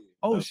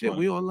Oh That's shit, funny.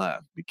 we on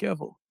live. Be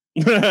careful.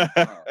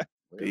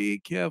 Be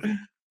careful.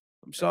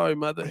 I'm sorry,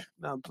 mother.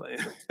 No, I'm playing.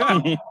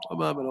 My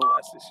mama don't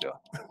watch this show.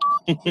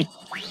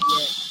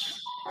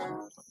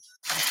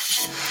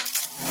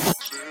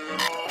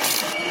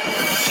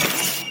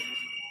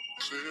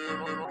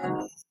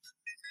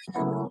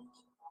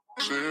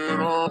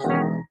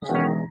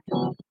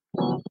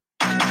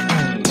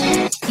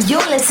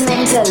 You're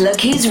listening to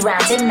Look Who's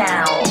Ranting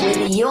Now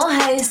with your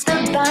host,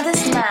 the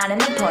baddest man in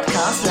the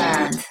podcast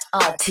land,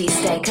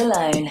 Artiste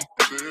Cologne.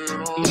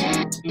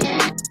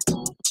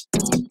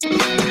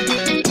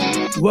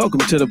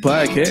 Welcome to the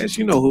podcast.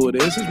 You know who it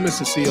is. It's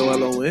Mr.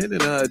 COLON.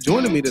 And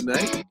joining me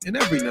tonight and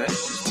every night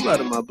is blood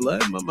of my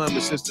blood, my mom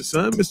and sister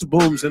son, Mr.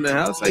 Boom's in the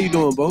house. How you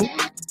doing, Boom?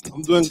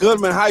 I'm doing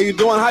good, man. How you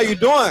doing?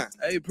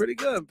 Hey, pretty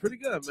good,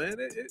 man.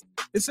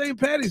 It's St.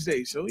 Patty's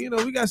Day, so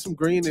we got some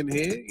green in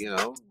here.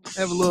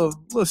 Have a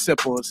little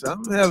sip on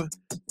something. Have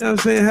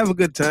a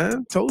good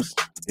time. Toast.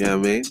 You know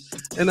what I mean?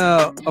 And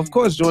of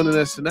course, joining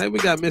us tonight, we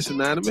got Miss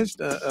Anonymous,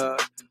 the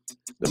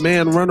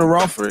man runner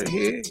offer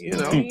here.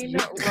 Runner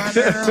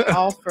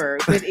offer.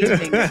 Good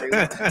evening,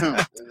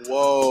 everyone.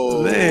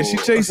 Whoa, man, she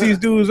chased these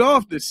dudes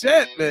off the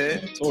set,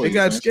 man. They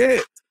got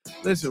scared.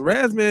 Listen,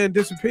 Razman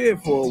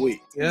disappeared for a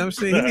week. You know what I'm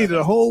saying? He needed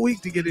a whole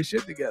week to get his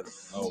shit together.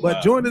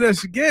 But joining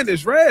us again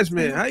is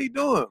Razman. How you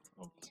doing?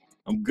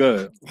 I'm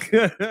good.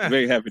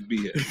 Very happy to be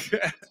here.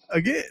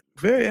 Again,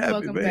 very happy,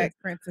 Welcome man. back,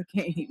 Prince of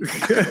Kings.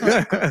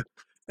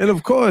 And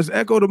of course,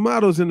 Echo the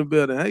Model's in the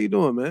building. How you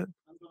doing, man?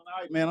 I'm doing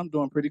all right, man. I'm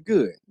doing pretty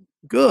good.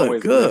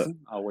 Good.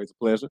 Always a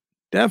pleasure.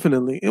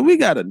 Definitely. And we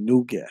got a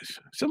new guest.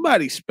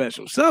 Somebody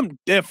special. Something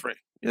different.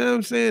 You know what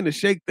I'm saying? To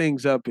shake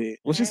things up here.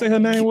 What she say her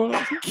name was?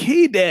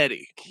 Key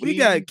Daddy. We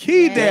got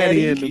Key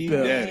Daddy in the Key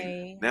building.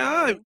 Daddy.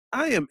 Now,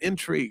 I am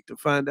intrigued to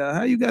find out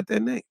how you got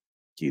that name,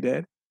 Key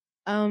Daddy.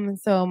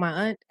 So my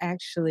aunt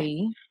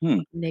actually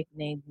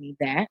nicknamed me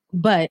that,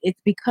 but it's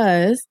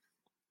because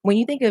when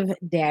you think of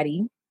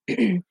daddy,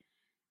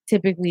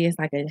 typically it's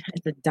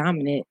a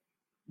dominant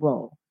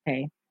role,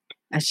 okay?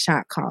 A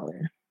shot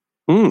caller.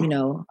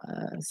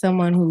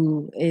 Someone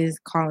who is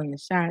calling the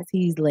shots.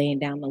 He's laying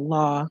down the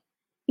law.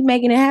 He's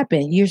making it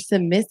happen. You're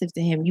submissive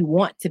to him. You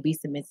want to be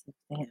submissive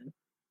to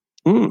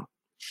him.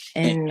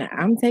 And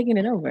I'm taking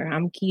it over.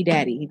 I'm Key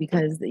Daddy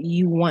because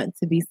you want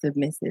to be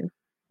submissive.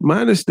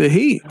 Minus the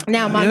heat.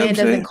 Now, my man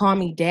doesn't call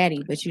me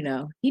daddy, but he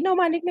know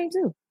my nickname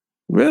too.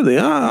 Really?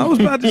 I was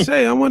about to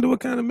say, I wonder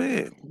what kind of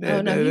man. He's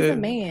a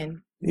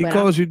man. He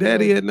calls you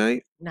daddy at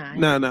night? Nah,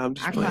 I'm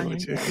just playing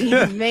with you.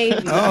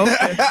 Maybe. Oh,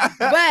 okay.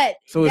 But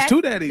so it's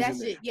two daddies that's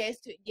in there. it. Yeah, it's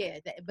two. Yeah,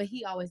 but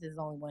he always is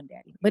only one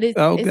daddy. But it's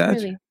gotcha.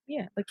 Really,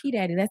 yeah. But Key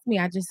Daddy, that's me.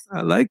 I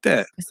like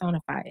that.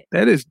 Personify it.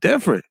 That is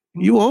different.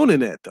 You owning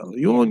that though.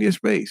 You own your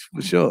space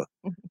for sure.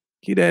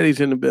 Key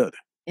Daddy's in the building.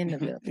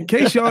 In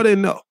case y'all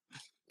didn't know.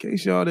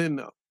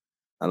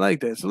 I like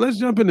that. So let's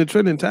jump into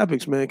trending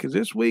topics, man, because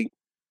this week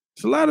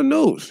it's a lot of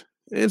news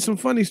and some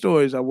funny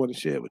stories I want to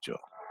share with y'all.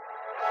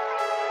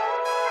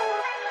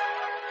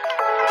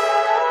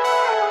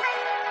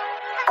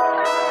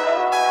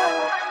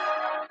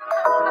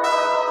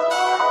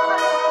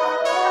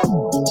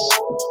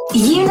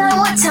 You know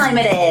what time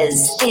it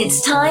is.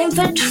 It's time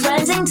for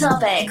Trending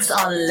Topics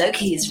on Look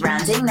Who's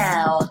Ranting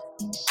Now.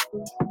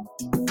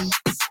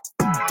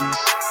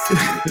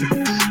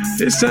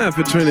 It's time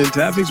for Trending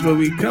Topics, where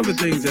we cover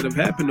things that have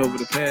happened over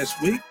the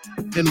past week.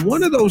 And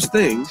one of those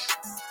things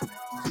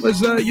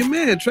was your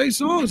man, Trey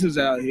Songz, is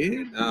out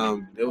here.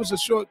 There was a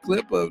short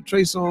clip of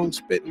Trey Songz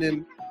spitting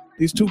in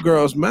these two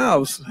girls'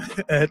 mouths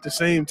at the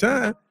same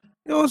time.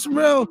 On some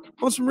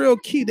real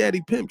Key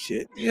Daddy pimp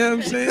shit. You know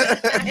what I'm saying?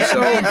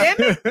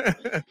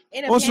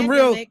 On some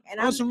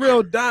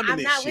real dominant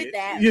I'm not shit. with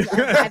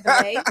that. By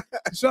the way.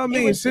 So I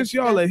mean, since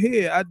y'all are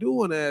here, I do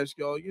want to ask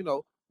y'all,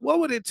 what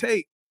would it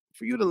take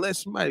for you to let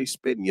somebody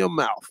spit in your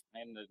mouth?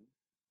 You know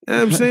what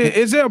I'm saying?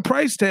 Is there a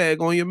price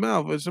tag on your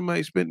mouth if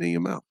somebody spitting in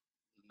your mouth?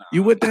 Nah.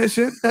 You with that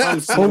shit?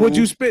 Or would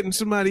you spit in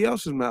somebody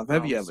else's mouth?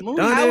 Have you ever done it?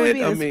 I would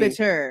be the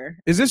spitter.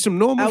 Is this some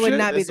normal shit? I would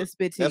not be the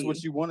spittee. That's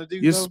what you want to do?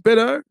 You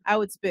spitter? I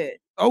would spit.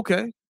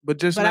 Okay.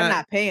 But I'm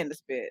not paying to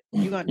spit.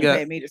 You're going to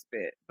pay me to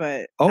spit.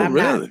 But I'm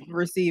not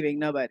receiving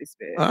nobody's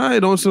spit. All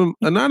right, on some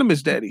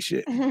anonymous daddy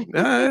shit. All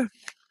right.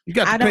 You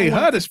got to pay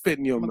her to spit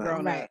in your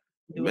mouth. Right.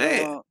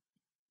 Man.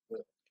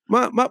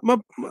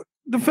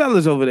 The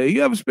fellas over there,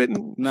 you ever spit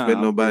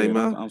nobody's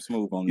mouth? I'm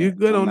smooth on that. You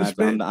good on the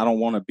spit? I don't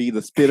want to be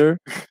the spitter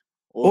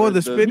or the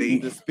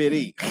spitty. The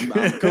spitty.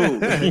 I'm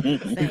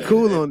cool. You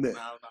cool on that.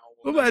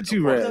 What about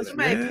you, Raz?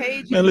 Man,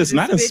 listen,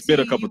 I done spit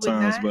a couple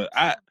times, but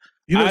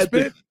You done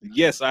spit?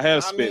 Yes, I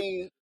have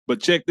spit. But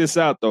check this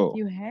out, though.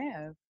 You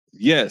have.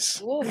 Yes.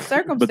 Well,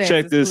 circumstances. But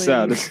check this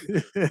out.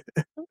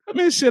 I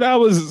mean, shit, I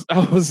was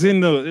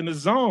in the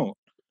zone.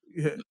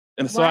 Yeah.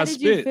 And so Why I did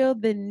spit. you feel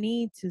the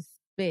need to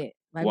spit?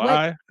 Like,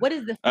 why? What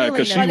is the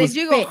feeling? Did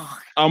you go?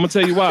 I'm gonna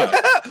tell you why.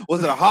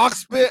 Was it a hawk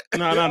spit?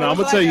 No. I'm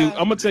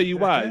gonna tell you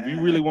why. If you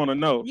really want to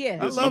know. Yeah.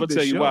 I'm gonna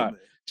tell you why. Man.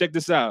 Check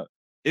this out.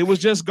 It was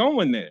just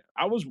going there.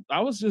 I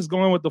was just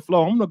going with the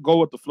flow. I'm gonna go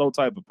with the flow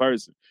type of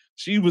person.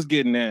 She was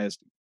getting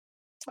nasty.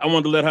 I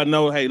wanted to let her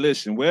know, hey,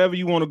 listen, wherever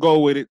you want to go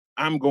with it,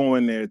 I'm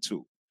going there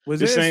too.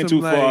 This ain't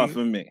too far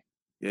for me.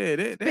 Yeah,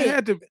 they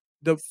had to.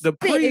 The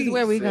pre is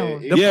where we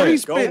going. Yeah,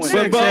 pre-spit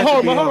but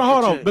hold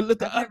on. But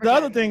the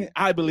other thing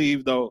I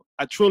believe, though,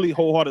 I truly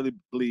wholeheartedly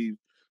believe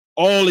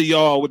all of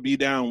y'all would be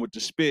down with the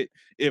spit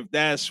if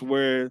that's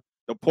where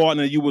the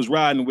partner you was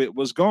riding with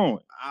was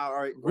going. All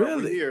right,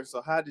 really? Here.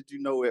 So how did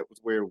you know it was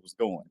where it was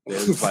going?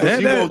 What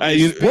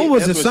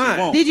was the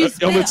sign? Did you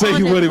spit I'm gonna tell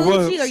you what it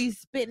was. Or you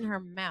spit in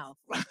her mouth?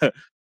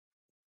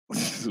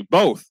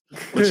 Both.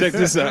 But check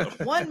this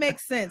out. One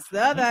makes sense.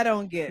 The other I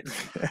don't get.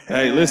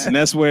 Hey, listen,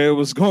 that's where it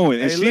was going.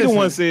 And she the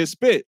one said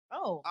spit.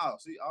 So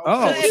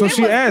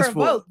she asked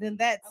for it. Then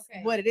that's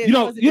what it is. You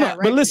know,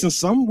 but listen,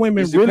 some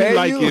women really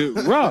like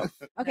it rough.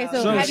 Okay,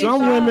 so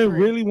some women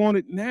really want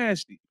it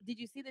nasty. Did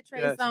you see the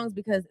Trey songs?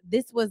 Because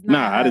this was not.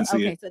 Nah, I didn't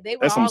see it. So they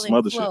were that's all some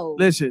other shit.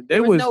 Listen,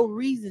 there was no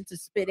reason to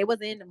spit. It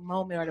wasn't in the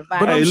moment or the vibe.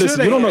 But hey,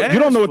 listen, you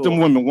don't know what them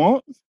women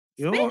want.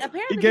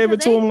 He gave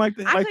it to them like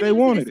they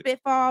wanted it.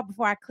 Spitfall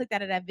before I clicked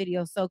out of that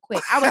video so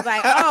quick. I was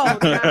like, oh,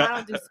 no, I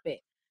don't do spit.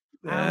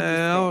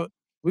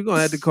 We're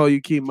gonna have to call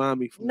you Key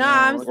Mommy.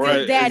 I'm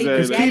still Daddy.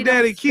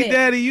 Exactly. Key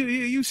Daddy,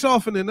 you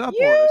softening up on us.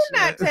 You're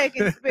not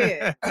taking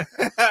spit. Hell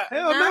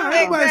no,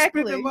 everybody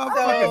spitting in my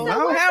fucking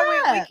mouth.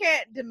 How we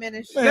can't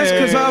diminish. That's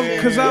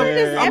because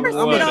I'm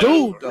a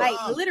dude.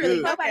 Like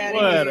literally, nobody.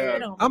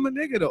 I'm a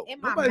nigga though.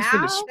 Nobody's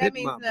finna spit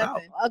in my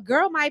mouth. A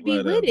girl might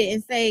be with it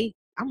and say,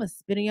 I'm gonna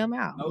spit in your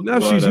mouth. No,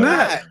 she's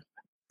not.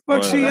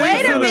 Fuck, she ain't.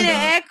 Wait a minute,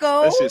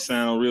 Echo. That shit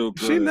sound real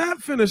good. She not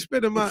finna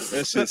spit in my.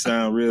 That shit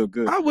sound real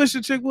good. I wish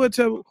a chick would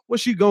tell me what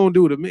she gonna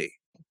do to me.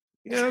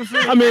 You know what I'm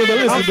saying? I mean, but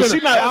listen, but she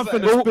not.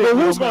 But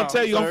who's gonna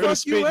tell you I'm gonna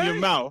spit in your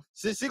mouth?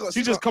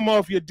 She just come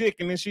off your dick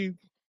and then she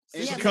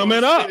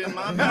coming up.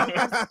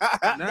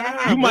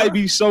 You might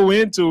be so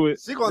into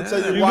it. She gonna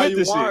tell you why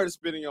you want her to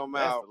spit in your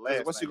mouth.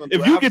 What she gonna do?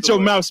 If you get your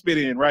mouth spit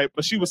in, right?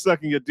 But she was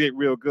sucking your dick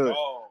real good.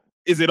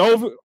 Is it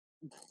over?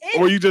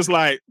 Or you just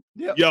like,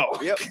 yo,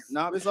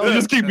 no, it's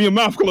just keep your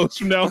mouth closed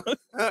from now.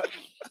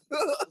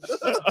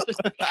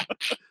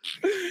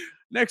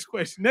 Next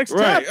question. Next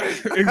right.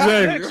 topic.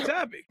 Exactly. Next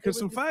topic. Because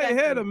some fire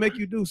head will make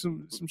you do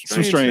some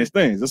strange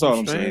things. That's all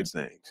I'm saying.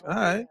 Strange things. All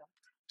right.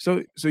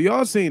 So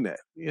y'all seen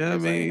that? You know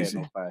what I mean?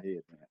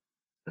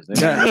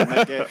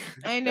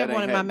 I ain't never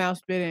wanted my mouth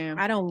spit in.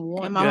 I don't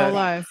want in my whole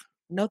life.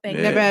 No thank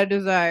you. Never had a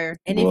desire.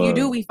 And if you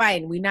do, we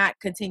fighting. We not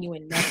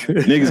continuing nothing.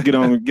 Niggas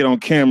get on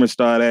camera and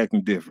start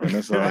acting different.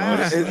 That's all.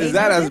 Is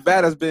that as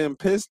bad as being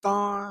pissed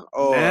on?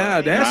 Or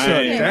yeah,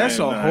 that's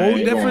a whole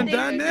different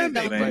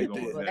dynamic right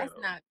there. Well, that's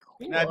not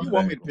cool. Now, if you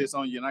want me to piss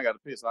on you and I got to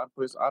piss, I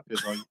piss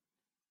on you.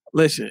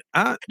 Listen,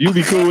 you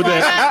be cool with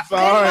that.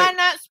 Why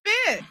not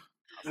spit?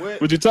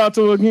 Would you talk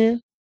to her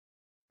again?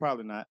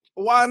 Probably not.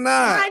 Why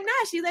not? Why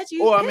not? She let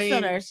you piss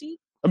on her.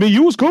 I mean,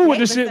 you was cool with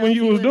this shit when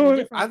you was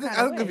doing it. I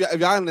think if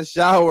y'all in the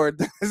shower,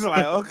 it's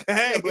like,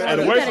 okay. At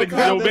the worst, in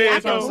your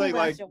bed. Say,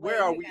 like,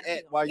 where are we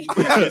at while you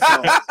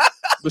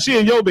But she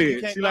in your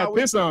bed. She like,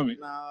 piss on me.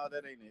 No,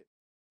 that ain't it.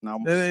 No,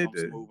 I'm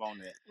smooth on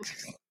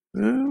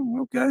that.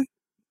 Okay.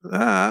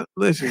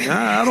 Listen,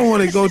 I don't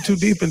want to go too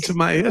deep into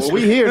my history.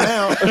 Well, we here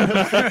now.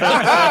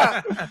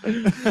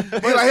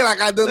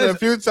 like I did it a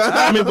few times.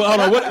 I mean, but hold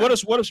on.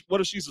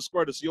 What if she's a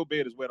squirter? So your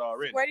bed is wet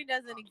already. Squirting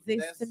doesn't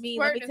exist to me.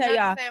 Let me tell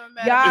y'all.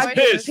 Y'all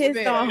get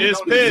pissed on.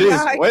 It's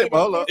piss. Wait,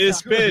 hold up.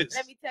 It's piss.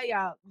 Let me tell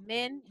y'all,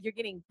 men, you're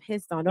getting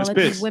pissed on. Don't let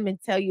these women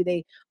tell you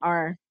they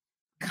are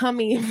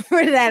coming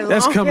for that.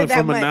 That's coming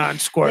from a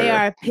non-squirter. They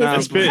are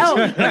pissed.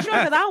 Oh, because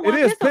I don't want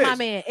piss on my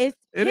man. It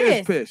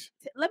is piss.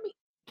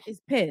 It's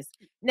piss.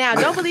 Now,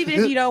 don't believe it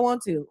if you don't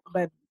want to,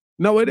 but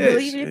no, it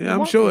is.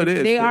 I'm sure it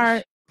is. They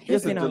are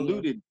pissing on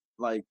diluted,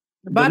 like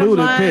the bottom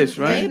line. Piss,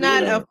 right?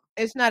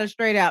 It's not a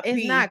straight out. It's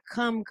pee. not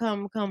come.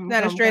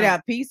 Not a straight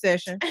out pee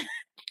session.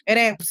 It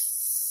ain't.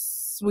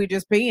 We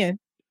just peeing.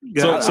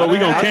 So we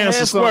gonna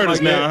cancel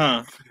squirters now,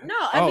 huh? No,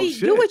 I mean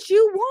do what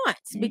you want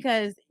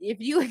because if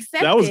you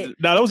accept that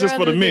was just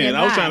for the men.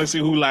 I was trying to see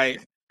who like.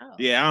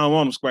 Yeah, I don't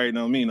want them squirting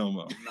on me no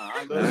more.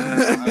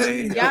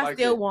 Y'all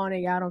still want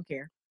it. Y'all don't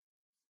care.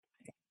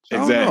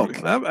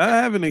 Exactly. I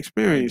haven't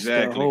experienced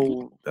the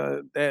whole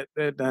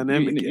that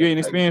dynamic. You ain't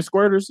experienced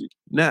squirters?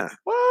 Nah.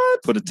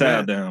 What? Put a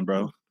towel down,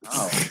 bro.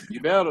 Oh,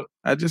 you better.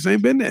 I just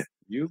ain't been there.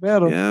 You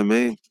better. Yeah, I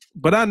mean,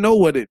 but I know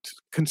what it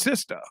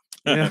consists of.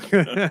 Yeah.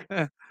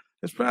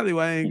 That's probably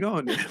why I ain't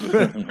going there.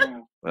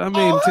 But I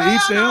mean, to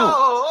each their own.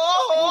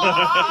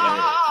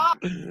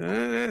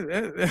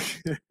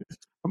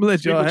 I'm gonna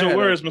let y'all have your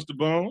words, Mr.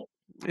 Bone.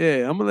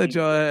 Yeah, I'm gonna let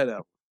y'all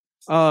have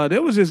that.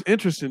 There was this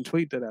interesting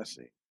tweet that I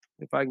seen.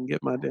 If I can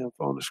get my damn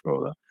phone to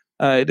scroll up.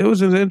 There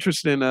was an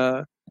interesting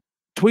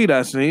tweet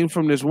I seen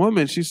from this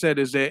woman. She said,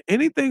 "Is there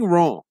anything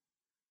wrong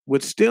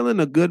with stealing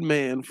a good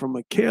man from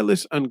a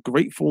careless,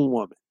 ungrateful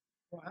woman?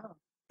 Wow.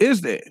 Is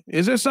there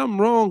something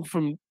wrong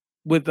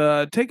with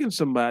taking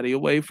somebody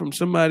away from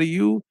somebody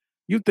you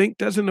think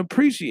doesn't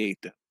appreciate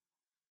them?"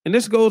 And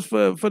this goes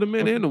for the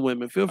men and the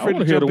women. Feel free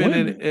to jump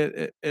in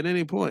at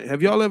any point.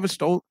 Have y'all ever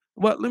stolen?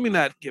 Well, let me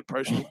not get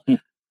personal.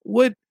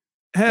 Do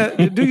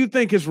you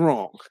think it's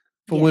wrong?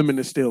 for women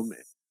to steal men?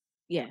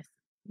 Yes.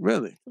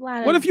 Really?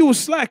 What if you were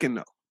slacking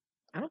though?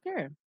 I don't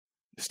care.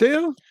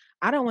 Still?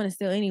 I don't want to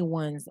steal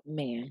anyone's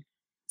man.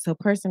 So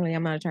personally,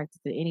 I'm not attracted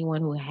to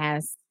anyone who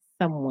has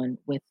someone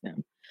with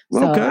them.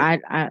 So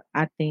I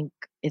think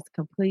it's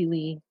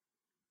completely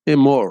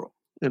immoral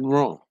and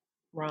wrong.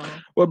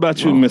 What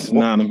about you, Miss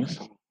Anonymous?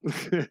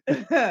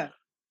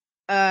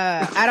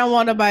 I don't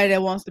want nobody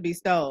that wants to be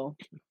stole.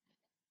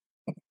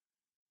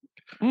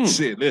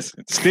 Shit,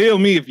 listen, steal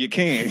me if you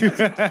can.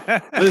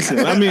 Listen,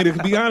 I mean, to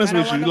be honest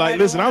with you, like,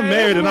 listen, I'm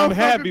married and I'm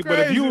happy, but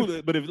if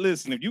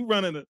you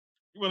running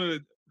a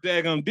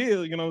daggone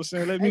deal, you know what I'm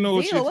saying? Let me know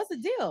what's the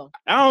deal?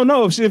 I don't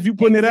know if you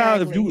putting it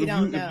out, if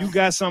you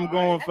got something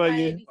going for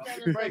you.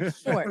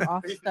 Short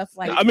off stuff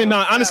like I mean,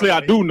 no, honestly,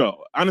 I do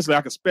know. Honestly,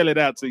 I can spell it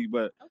out to you,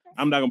 but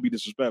I'm not gonna be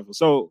disrespectful.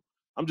 So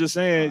I'm just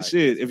saying,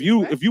 shit. If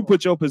you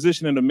put your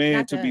position in the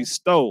man to be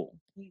stole,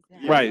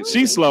 right?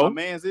 She's slow.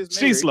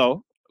 She's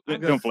slow.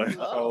 Don't play.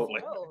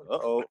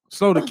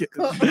 Slow to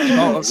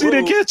she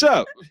didn't catch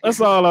up. That's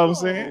all I'm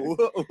saying.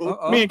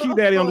 Me and Key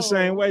Daddy on the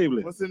same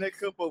wavelength. What's in that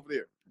cup over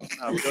there?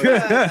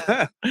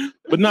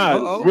 But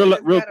nah,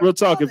 real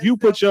talk. If you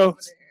put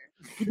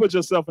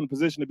yourself in a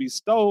position to be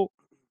stole,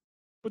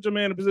 put your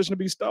man in a position to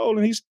be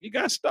stolen. He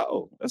got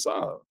stole. That's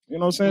all. You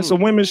know what I'm saying? So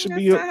women should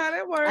be. That's not how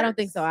that works. I don't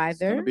think so either.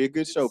 It's gonna be a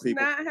good show,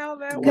 people. Not how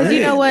that works. Because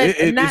you know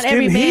what? Not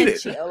every man.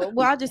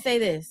 Well, I'll just say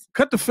this.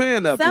 Cut the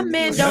fan up. Some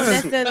men don't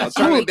necessarily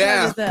turn it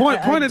down.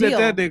 Point it at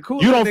that. Then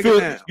cool. You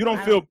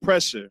don't feel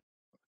pressure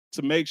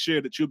to make sure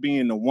that you're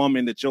being the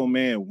woman that your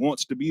man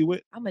wants to be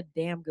with. I'm a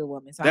damn good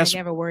woman, so I ain't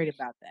never worried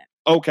about that.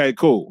 Okay,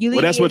 cool.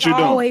 Well, that's what you're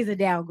doing. Always a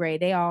downgrade.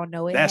 They all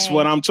know it. That's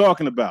what I'm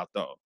talking about,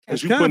 though.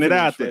 Because you're putting it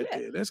out there.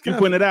 You're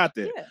putting it out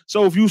there. Yeah.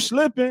 So if you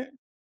slipping,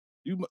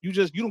 you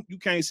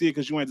can't see it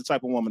because you ain't the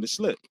type of woman to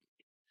slip.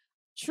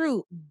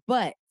 True,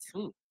 but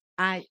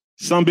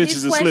some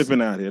bitches are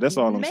slipping out here. That's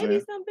all I'm saying.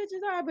 Maybe some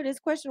bitches are, but his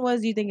question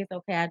was, do you think it's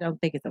okay? I don't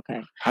think it's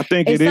okay. I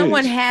think if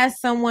someone has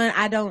someone,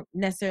 I don't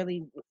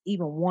necessarily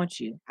even want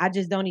you. I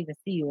just don't even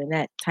see you in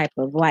that type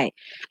of light.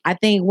 I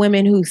think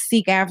women who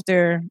seek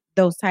after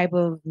those type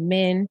of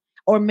men,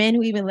 or men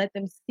who even let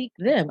them seek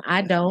them,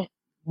 I don't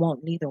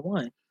want neither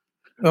one.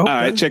 Okay. All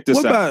right, check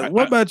this out.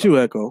 What about you,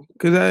 Echo?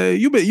 Because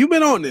you've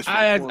been on this.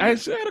 I had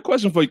a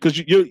question for you because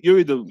you're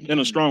either in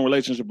a strong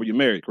relationship or you're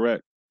married,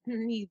 correct?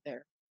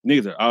 Neither.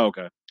 Oh,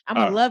 okay. I'm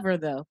a lover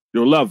though.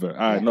 You're a lover.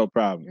 All right, no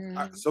problem.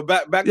 All right, so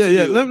back. Yeah,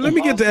 yeah. Let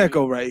me get to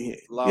Echo right here.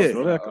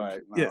 Echo.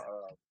 Right, now,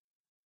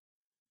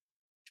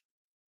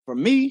 for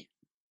me,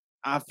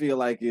 I feel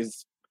like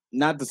it's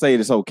not to say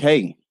it's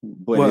okay,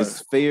 but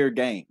it's fair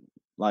game.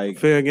 Like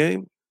fair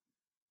game.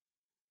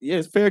 Yeah,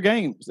 it's fair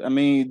game. I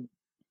mean,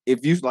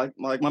 if you like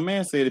my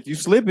man said, if you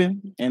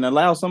slipping and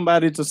allow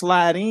somebody to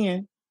slide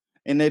in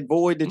that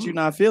void that you're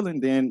not feeling,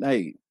 then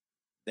hey,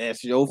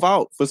 that's your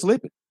fault for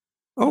slipping.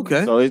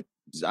 Okay. So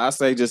I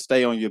say just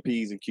stay on your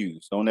P's and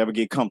Q's. Don't ever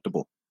get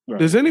comfortable. Right.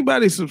 Does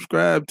anybody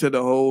subscribe to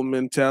the whole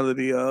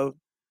mentality of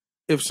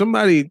if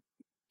somebody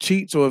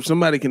cheats or if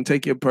somebody can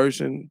take your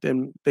person,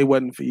 then they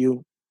wasn't for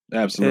you?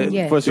 Absolutely.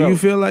 Yes. Do you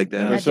feel like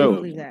that? I do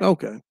believe that.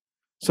 Okay.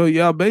 So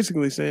y'all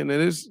basically saying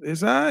that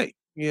it's all right.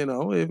 You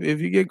know, if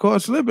you get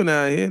caught slipping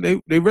out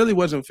here, they really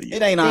wasn't for you.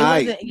 It ain't all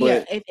right.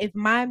 Yeah, if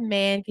my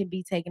man can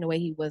be taken away,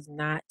 he was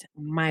not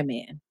my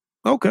man.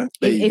 Okay.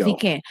 If he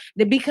can.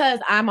 Because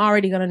I'm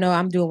already going to know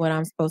I'm doing what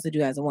I'm supposed to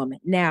do as a woman.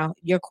 Now,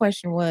 your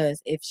question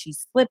was if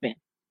she's slipping,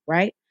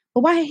 right?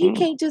 But why he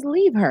can't just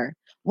leave her?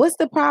 What's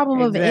the problem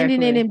of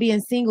ending it and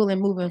being single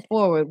and moving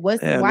forward? Why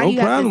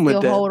you have to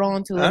still hold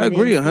on to it? I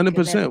agree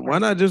 100%. Why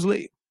not just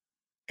leave?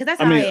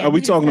 That's are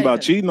we talking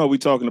about cheating or are we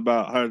talking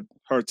about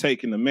her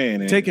taking the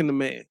man? Taking the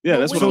man. Yeah,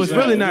 that's what I'm saying.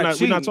 Really not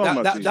cheating. We're not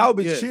talking about cheating. That would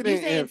be cheating.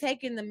 You're saying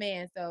taking the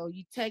man, so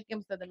you take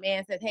him so the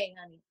man says, hey,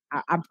 honey,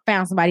 I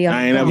found somebody else.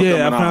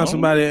 I found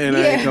somebody and I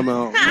ain't coming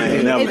home.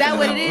 Is that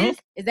what it is?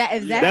 Is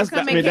that's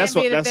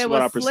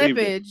what I perceive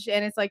slippage,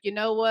 and it's like, you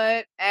know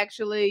what?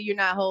 Actually, you're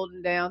not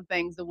holding down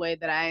things the way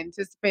that I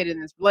anticipated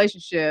in this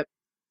relationship.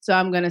 So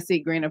I'm gonna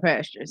seek greener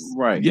pastures.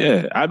 Right.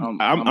 Yeah.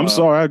 I'm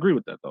sorry. I agree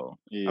with that though.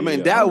 Yeah, I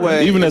mean, that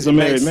way, even as a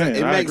married man,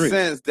 it makes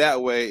sense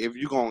that way. If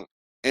you're gonna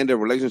end a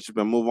relationship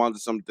and move on to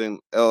something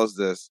else,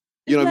 that's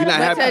if you're not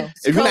happy,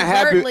 if you're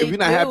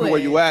not happy where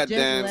you at,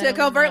 then to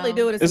covertly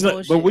do it is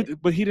bullshit.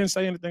 But he didn't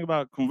say anything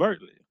about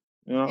covertly.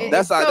 You know,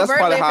 that's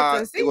probably how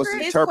it was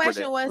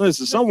interpreted.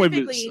 Listen, some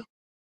women,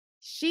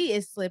 she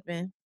is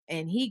slipping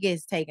and he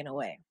gets taken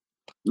away.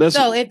 Listen,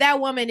 so if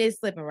that woman is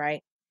slipping,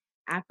 right?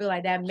 I feel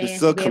like that man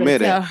should be able to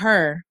tell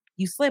her,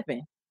 you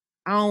slipping.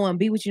 I don't want to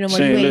be with you no more.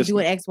 You ain't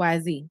doing X, Y,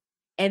 Z.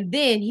 And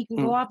then he can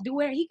go off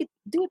he could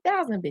do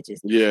 1,000 bitches.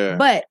 Yeah.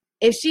 But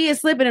if she is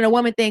slipping and a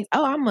woman thinks,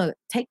 oh, I'm going to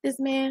take this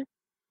man,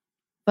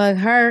 fuck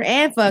her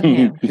and fuck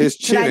him. His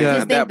chick I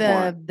just think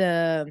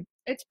the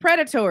It's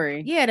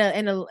predatory. Yeah,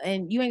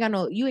 and you ain't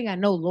got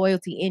no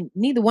loyalty in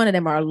neither one of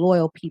them are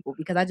loyal people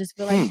because I just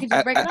feel like you can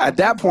just break it off. At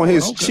that point,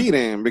 he's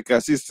cheating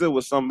because he's still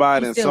with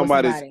somebody and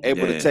somebody's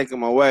able to take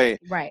him away.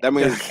 Right. That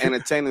means he's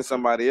entertaining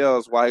somebody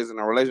else while he's in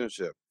a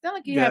relationship. Sound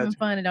like you're having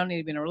fun and don't need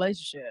to be in a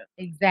relationship.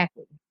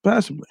 Exactly.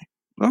 Possibly.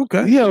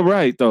 Okay. Yeah,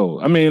 right,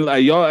 though. I mean,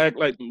 like, y'all act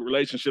like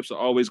relationships are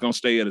always going to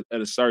stay at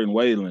a certain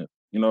wavelength.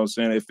 You know what I'm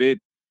saying?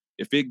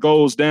 If it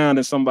goes down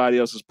and somebody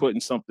else is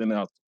putting something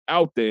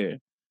out there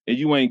and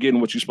you ain't getting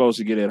what you're supposed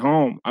to get at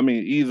home, I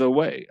mean, either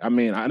way. I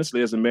mean,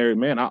 honestly, as a married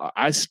man,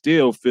 I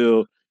still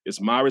feel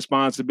it's my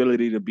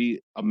responsibility to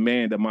be a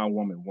man that my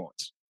woman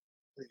wants.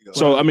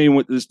 So, I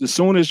mean, as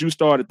soon as you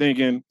started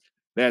thinking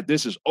that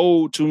this is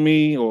owed to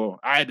me or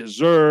I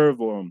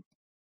deserve or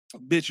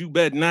bitch, you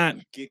better not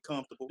get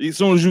comfortable. As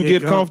soon as you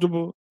get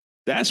comfortable,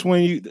 that's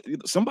when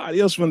somebody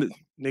else nigga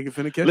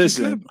finna catch.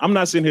 Listen, I'm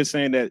not sitting here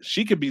saying that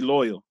she could be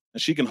loyal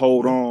and she can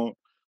hold on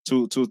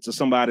to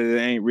somebody that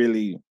ain't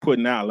really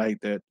putting out like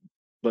that.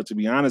 But to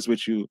be honest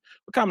with you,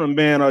 what kind of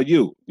man are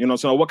you? You know,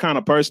 so what kind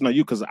of person are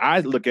you? Because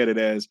I look at it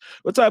as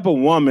what type of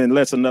woman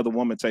lets another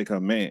woman take her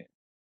man?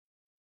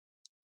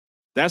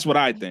 That's what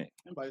I think.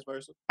 And vice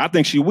versa. I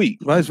think she weak.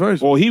 Vice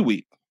versa. Or he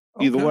weak.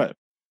 Either way.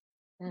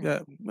 Yeah,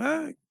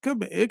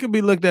 it could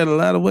be looked at a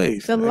lot of ways.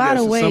 It's a lot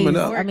of ways.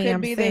 Or it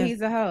could be that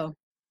he's a hoe.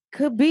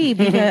 Could be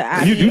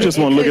because you just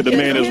want to look at the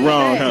man as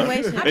wrong,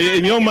 huh?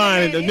 In your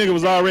mind, the nigga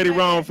was already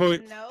wrong for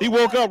it. He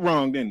woke up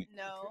wrong, didn't he?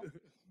 No,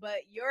 but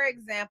your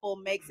example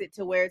makes it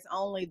to where it's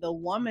only the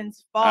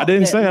woman's fault. I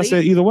didn't say. I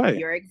said either way.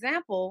 Your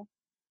example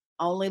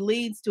only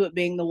leads to it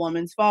being the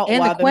woman's fault and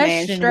while the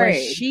man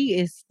strayed. She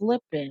is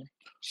slipping.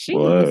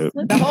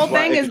 The whole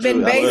thing has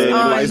been based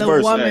on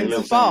the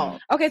woman's fault.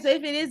 Okay, so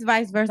if it is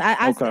vice versa,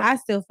 I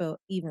still feel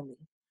evenly.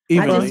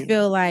 I just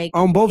feel like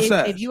on both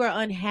sides. If you are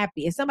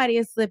unhappy, if somebody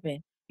is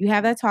slipping, you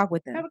have that talk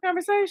with them. Have a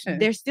conversation.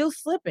 They're still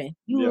slipping.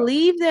 You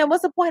leave them.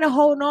 What's the point of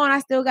holding on? I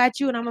still got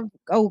you, and I'm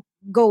gonna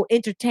go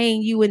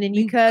entertain you, and then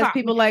because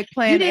people like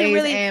plan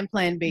A's and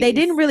plan B's. They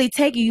didn't really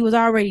take you. You was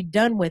already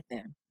done with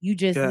them. You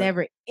just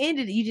never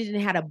ended it. You just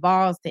didn't have the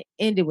balls to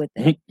end it with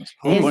them.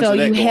 And so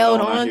you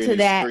held on to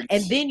that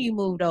and then you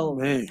moved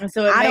over. And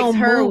so it makes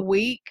her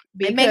weak.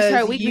 It makes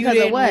her weak because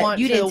of what?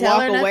 You didn't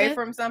walk away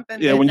from something.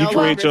 Yeah, when you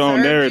create your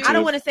own narrative. I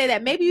don't want to say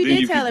that. Maybe you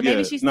did tell her.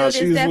 Maybe she still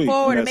didn't step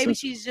forward or maybe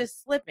she's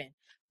just slipping.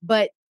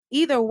 But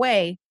either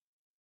way,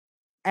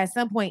 at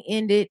some point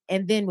end it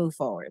and then move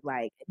forward.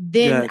 Like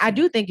then I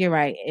do think you're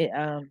right.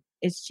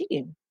 It's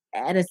cheating.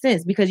 At a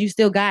sense, because you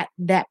still got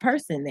that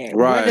person there,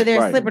 whether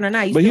they're slipping or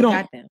not. You still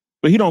got them.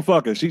 But he don't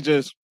fuck her. She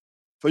just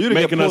for you to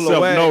making get herself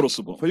away,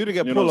 noticeable. For you to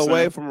get pulled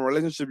away from a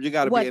relationship, you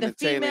got to be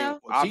entertaining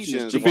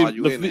options while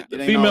you in it. The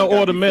female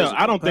or the male.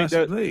 I don't think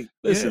that.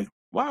 Listen,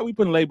 why are we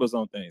putting labels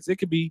on things? It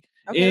could be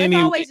let's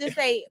always just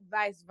say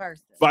vice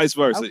versa. Vice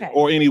versa,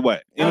 or any way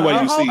you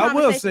see. I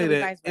will say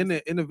that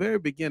in the very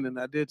beginning,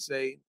 I did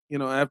say,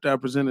 after I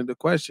presented the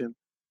question,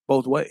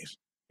 both ways.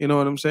 You know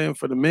what I'm saying,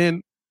 for the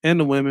men and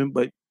the women,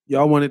 but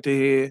y'all wanted to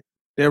hear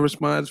their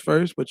response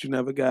first, but you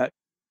never got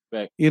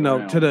back,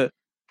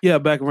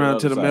 back around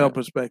to the male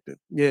perspective.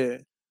 Yeah.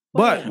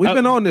 But we've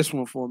been on this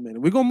one for a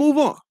minute. We're gonna move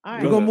on.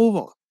 We're gonna move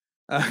on.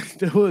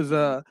 There was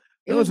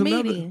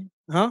another meaty.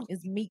 Huh?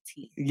 It's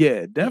meaty.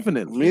 Yeah,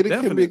 definitely. Meaty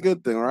can be a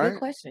good thing, right? Good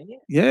question.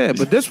 Yeah,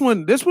 but this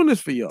one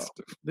is for y'all.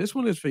 This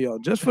one is for y'all,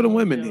 just for the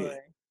women here.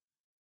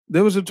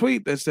 There was a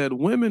tweet that said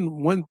women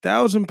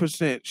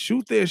 1000%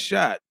 shoot their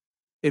shot.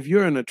 If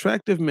you're an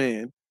attractive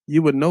man,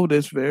 you would know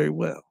this very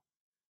well.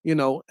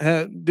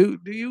 Do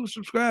you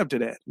subscribe to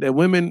that? That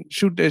women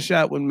shoot their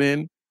shot with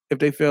men if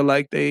they feel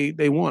like they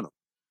want them?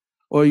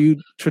 Or are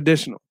you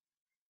traditional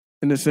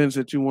in the sense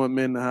that you want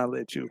men to holler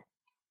at you?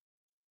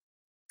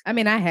 I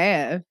mean, I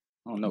have.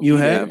 I don't know. You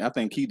have? I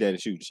think Key Daddy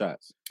shooting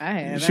shots. I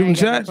have. Shooting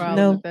shots?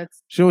 No.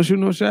 She don't shoot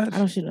no shots? I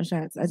don't shoot no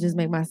shots. I just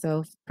make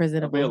myself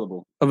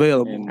presentable.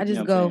 Available. And I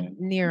just go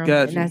near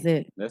them and that's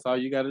it. That's all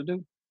you got to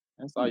do.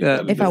 That's all you got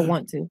to do. If I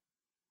want to.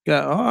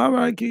 Yeah, all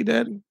right, Key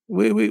Daddy.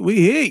 We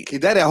hear you. Key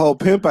Daddy, a whole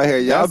pimp out here.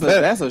 Y'all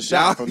that's a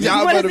shot for me.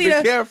 Y'all better be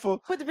careful.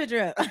 Put the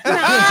picture up.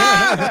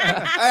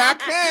 I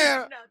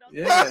can.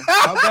 Yeah,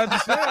 I'm about to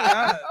say.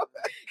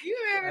 You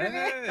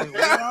remember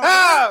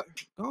that?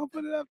 Don't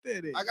put it up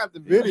there. Then. I got the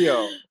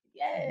video.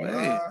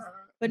 Yeah.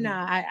 But no,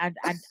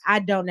 I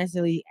don't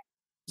necessarily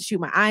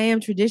shoot I am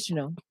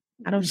traditional.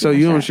 I don't. So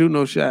you don't shoot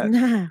no shots.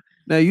 Nah.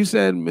 Now you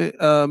said,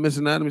 Miss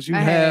Anonymous, you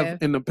have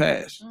in the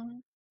past. Mm-hmm.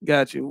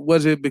 Got you.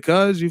 Was it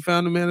because you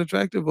found the man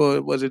attractive,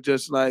 or was it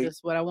just like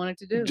just what I wanted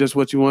to do? Just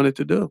what you wanted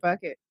to do.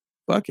 Fuck it.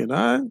 All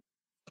right.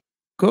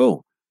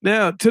 Cool.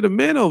 Now to the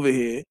men over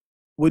here,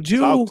 would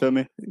you talk to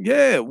me?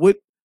 Yeah. Would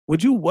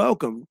you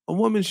welcome a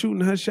woman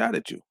shooting her shot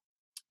at you?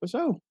 For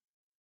sure.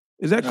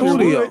 Is that cool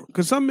to y'all?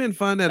 Because some men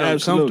find that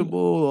uncomfortable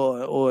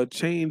or a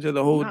change of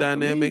the whole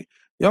dynamic.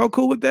 Y'all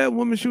cool with that?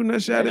 Woman shooting her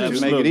shot at you?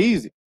 Make it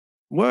easy.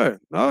 Word.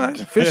 All right.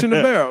 Fish in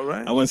the barrel,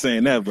 right? I wasn't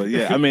saying that, but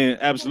yeah, I mean,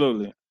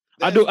 absolutely.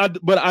 I do. I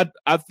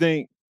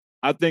think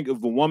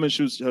if a woman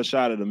shoots her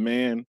shot at a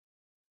man,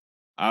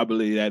 I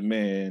believe that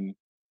man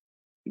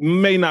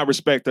may not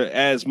respect her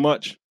as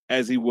much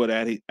as he would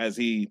as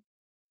he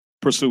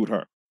pursued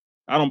her.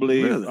 I don't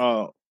believe.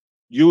 Really?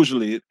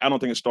 Usually, I don't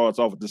think it starts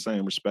off with the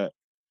same respect.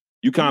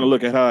 You kind of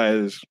look at her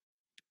as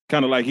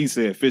kind of like he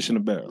said, fish in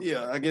the barrel.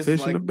 Yeah, I guess it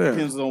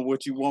depends on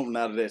what you want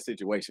out of that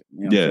situation.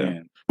 You know what I'm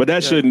saying? But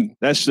that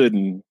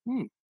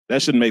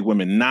shouldn't make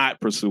women not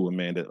pursue a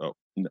man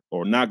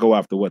or not go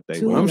after what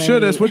they want. I'm sure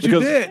that's what you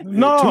did.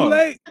 No, too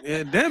late.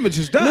 Yeah, damage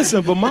is done.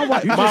 Listen, but my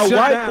wife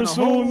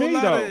pursued me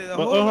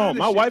though.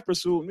 My wife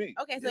pursued me.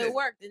 Okay, so it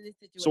worked in this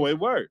situation. So it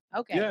worked.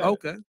 Okay. Yeah.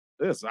 Okay.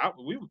 Yes,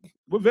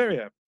 we're very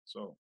happy.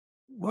 So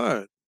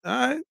what?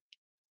 All right.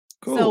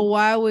 Cool. So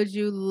why would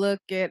you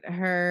look at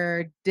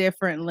her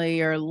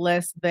differently or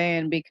less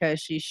than because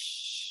she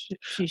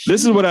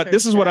This is what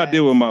I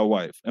did with my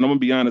wife, and I'm gonna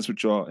be honest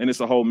with y'all, and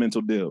it's a whole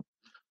mental deal.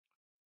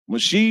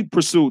 When she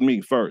pursued me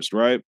first,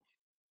 right?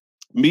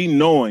 Me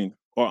knowing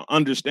or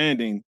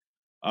understanding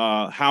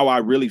how I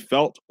really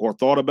felt or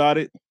thought about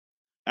it,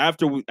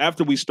 after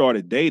we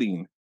started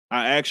dating,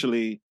 I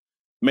actually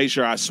made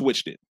sure I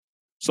switched it.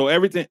 So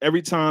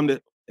every time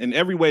that in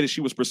every way that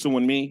she was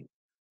pursuing me,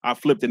 I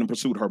flipped it and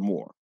pursued her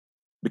more.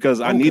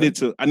 Because I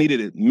needed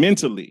it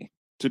mentally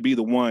to be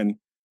the one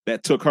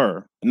that took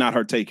her, not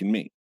her taking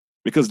me.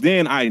 Because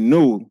then I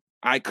knew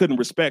I couldn't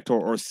respect her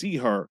or see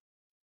her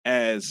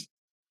as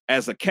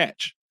a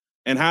catch.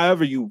 And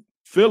however you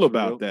feel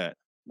about that,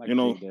 you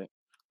know,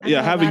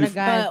 having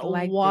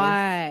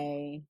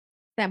why?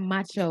 That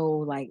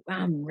macho, like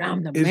I'm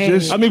the it's man.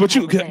 Just, I mean, but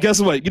guess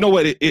what? You know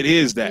what? It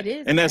is that,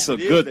 and that's a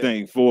good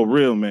thing for a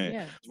real man.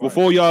 Yeah.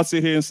 Before y'all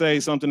sit here and say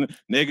something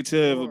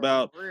negative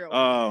about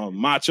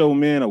macho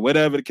men or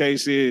whatever the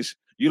case is,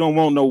 you don't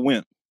want no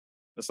wimp.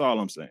 That's all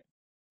I'm saying.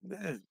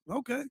 Man,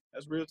 okay,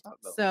 that's real talk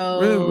though.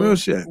 So real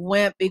shit.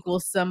 Wimp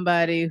equals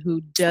somebody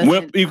who doesn't.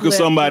 Wimp equals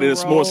somebody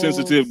that's more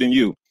sensitive than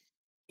you.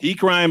 He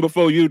crying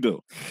before you do,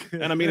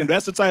 and I mean, if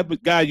that's the type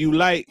of guy you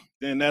like,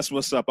 then that's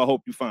what's up. I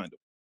hope you find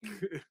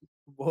him.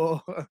 Boy.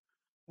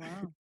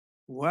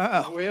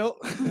 Wow. Well.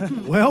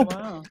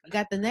 Wow. You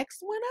got the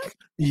next one up?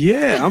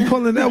 Yeah, I'm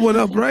pulling that one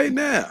up right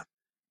now.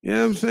 You know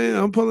what I'm saying?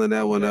 I'm pulling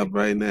that one up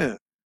right now.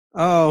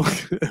 Oh,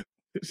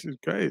 this is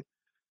crazy.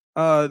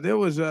 There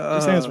was a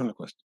just answering the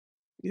question.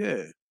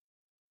 Yeah.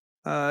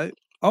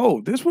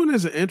 Oh, this one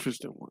is an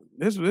interesting one.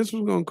 This was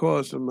gonna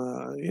cause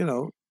some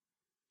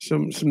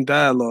some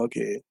dialogue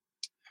here.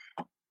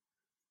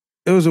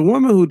 It was a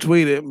woman who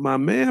tweeted, "My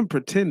man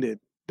pretended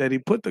that he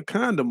put the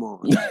condom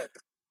on."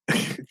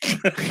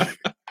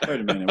 Wait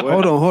a minute.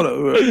 What? Hold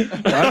on.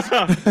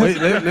 Wait,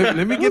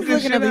 let me get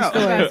this shit out.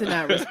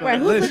 Right,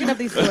 who's looking up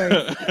these stories?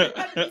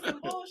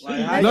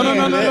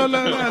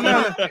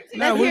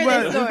 No. We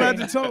about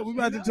to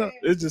talk.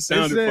 It just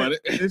sounded funny.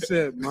 It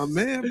said, "My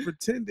man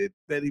pretended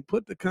that he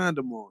put the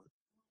condom on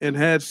and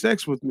had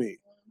sex with me.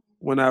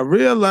 When I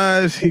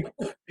realized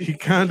he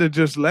kind of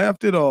just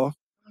laughed it off,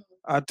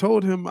 I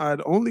told him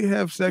I'd only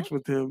have sex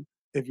with him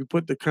if he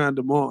put the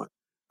condom on.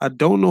 I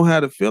don't know how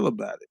to feel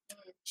about it."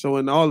 So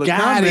in all the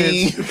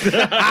comments,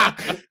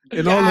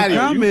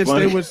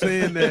 they were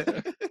saying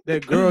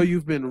that girl,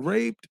 you've been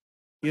raped,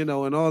 and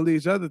all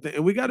these other things.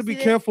 And we got to be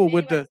careful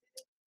with the.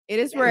 It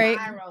is rape.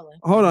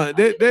 Hold on,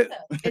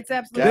 it's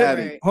absolutely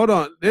rape. Hold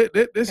on,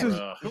 this is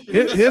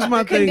here's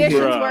my thing.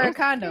 Conditions were a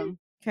condom.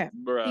 Okay,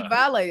 he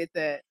violated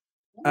that.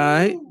 All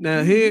right,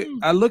 now here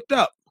I looked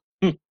up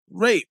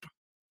rape,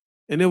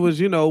 and it was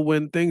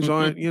when things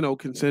aren't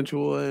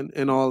consensual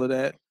and all of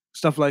that.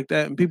 Stuff like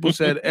that, and people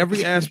said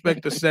every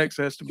aspect of sex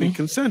has to be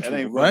consensual, that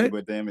ain't right? Funny,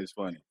 but damn, it's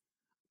funny.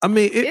 I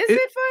mean, is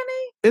it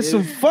funny? It's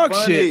some fuck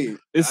funny. shit.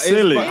 It's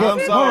silly.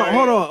 I'm sorry.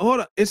 Hold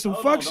on. It's some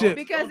fuck shit.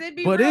 Because it'd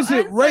be but real is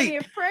it rape?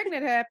 If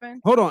pregnant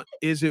happened. Hold on.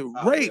 Is it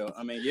rape? Yeah.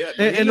 I mean, yeah.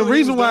 And the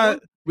reason why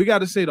we got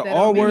to say the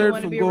R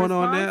word from going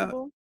on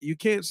now, you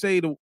can't say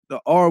the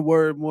R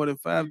word more than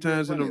 5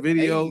 times in a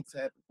video,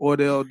 or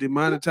they'll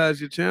demonetize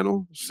your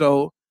channel.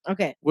 So.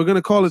 Okay. We're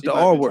gonna call it the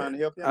R word.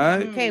 All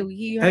right. Okay.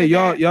 Hey,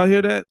 y'all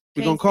hear that?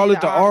 We're gonna call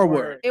it the R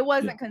word. It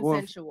wasn't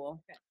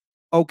consensual.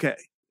 Okay.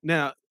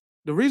 Now,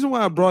 the reason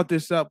why I brought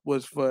this up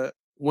was for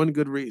one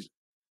good reason.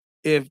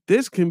 If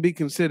this can be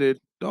considered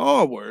the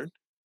R word,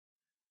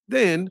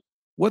 then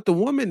what the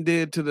woman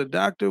did to the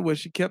doctor, where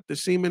she kept the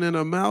semen in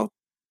her mouth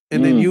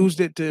and then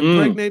used it to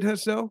impregnate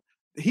herself,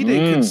 he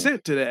didn't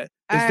consent to that.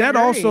 Is that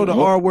also the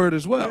R word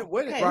as well?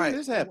 Right.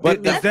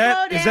 But is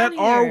that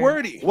R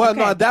wordy? Well,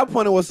 no, at that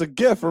point it was a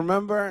gift.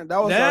 Remember,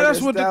 that's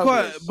what the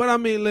question. But I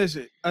mean,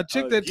 listen, a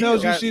chick that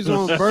tells you she's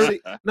on birth.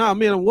 No, I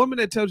mean a woman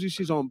that tells you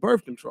she's on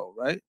birth control,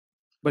 right?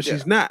 But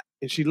she's not,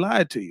 and she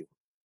lied to you.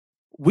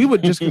 We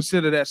would just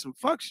consider that some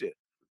fuck shit.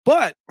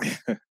 But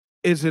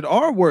is it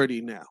R wordy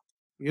now?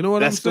 You know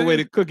what I'm saying? That's the way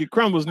the cookie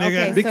crumbles,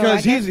 nigga. Okay,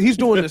 because he's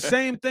doing the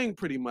same thing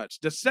pretty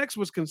much. The sex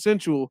was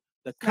consensual.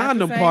 The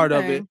condom part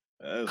of it.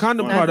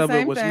 Condom part of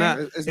it was not.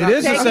 It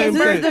is the same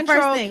thing. The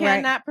first thing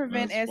cannot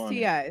prevent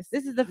STIs.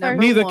 This is the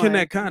first. Neither can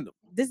that condom.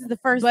 This is the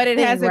first, but it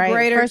has a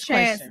greater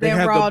chance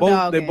than raw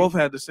dogging. They both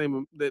have the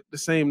same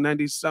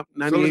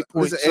 98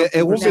 points.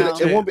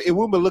 It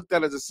won't be looked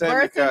at as the same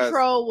birth because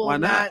control will why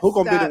not? Who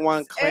gonna be the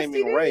one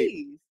claiming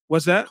rape?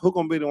 What's that? Who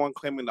gonna be the one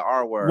claiming the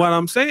R word? What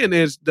I'm saying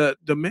is the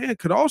man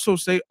could also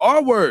say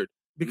R word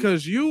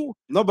because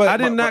I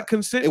did not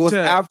consent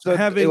to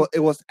having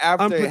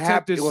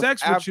unprotected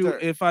sex with you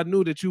if I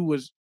knew that you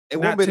was. It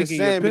won't be the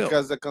same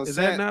because the consent. Is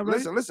that not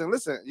right?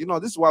 Listen. You know,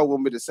 this is why it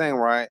won't be the same,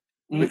 right?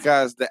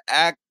 Because the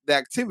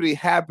activity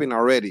happened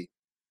already,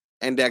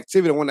 and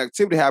when the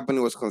activity happened,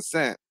 it was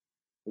consent.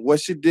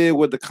 What she did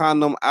with the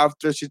condom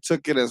after she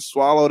took it and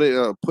swallowed it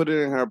or put it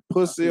in her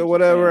pussy or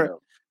whatever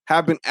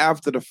happened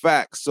after the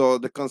fact. So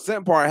the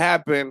consent part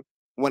happened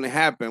when it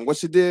happened. What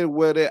she did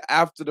with it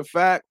after the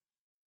fact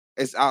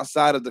is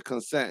outside of the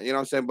consent. You know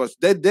what I'm saying?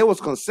 But there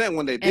was consent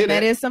when they did it.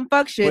 That is some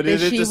fuck shit that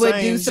she would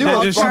do some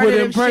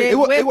alternative shit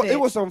with it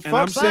was some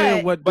fuck shit. I'm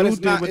saying what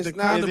dude did with the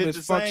condom is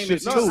fuck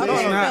shit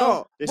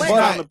too.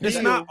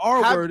 It's not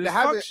R word. It's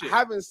fuck shit.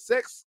 Having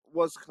sex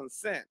was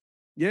consent.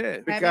 Yeah,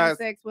 because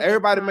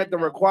everybody met the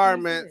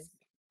requirements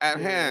at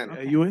hand.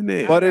 Yeah, you in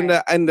there? But in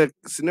the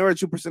scenario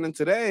you presented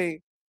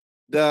today,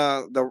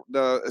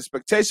 the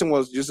expectation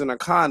was using a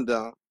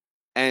condom,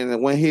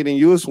 and when he didn't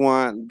use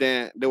one,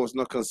 then there was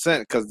no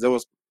consent because there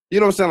was. You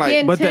know what I'm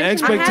saying? Like, but the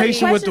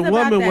expectation with the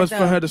woman was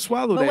for her to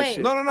swallow that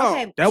shit. No.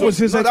 Okay, that was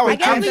his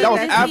expectation. That was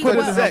after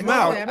the sex.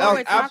 That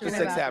was after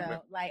sex happened.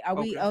 Like, are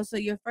we? Oh, so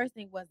your first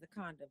thing was the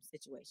condom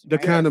situation. The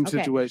condom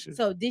situation.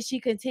 So did she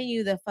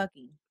continue the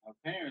fucking?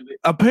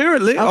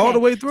 Apparently, all the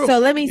way through. So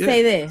let me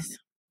say this.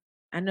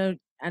 I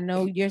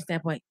know your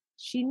standpoint.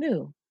 She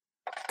knew.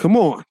 Come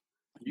on.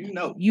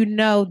 You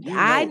know.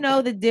 I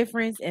know the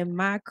difference in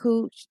my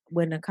cooch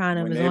when the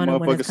condom is on and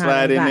when the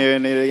slide in there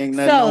and there ain't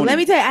nothing. So let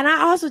me tell you, and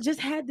I also just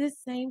had this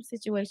same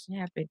situation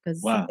happen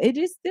because it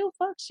is still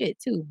fuck shit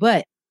too.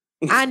 But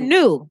I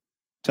knew.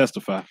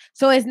 Testify.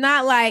 So it's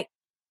not like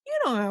you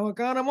don't have a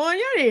condom on.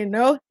 You didn't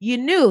know. You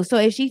knew. So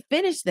if she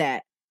finished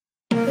that.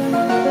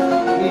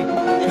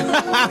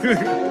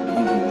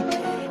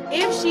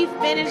 If she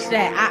finished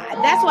that,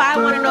 that's why I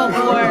want to know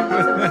more.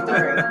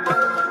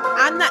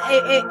 I'm not.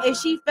 If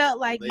she felt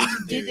like you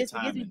did this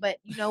against me, but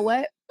you know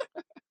what?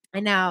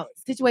 And now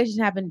situations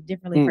happen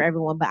differently for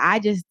everyone. But I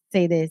just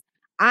say this: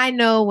 I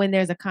know when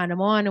there's a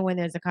condom on and when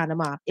there's a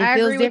condom off. It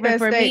feels different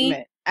for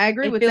me. I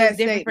agree with that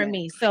statement. For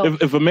me. So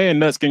if a man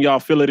nuts, can y'all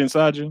feel it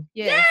inside you?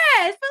 Yeah,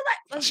 it feels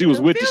like she was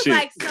with the shit.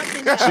 Like she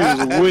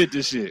was with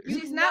the shit.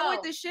 She's not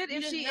with the shit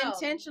if she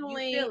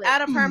intentionally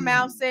out of her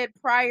mouth said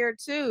prior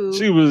to.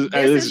 She was.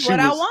 This is what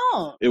I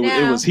want. It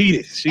was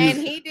heated. And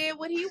he did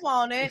what he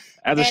wanted.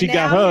 After she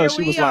got hers,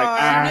 she was like, "All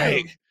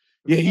right,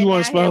 yeah, you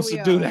weren't supposed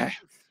to do that."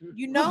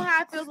 You know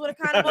how it feels with a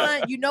condom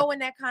on. You know when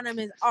that condom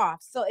is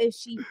off. So if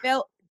she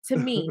felt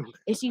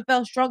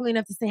strongly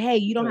enough to say, "Hey,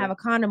 you don't have a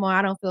condom on.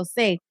 I don't feel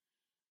safe."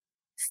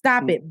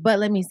 Stop it. But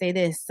let me say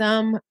this.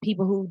 Some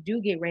people who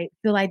do get raped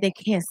feel like they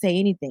can't say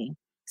anything.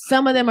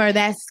 Some of them are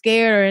that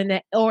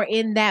scared or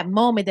in that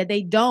moment that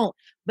they don't,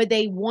 but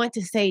they want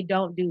to say,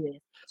 don't do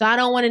this. So I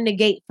don't want to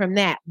negate from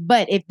that.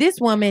 But if this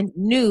woman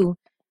knew,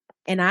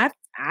 and I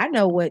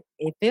know what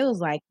it feels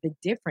like, the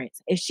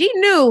difference. If she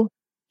knew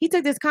he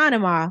took this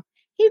condom off,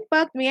 he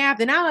fucked me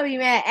after, and I'm going to be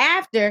mad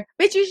after,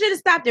 bitch, you should have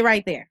stopped it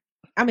right there.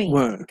 I mean,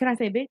 can I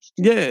say bitch?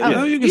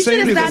 Yeah, you can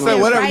say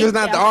whatever, just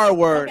not the R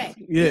word. Okay.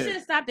 Yeah. You should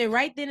have stopped it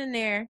right then and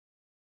there.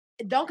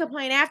 Don't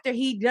complain after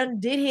he done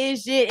did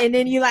his shit, and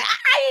then you're like,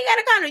 you got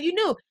a condom. You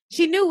knew.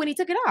 She knew when he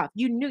took it off.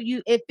 You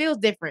knew. It feels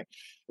different.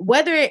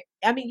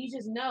 You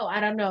just know.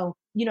 I don't know.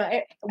 You know.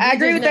 I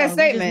agree with that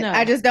statement.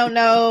 I just don't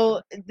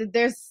know.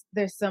 There's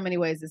so many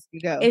ways this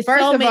could go. It's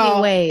First so of many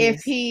all,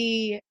 ways.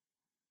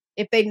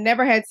 If they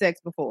never had sex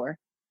before,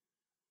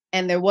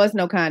 and there was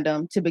no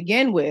condom to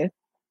begin with,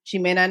 she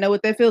may not know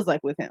what that feels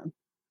like with him,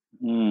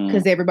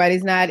 because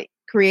everybody's not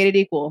created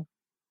equal.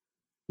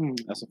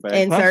 That's a fact.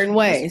 In certain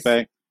ways.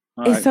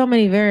 It's so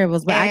many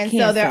variables, but I can't.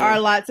 So there are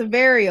lots of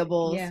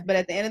variables. Yeah. But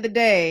at the end of the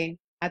day,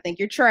 I think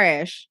you're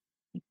trash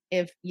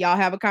if y'all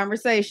have a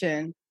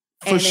conversation.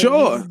 For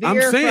sure,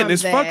 I'm saying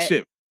it's fuck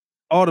shit,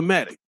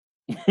 automatic,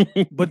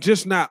 but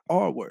just not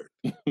R word.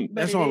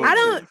 That's all.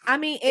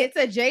 It's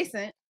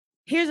adjacent.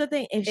 Here's the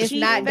thing: if it's she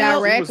not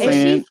felt, direct, if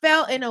she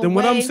felt in a way, then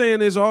what I'm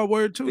saying is R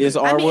word too. It's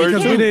R word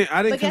because too.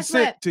 I didn't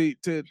consent to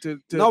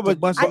no, but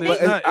I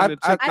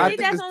think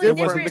that's only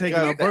different. I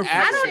don't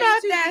know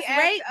if that's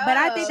rape, but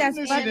I think that's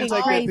fucking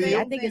crazy.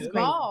 I think it's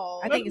crazy.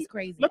 I think it's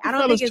crazy. I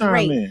don't think it's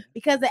rape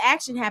because the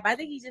action happened. I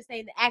think he's just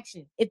saying the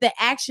action. If the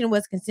action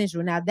was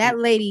consensual, now that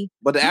lady,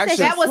 but the action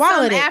that was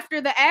after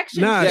the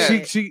action. Nah, he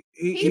put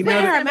it in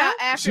her mouth.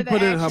 She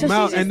put it in her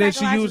mouth, and then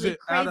she used it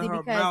out of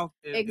her mouth.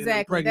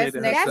 Exactly. That's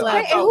next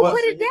level. Who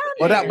put it down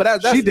there?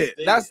 But she did.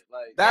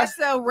 That's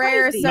a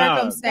rare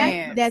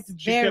circumstance. That's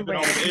very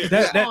rare.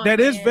 That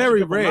is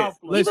very rare.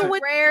 Even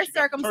with rare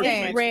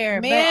circumstance,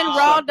 men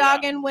raw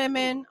dogging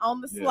women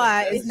on the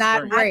slide is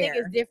not rare. I think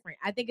it's different.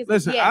 I think it's.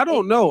 Listen, I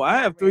don't know. I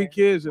have 3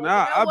 kids, and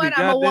I'll be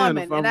goddamn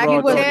if I'm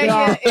raw dogging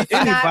anybody. It's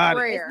not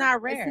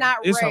rare.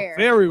 It's a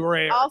very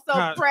rare. Also,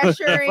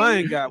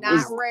 pressuring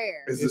not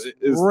rare.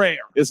 It's rare.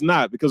 It's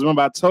not, because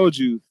remember I told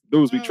you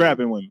dudes be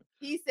trapping women.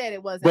 He said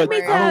it wasn't but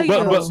rare.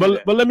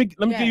 But let me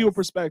give you a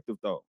perspective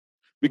though,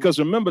 because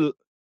remember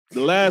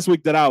the last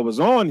week that I was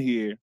on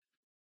here,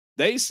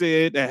 they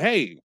said that,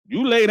 hey,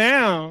 you lay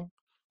down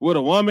with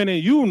a woman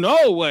and you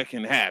know what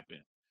can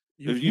happen.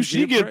 If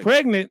she get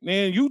pregnant,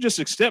 man, you just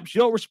accept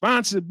your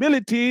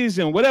responsibilities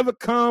and whatever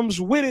comes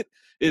with it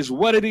is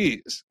what it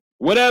is.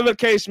 Whatever the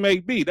case may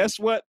be. That's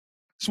what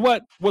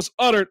was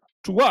uttered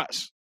to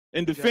us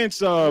in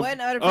defense of.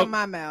 Wasn't uttered from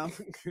my mouth.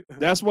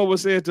 That's what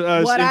was said to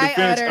us what in I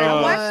defense uttered of.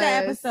 was, Watch the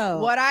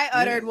episode. What I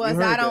uttered was,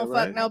 I don't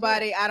fuck right?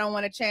 nobody. I don't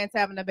want a chance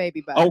having a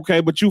baby by.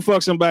 Okay, but you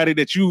fuck somebody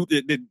that you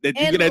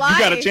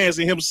got a chance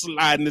of him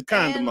sliding the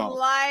condom off.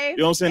 Life, you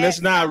know what I'm saying?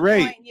 That's not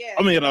rape. Point, yes.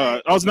 I mean,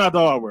 it's not the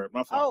R word.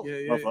 My fault.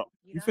 Oh, My fault.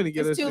 You finna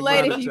get it's us too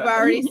late if you've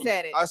already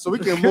said it. All right, so we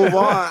can move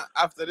on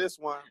after this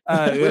one.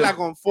 We're not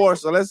going to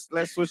force, so let's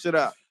switch it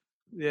up.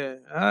 Yeah,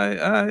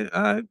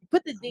 I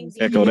put the ding.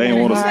 Echo, they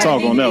didn't want us to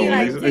talk on that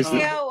one. They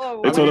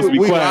told us to be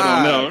quiet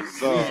on that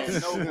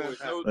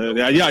one.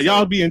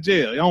 Y'all be in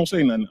jail. Y'all don't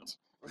say nothing else.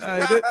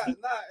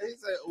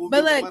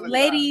 But look,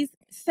 ladies,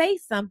 say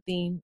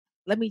something.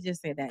 Let me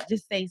just say that.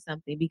 Just say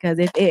something, because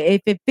if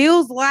it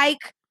feels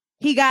like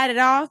he got it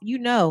off, you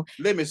know.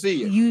 Let me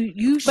see it.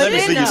 You should. Let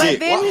me see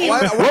it.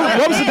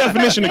 What was the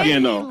definition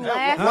again, though?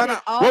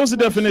 What was the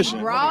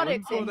definition? Brought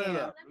it to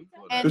him.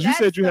 Because you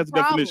said you had the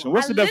definition.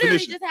 What's the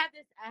definition?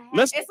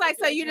 It's like,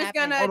 so you're just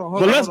gonna.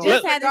 What's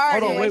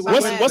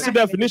the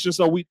definition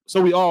so we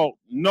all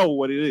know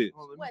what it is?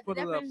 What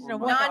definition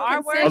of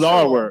the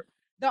R word?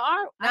 The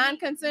R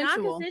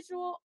non-consensual.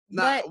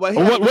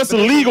 What's the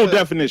legal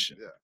definition?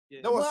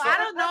 Well, I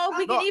don't know if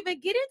we can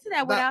even get into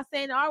that without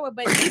saying the R word,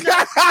 but you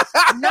know,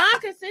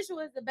 non-consensual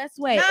is the best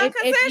way.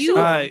 If you,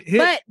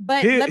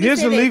 but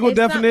here's the legal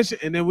definition,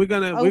 and then we're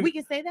gonna. We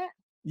can say that.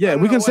 Yeah,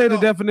 we can say the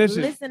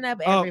definition. Listen up,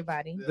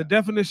 everybody. The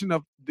definition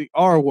of the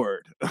R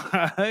word,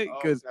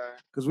 because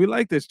we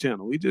like this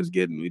channel. We just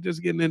getting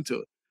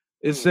into it.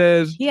 It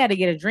says he had to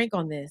get a drink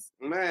on this.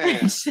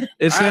 Man, it says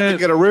I had to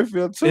get a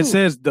refill too. It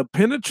says the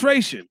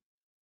penetration,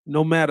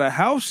 no matter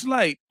how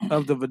slight,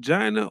 of the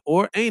vagina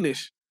or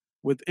anus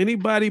with any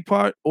body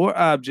part or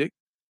object,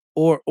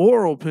 or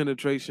oral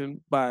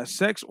penetration by a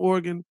sex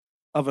organ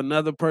of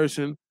another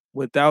person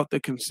without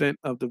the consent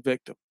of the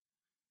victim.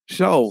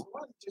 So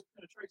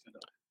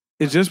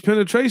it's just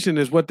penetration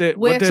is what they're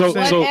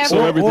saying.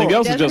 So everything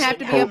else is just have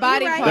to be a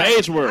body part. The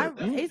H word.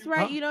 It's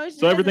right, you know.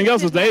 So everything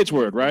else is the H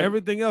word, right?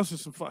 Everything else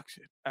is some fuck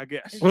shit, I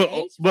guess.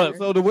 Well, but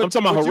I'm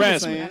talking about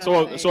harassment.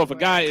 So if a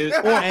guy is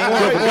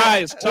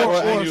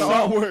touching you,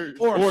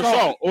 or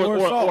assault,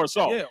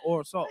 yeah,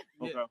 or assault.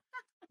 Okay.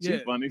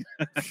 She's funny.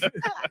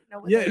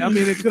 Yeah, I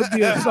mean it could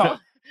be assault.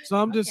 So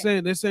I'm just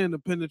saying they're saying the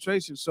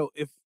penetration. So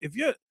if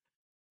you're,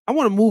 I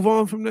want to move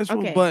on from this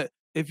one, but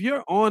if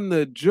you're on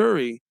the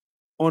jury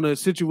on a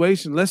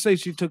situation, let's say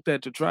she took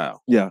that to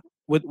trial. Yeah.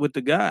 With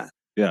the guy.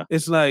 Yeah.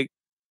 It's like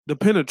the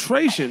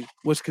penetration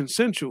was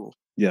consensual.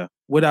 Yeah.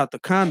 Without the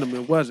condom,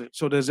 it wasn't.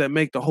 So does that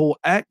make the whole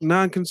act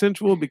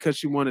non-consensual because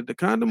she wanted the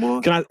condom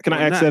on? Can I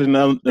ask that in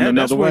another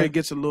that's way? Where it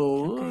gets a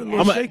little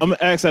I'm gonna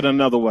ask that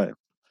another way.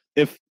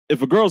 If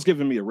a girl's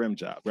giving me a rim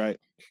job, right?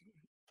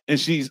 And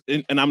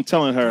and I'm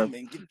telling her,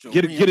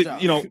 get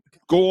it, you know,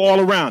 go all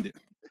around it.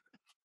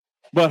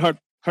 But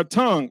her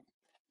tongue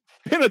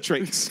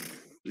penetrates,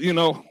 you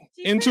know,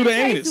 into the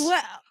anus.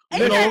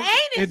 You know,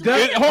 it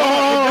does.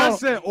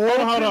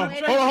 Hold on.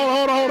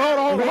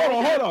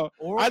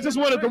 I just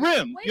wanted the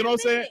rim. You know what I'm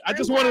saying? I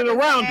just wanted it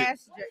around it.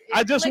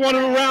 I just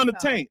wanted it around the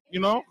taint.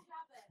 You know.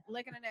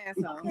 Licking an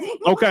asshole.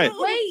 Okay.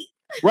 Wait.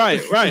 Right.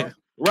 Okay.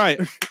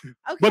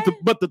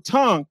 But the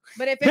tongue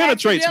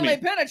penetrates me.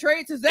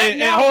 Penetrates. Is that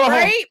not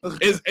rape?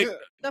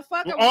 The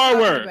fuck are we R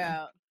word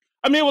about?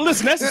 I mean, well,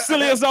 listen, that's as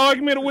silly as the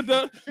argument with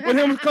him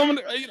coming,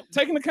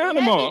 taking the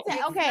condom off.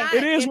 Okay,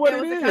 it is what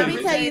it is. Let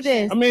me tell you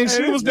this. I mean,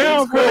 she was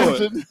down for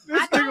it. This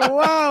nigga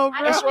wild,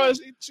 bro. That's why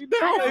she down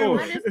for it. I don't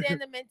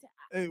understand the mentality.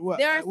 Hey, what?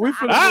 You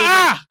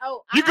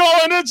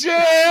going to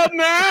jail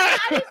now?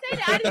 I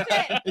didn't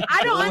say that.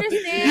 I don't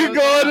understand. You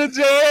going to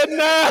jail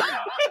now?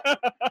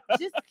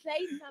 Just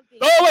say something.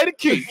 Throw away the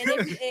key.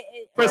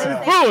 Press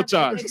full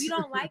charge. If you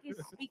don't like it,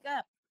 speak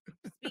up.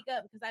 Speak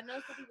up, because I know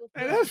some people.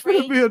 That's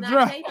gonna be a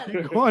drop.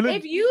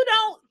 If you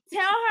don't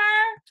tell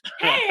her,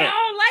 hey, I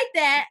don't like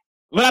that.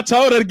 But I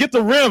told her to get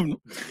the rim.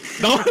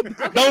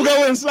 Don't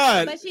go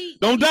inside.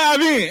 Don't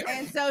dive in.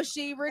 And so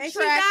she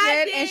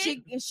retracted and she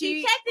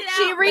checked it out.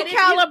 She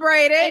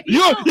recalibrated.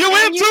 You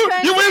went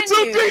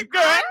too deep,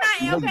 girl.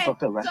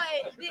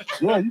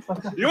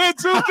 You went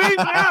too deep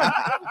now.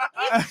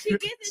 She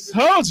gets it.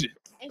 Told you.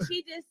 And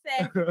she just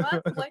said,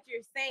 fuck what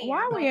you're saying. Why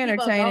are we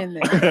entertaining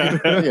this?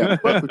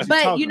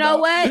 But you know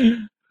what?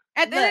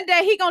 At the end of the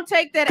day, he gonna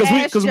take that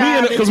ass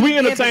job. Because we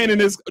entertaining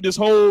this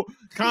whole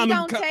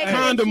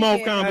condom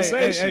off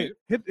conversation.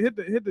 Hey, hit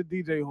the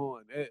DJ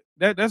horn.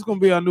 That's gonna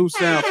be our new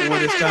sound for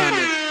when it's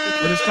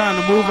time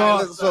to move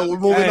on. So we're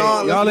moving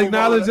on. Y'all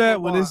acknowledge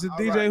that when it's the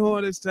DJ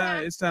horn, it's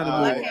time to move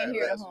on. I can't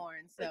hear the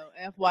horns. So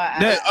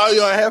FYI.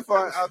 Your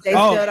headphones. They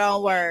still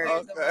don't work.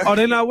 Okay. Oh,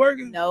 they're not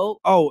working? Nope.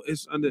 Oh,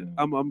 it's under.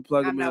 I'm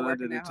plugging them in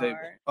under the table.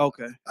 Hard.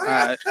 Okay. All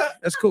right.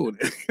 That's cool.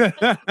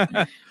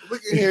 We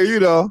can hear you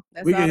though.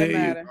 That's we all can that hear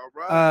matter.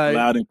 you.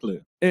 Loud and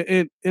clear.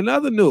 In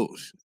other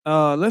news,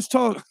 let's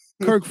talk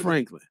Kirk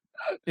Franklin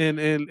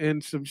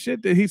and some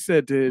shit that he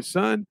said to his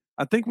son.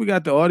 I think we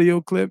got the audio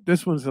clip.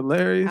 This one's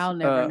hilarious. I'll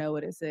never know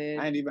what it said.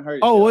 I ain't even heard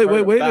it. Oh,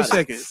 wait a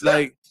second.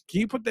 Like, can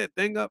you put that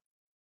thing up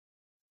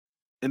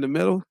in the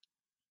middle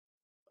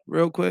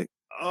real quick?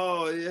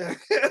 Oh, yeah.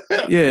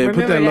 Yeah,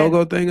 put that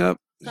logo thing up.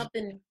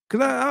 Something.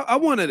 Because I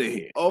wanted to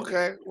hear.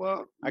 Okay,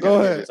 well,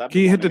 go ahead.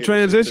 Can you hit the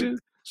transition?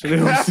 So hit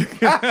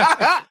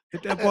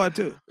that part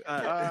too.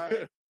 All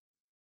right.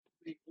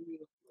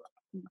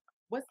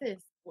 What's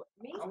this?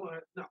 Me?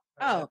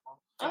 No.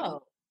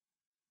 Oh.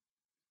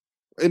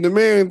 In the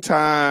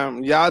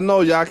meantime, y'all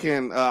know y'all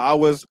can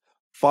always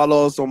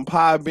follow us on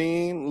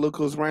Podbean. Look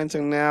who's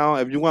ranting now.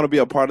 If you want to be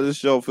a part of the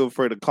show, feel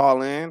free to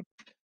call in.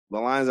 The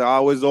lines are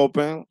always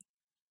open.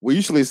 We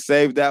usually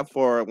save that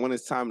for when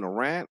it's time to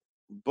rant,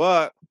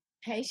 but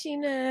hey,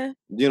 Sheena.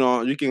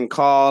 You can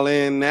call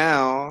in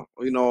now,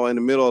 in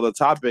the middle of the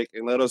topic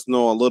and let us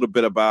know a little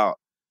bit about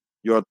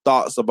your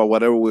thoughts about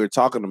whatever we're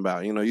talking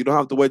about. You don't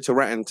have to wait till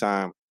ranting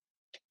time.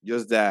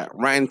 Just that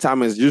ranting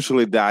time is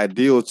usually the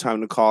ideal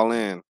time to call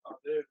in.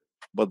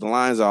 But the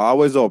lines are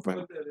always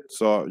open.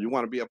 So you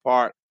want to be a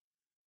part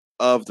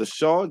of the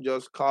show,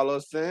 just call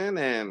us in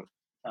and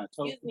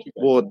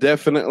we'll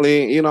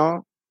definitely,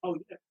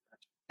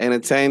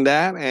 entertain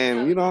that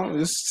and,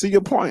 just see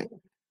your point.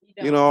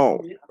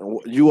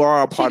 You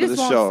are a part of the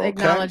show. Okay?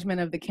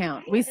 Acknowledgement of the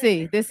count. We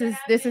see. This is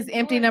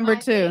empty number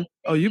 2.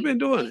 Oh, you've been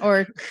doing it.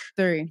 Or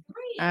 3.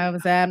 I'm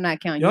not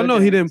counting. Y'all know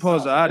he didn't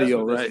pause the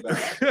audio, right?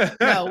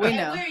 No, we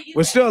know.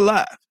 We're still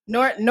live.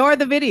 Nor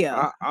the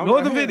video.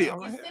 Nor the video.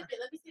 Let me see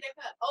that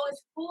cup. Oh,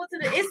 it's full to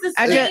the. It's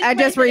the. I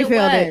just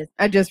refilled it.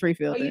 I just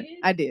refilled it.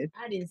 I did.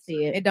 I didn't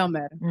see it. It don't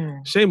matter.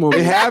 Shame on me.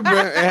 It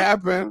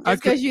happened.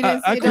 Just because you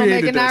didn't see it, don't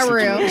make it not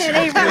real. It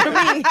ain't real to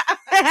me.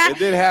 It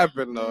did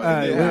happen though.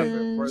 It did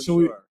happen. For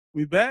so sure.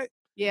 we back?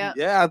 Yeah.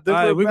 Yeah. I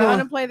think we're going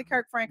to play the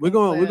Kirk Franklin.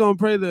 We're gonna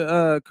play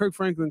the Kirk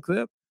Franklin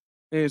clip,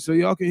 and so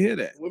y'all can hear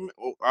that.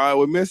 All right,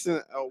 we're missing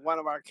one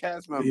of our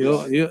cast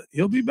members.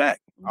 He'll be back.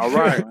 All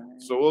right,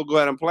 so we'll go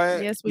ahead and play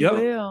it. Yes, we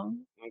will.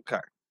 Okay.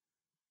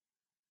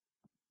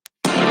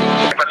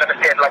 But let me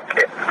say it like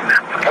this.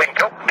 When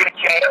your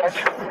bitch ass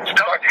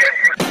start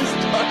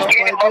get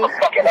your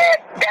motherfucking ass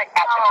back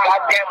out the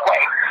goddamn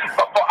way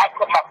before I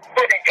put my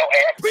foot in your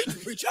ass.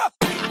 Preach up.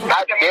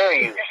 I dare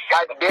you.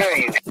 I dare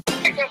you.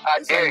 I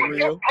dare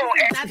you.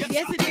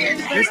 Yes, it is.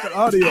 It's the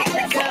audio.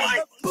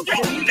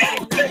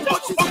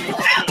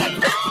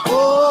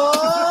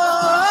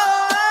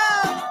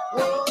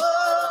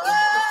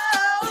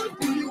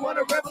 Do you want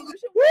a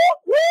revolution?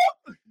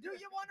 Do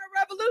you want a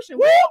revolution?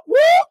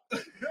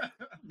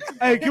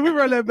 Hey, can we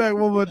run that back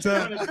one more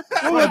time?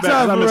 One more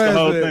time. I missed the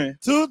whole thing.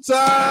 2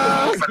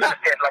 times. But let me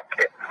say it like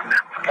this.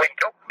 When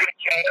your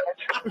bitch ass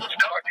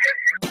start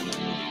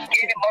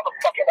get your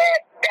motherfucking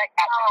ass back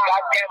out the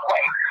goddamn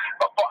way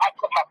before I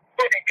put my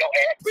foot in your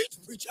ass.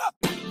 Preach up.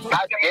 I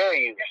dare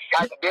you. I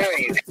dare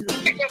you.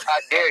 I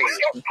dare you.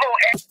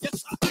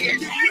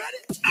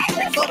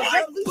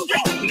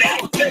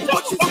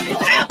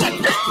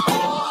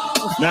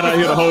 Now that I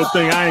hear the whole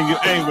thing, I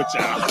ain't with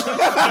y'all.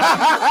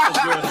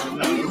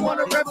 Do you want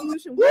a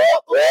revolution? Do you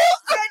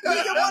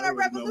want a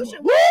revolution?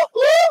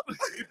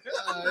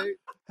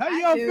 How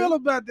y'all feel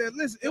about that?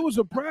 Listen, it was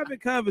a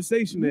private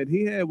conversation that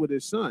he had with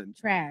his son.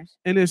 Trash.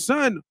 And his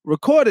son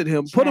recorded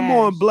him, put him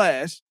on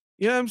blast.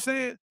 You know what I'm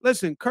saying?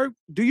 Listen, Kirk,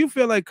 do you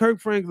feel like Kirk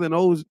Franklin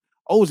owes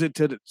it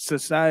to the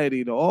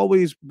society to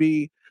always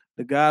be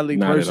the godly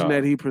person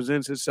that he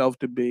presents himself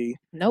to be?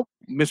 Nope.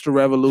 Mr.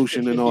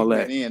 Revolution and all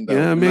that. You know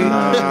what I mean?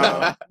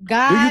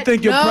 God, do you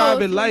think your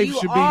private life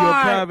should be your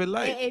private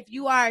life? If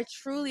you are a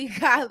truly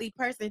godly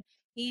person,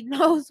 he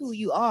knows who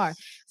you are.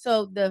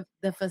 So the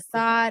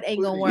facade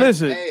ain't gonna work.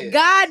 Listen,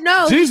 God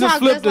knows. Jesus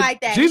flipped like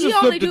that. Jesus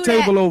flipped the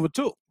table over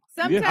too.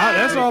 Sometimes,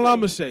 that's all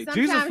I'm gonna say.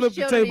 Jesus flipped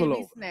the table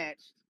over.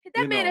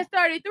 That man is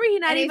 33.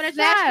 He's not even a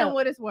child.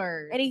 With his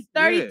word. And he's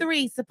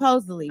 33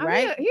 supposedly,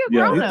 right? He's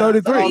grown he's up.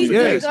 33. He's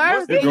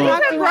grown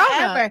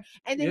up.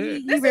 And then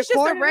he this is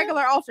just a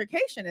regular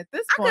altercation at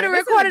this point. I could have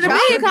recorded a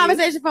million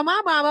conversation from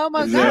my mom. Oh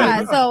my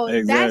God. So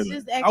that's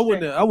just extra. I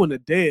wouldn't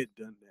have dared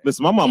done that.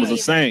 Listen, my mom was a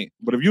saint,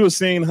 but if you had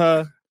seen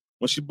her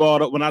when she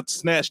bought up, when I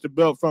snatched the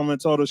belt from her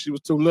and told her she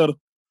was too little,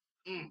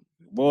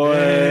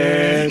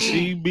 boy,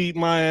 she beat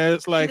my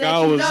ass like I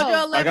was a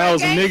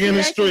nigga in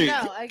the street.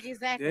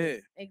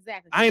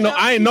 Exactly. I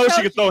ain't know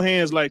she could throw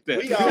hands like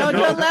that. So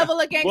the level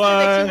of gangster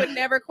that you would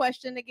never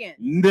question again.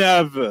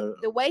 Never.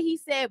 The way he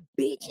said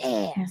bitch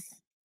ass.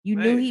 You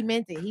knew he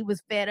meant it. He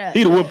was fed up.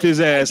 He'd have whooped his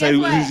ass. He's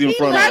in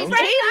front of him.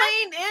 He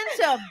leaned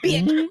into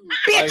bitch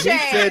ass. He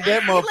said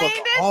that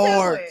motherfucker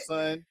hard,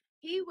 son.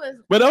 He was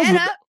fed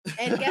up,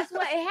 and guess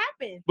what? It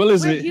happened. But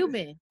listen, we're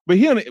human. But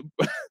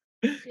he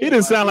He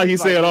didn't sound like he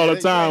said it all the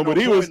time, but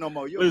he was.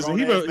 Listen,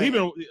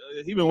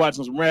 he been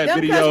watching some rap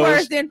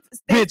videos.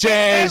 Bitch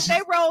ass. They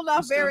rolled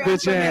off very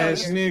bitch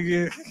ass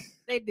nigga.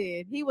 They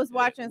did. He was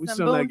watching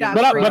some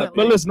Boondocks.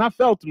 But listen, I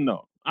felt him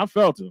though. I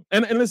felt him.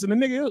 And listen, the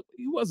nigga,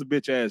 he was a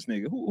bitch ass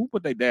nigga. Who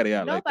put their daddy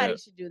out like that? Nobody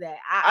should do that.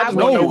 I just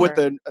want to know what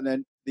the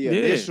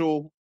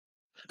initial.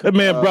 That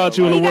man brought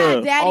you in the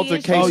world.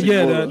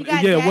 Altercation.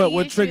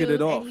 What triggered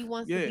it off? And he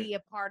wants to be a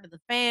part of the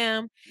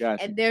fam.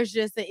 Gotcha. And there's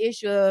just an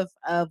issue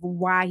of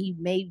why he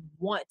may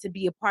want to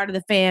be a part of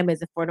the fam.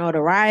 Is it for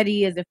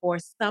notoriety? Is it for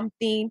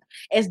something?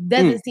 It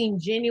doesn't seem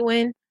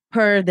genuine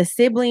per the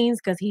siblings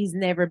because he's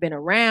never been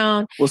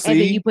around. Well, and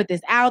then you put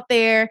this out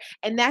there,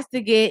 and that's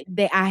to get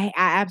that. I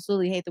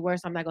absolutely hate the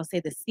word, so I'm not gonna say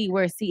the C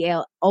word,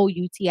 CLOUT.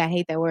 I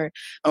hate that word,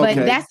 but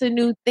that's a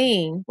new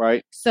thing,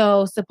 right?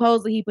 So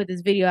supposedly he put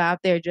this video out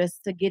there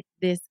just to get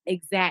this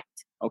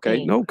exact.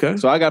 Okay.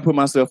 So I gotta put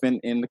myself in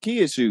the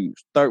kid's shoes.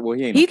 He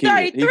ain't. He's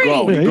 33. He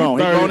grown. He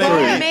grown as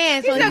a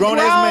man. He's a grown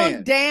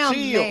man. Down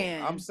Chill.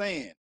 man. I'm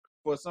saying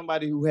for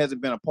somebody who hasn't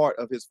been a part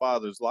of his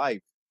father's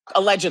life.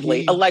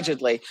 Allegedly. Thank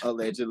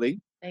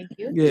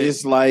you. Yeah.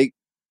 It's like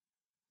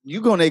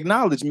you're gonna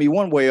acknowledge me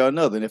one way or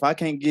another. And if I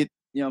can't get,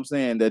 you know what I'm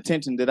saying, the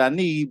attention that I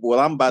need, well,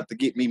 I'm about to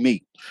get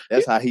me.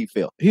 That's how he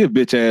felt. He a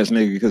bitch ass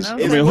nigga. Because I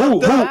mean,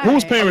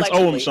 whose parents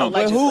owe him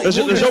something? Does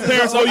your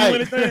parents owe you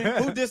anything?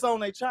 Who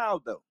disowned their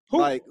child though?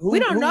 We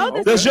don't know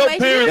this. Does your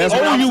parents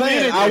owe you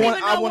anything?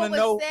 I want to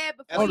know.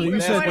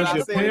 You said was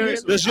your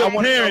parents? Does your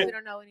parent?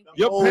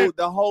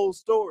 The whole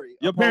story.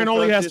 Your parent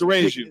only has to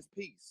raise you.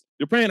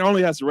 Your parent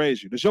only has to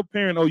raise you. Does your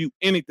parent owe you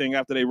anything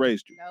after they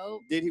raised you?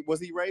 No. Was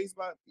he raised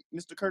by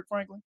Mr. Kirk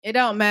Franklin? It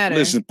don't matter.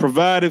 Listen,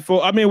 provided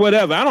for. I mean,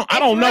 whatever. I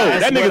don't know.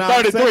 That nigga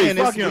 33.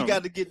 Fuck him. We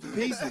got to get the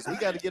pieces. We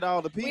got to get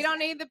all the pieces. We don't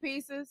need the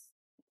pieces.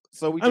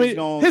 So we just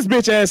going. His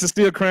bitch ass is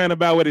still crying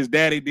about what his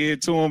daddy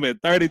did to him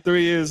at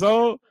 33 years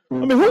old. I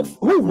mean,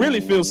 who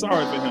really feels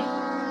sorry for him?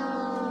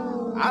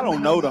 I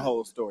don't know the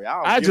whole story.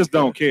 I just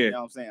don't care. You know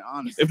what I'm saying?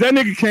 Honestly. If that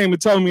nigga came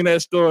and told me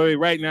that story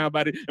right now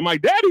about it, and my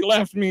daddy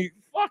left me,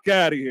 fuck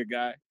out of here,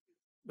 guy.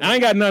 I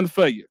ain't got nothing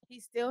for you.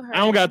 He's still hurt. I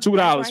don't got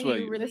 $2 for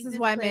you. This is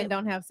why men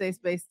don't have safe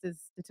spaces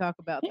to talk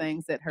about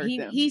things that hurt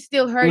them. He's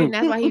still hurting.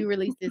 That's why he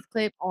released this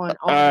clip on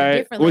Well,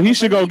 different levels. he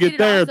should go get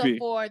therapy.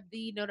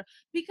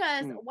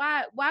 Because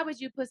why would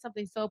you put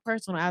something so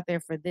personal out there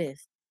for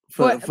this?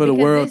 For the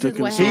world to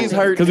consume. He's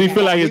hurt because he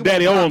feel like his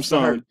daddy owes him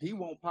something. He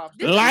won't pop.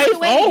 Life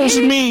owes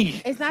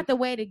me. It's not the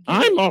way to get.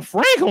 I'm a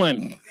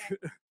Franklin.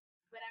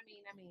 But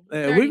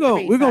I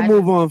mean, we're gonna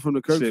move on from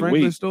the Kirk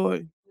Franklin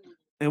story.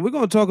 And we're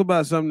going to talk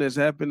about something that's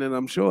happened and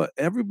I'm sure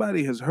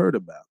everybody has heard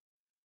about.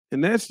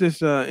 And that's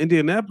this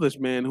Indianapolis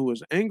man who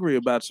was angry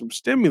about some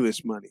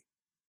stimulus money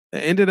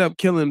that ended up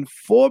killing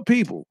 4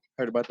 people.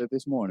 Heard about that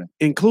this morning.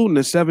 Including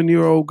a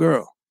 7-year-old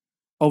girl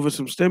over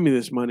some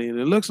stimulus money. And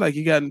it looks like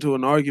he got into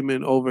an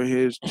argument over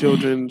his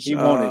children's he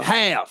wanted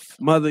half.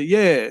 Mother.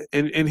 Yeah.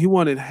 And he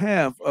wanted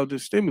half of the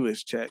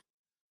stimulus check.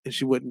 And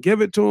she wouldn't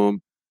give it to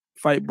him.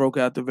 Fight broke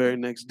out the very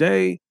next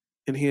day.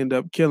 And he ended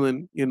up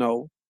killing,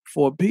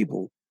 4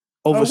 people.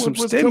 Over some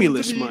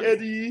stimulus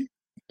money.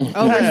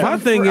 My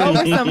thing is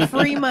over some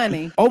free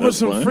money. Over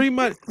some free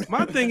money.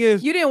 My thing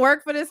is you didn't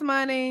work for this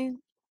money.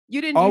 You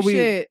didn't do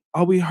shit.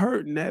 Are we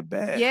hurting that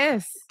bad?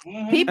 Yes.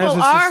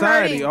 People are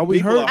hurting. Are we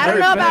hurting? I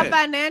don't know about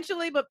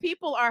financially, but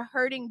people are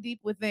hurting deep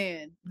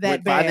within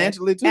that bad.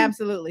 Financially too?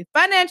 Absolutely.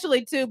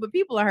 Financially too, but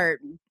people are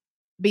hurting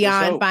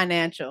beyond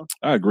financial.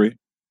 I agree.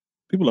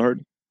 People are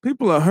hurting.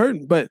 People are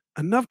hurting, but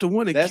enough to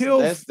want to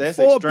kill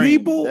 4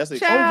 people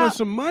over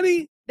some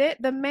money?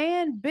 The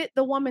man bit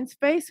the woman's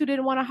face who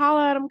didn't want to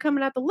holler at him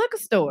coming out the liquor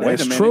store.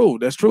 That's true.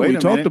 We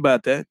talked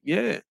about that.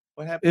 Yeah.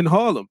 What happened?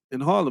 In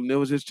Harlem, there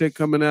was this chick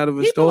coming out of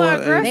a store. People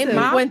are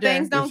aggressive when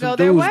things don't go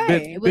their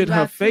way. Bit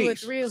her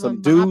face.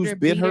 Some dudes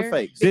bit her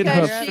face.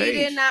 Because she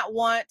did not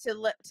want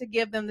to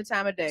give them the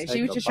time of day.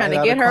 She was just trying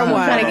to get her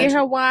wine. Trying to get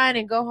her wine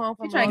and go home.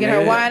 Trying to get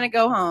her wine and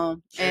go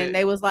home. And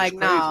they was like,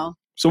 no.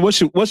 So what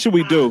should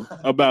we do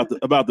about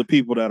the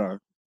people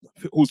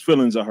whose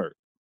feelings are hurt?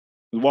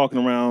 Walking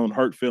around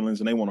hurt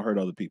feelings and they want to hurt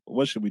other people.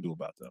 What should we do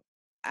about them?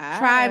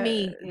 Try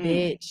me,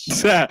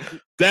 bitch.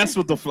 That's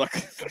what the fuck,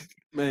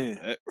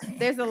 man.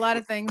 There's a lot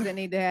of things that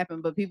need to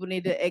happen, but people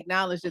need to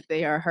acknowledge that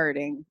they are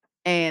hurting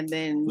and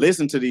then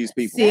listen to these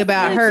people. See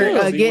about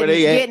hurt,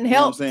 getting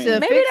help to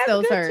fix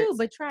those hurts, too,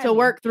 but try to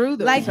work through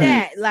them like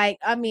that. Like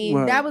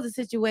that was a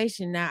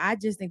situation. Now I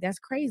just think that's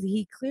crazy.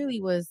 He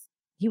clearly was.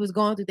 He was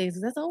going through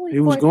things. That's only. He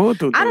was going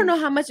through. I don't know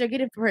how much you're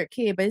getting per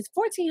kid, but it's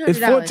 $1,400. It's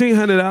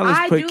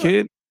 $1,400 per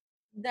kid.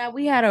 That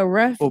we had a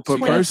rough per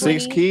person.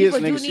 6 kids.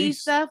 People do need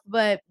stuff,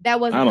 but that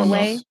wasn't the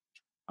way.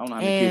 I don't know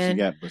how many kids you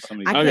got, but some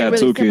of I got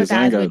 2 kids.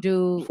 I ain't got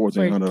 $1,400 for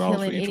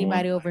killing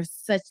anybody over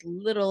such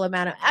little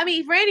amount of. I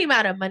mean, for any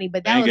amount of money,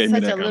 but that was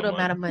such a little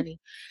amount of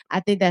money. I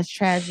think that's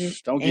tragic.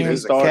 Don't get me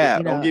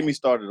started. Don't get me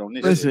started on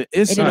this. Listen,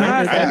 it's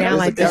not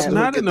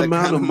an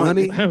amount of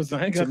money.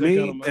 To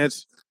me,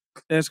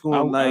 that's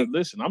going to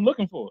listen. I'm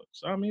looking for it.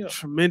 Sign me up.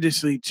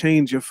 Tremendously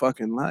change your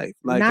fucking life.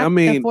 Like Not I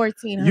mean,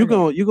 you're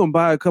gonna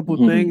buy a couple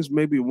things,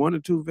 maybe 1 or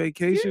 2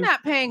 vacations. You're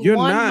not paying 1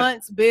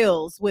 month's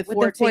bills with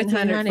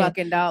 $1,400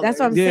 fucking dollars. That's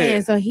what I'm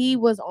saying. So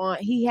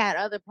he had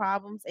other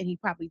problems, and he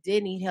probably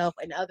did need help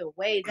in other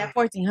ways. That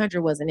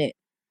 $1,400 wasn't it.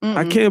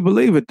 I can't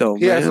believe it though,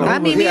 man. I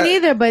mean, me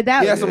neither. But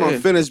that was some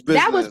unfinished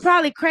business. That was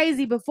probably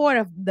crazy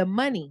before the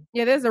money.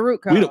 Yeah, there's a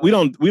root cause. We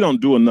don't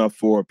do enough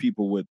for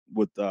people with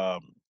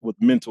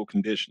mental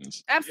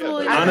conditions.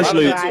 Absolutely.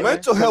 Honestly,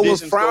 mental health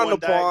was frowned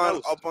upon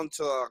up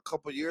until a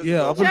couple years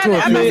ago. Up until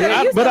you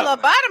used to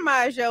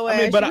lobotomize your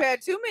ass. You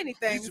had too many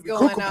things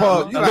going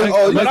on.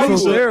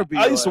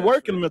 I used to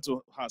work in a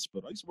mental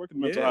hospital.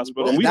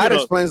 And that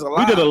explains a lot.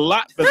 We did a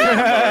lot for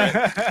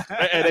them.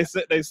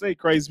 They say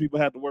crazy people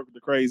have to work with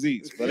the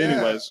crazies. But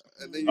anyways.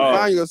 And then you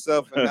find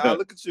yourself, and now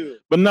look at you.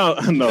 But no,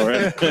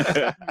 right?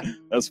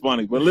 That's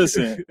funny. But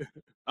listen,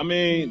 I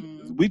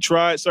mean, we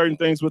tried certain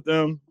things with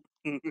them.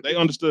 They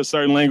understood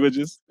certain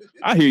languages.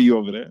 I hear you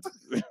over there.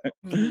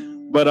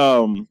 But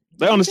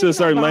they understood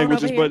certain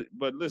languages,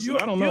 but listen,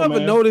 I don't know. You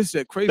ever notice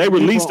that crazy? They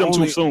released them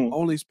too soon.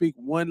 Only speak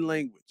one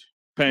language.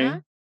 Pain. Huh?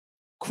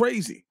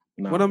 Crazy.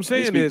 No, what I'm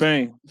saying is,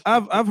 pain.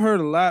 I've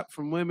heard a lot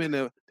from women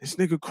that this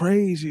nigga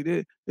crazy.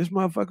 This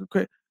motherfucker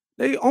crazy.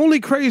 They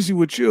only crazy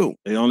with you.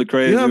 They only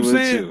crazy. You know what I'm with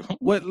saying? you.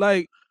 What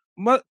like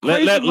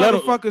crazy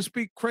motherfuckers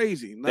speak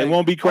crazy. Like, they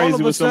won't be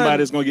crazy with somebody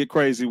that's gonna get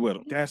crazy with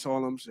them. That's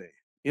all I'm saying.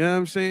 You know what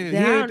I'm saying?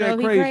 Yeah, he ain't that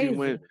crazy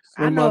when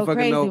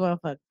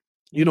motherfucker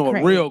you know,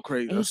 a real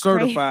crazy, a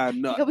certified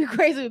nut. He'll be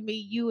crazy with me,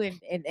 you, and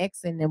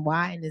X and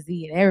Y and the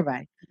Z and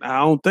everybody. I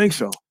don't think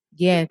so.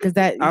 Yeah, because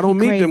I don't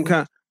meet them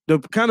the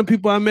kind of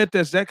people I met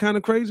that's that kind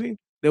of crazy.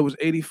 That was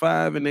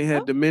 85 and they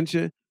had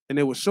dementia and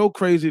they were so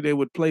crazy they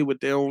would play with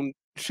their own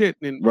shit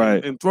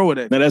and throw it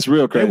at. Now that's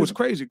real crazy. It was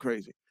crazy.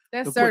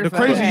 That's the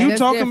crazy you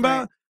talking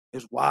about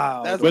is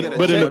wild.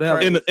 But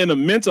in a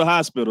mental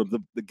hospital,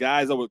 the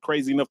guys that were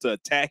crazy enough to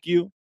attack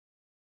you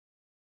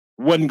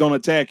wasn't gonna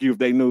attack you if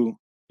they knew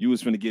you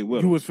was finna get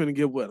with them. You was finna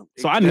get with them.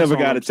 So I never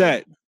got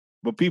attacked.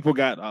 But people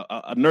got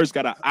a nurse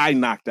got an eye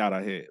knocked out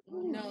her head.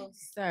 No,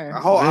 sir. Her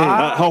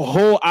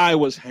whole eye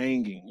was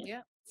hanging. Yeah.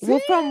 Well,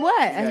 from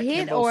what? A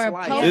hit or a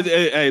poke?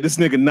 Hey, this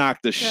nigga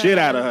knocked the shit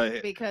out of her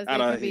head. Because they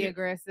can be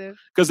aggressive.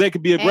 Because they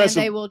could be aggressive.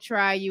 And they will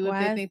try you if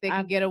they think they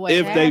can get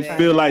away with it. If they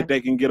feel like they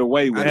can get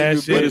away with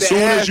it. But as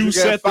soon as you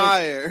set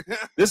fire.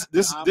 This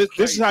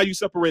is how you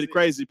separate a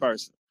crazy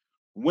person.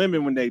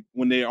 Women,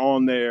 when they're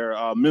on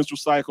their menstrual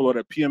cycle or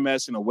their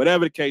PMS,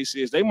 whatever the case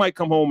is, they might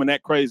come home and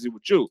act crazy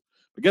with you.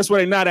 But guess what?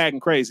 They're not acting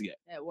crazy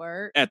at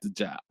work, at the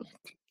job.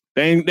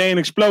 They ain't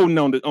exploding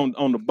on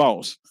the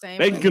boss.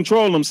 They can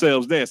control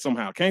themselves there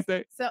somehow, can't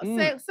they? So can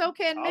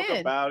men. Talk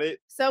about it.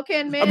 So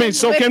can men. I mean,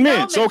 so can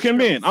men. So can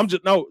men. I'm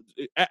just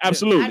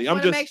absolutely. I'm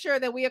just make sure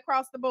that we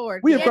across the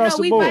board. We across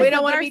the board. We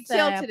don't want to be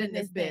tilted in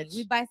this bitch.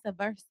 We vice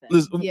versa.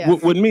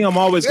 With me, I'm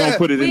always gonna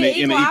put it in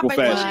an equal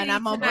fashion.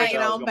 I'm gonna bring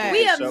it on back.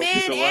 We a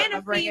man and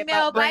a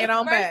female. Bring it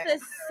on back.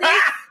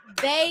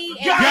 They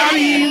got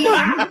him.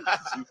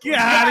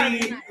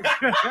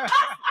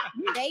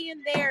 They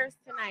and theirs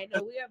tonight.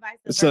 No, we are vice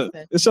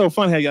versa. It's so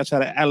funny how y'all try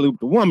to alley-oop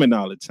the woman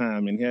all the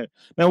time in here.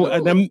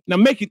 Now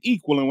make it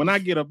equal, and when I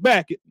get her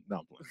back,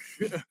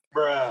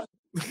 bruh.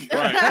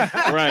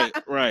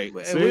 Right.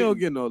 We don't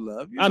get no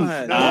love. That's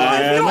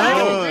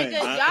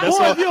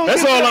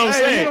all I'm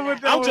saying.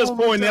 I'm just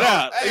pointing it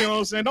out. You know what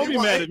I'm saying? Don't be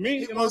mad at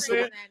me. You know what I'm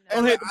saying?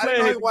 Don't hate the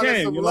player, hate the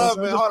game. You know what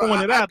I'm saying? Just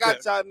pointing it out there. I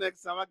got y'all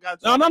next time. I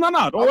got you. No.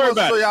 Don't worry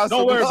about it.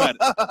 Don't worry about it.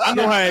 I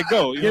know how it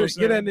go. You know what I'm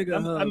saying? Get that nigga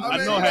a hug. I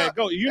know how it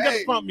go. You got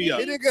to pump me up.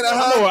 He didn't get a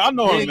hug. I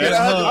know him, man.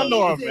 I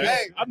know him, man.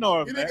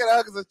 He didn't get a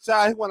hug as a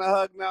child. He want a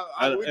hug now.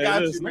 We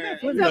got you, man.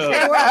 It's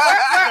okay. We're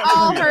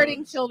all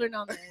hurting children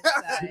on the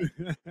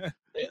inside.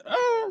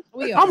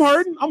 I'm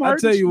hurting. I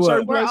tell you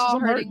what, we're all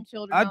hurting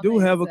children. I do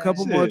have a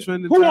couple more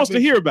trending. Who wants to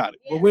hear about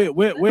it? Well,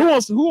 who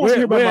wants to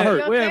hear about my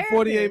hurt? We're at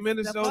 48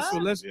 minutes though, so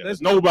let's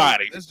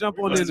nobody. Let's jump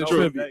on into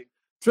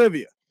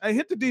trivia. Hey,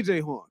 hit the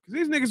DJ horn, cause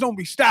these niggas don't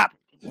be stopping.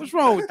 What's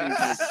wrong with these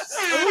niggas?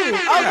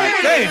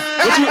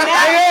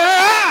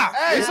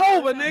 It's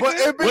over,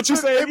 nigga. What you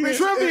say?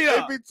 Trivia.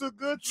 It be too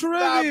good.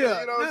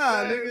 Trivia.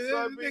 Nah,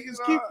 niggas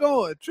keep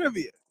going.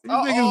 Trivia. These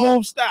niggas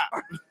won't stop.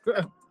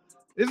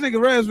 This nigga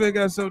Razman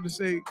got something to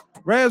say.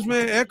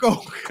 Razman,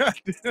 Echo.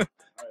 Goddamn.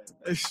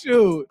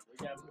 Shoot.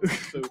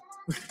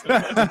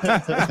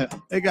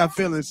 They got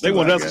feelings. They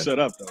want us to shut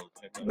up, though.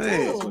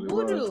 Man.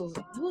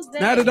 Who's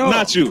that? Not at all.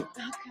 Not you.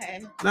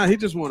 Okay. Nah, he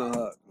just want a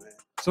hug, man.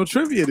 So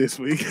trivia this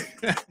week.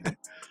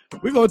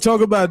 We're going to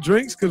talk about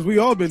drinks because we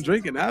all been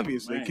drinking,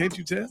 obviously. Man. Can't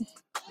you tell?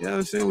 You know what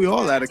I'm saying? We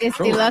all out of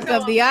control. It's the luck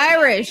of the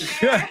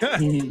Irish.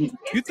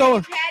 You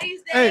throwing...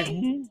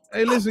 Hey,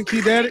 listen,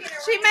 Key Daddy.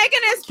 She making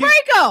it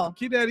sprinkle.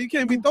 Key Daddy, you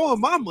can't be throwing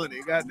my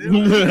money, goddamn.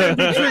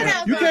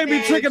 You can't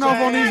be tricking off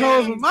on these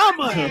hoes with my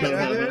money.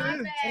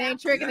 It ain't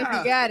tricking if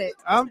you got it.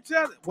 I'm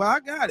telling. Well, I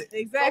got it.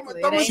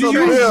 Exactly. She used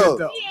it,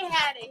 though. He ain't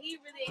had it. He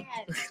really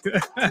had it.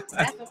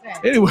 That's okay.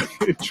 Anyway,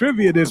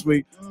 trivia this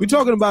week. We're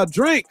talking about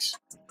drinks.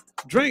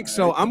 drink.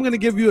 So I'm going to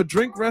give you a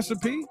drink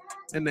recipe,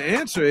 and the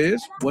answer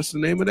is, what's the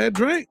name of that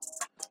drink?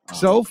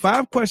 So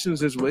 5 questions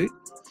this week.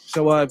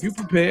 So if you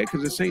prepare,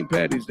 because it's St.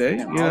 Patty's Day,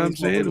 you know what I'm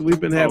saying? We've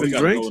been having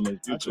drinks.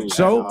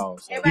 So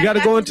you got to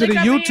go into the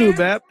YouTube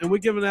app, and we're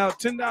giving out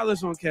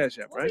 $10 on Cash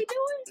App, right?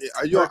 Yeah,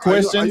 are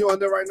you on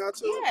there right now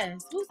too?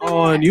 Yes.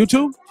 On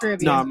YouTube?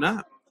 Trivia. No, I'm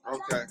not.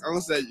 Okay, I'm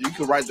gonna say you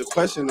can write the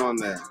question on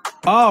there.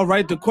 Oh,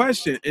 write the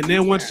question, and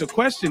then once the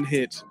question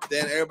hits,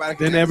 then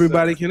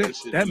everybody can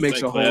answer. That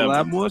makes a whole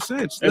lot more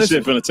sense. That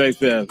shit finna take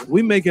forever.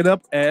 We make it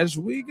up as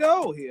we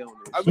go here on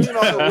this.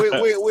 I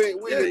mean, we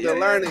need the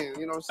learning.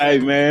 You know what I'm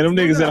saying? Hey man, them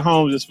niggas at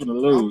home just finna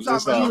lose. I'm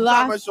talking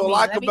about your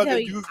like a bug.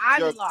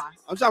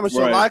 I'm talking about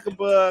your like a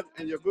bug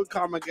and your good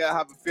karma guy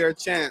have a fair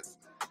chance.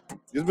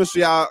 Just make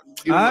sure y'all.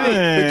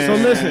 So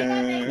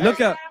listen,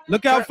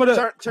 look out for the.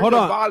 Turn hold the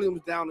on.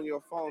 volumes down on your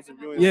phones if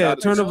you're Yeah,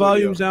 turn the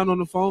volumes down on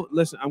the phone.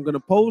 Listen, I'm gonna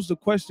pose the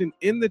question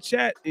in the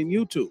chat in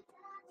YouTube,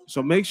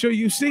 so make sure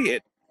you see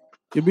it.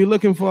 You'll be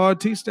looking for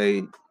Artiste.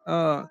 We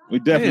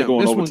definitely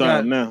going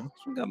overtime now.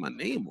 This one got my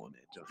name on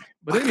it, Johnny.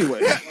 But anyway,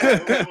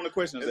 the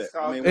question is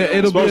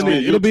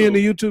it'll be in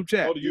the YouTube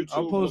chat.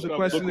 I'll pose the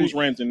question. Look who's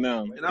ranting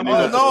now.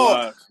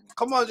 No.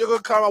 Come on, your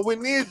good karma. We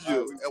need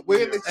you.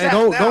 We're in the chat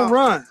now. Don't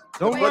run.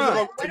 Don't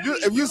run.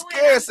 If you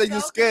scared, say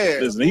you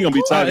scared. Listen, he gonna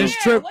be typing.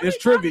 It's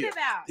trivia.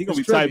 He gonna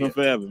be typing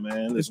forever,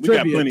 man. It's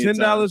trivia.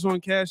 $10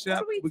 on Cash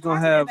App. We're gonna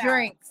have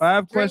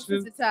 5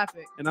 questions,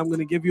 and I'm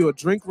gonna give you a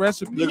drink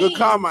recipe. Your good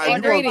karma.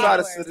 If you want to try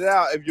to sit it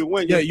out, if you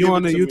win, you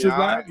on the YouTube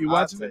live? You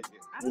watching it?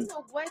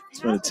 It's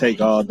gonna take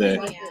all day.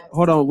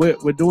 Hold on,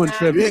 we're doing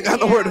trivia. You ain't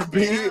got nowhere to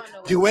be.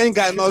 You ain't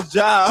got no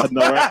job. I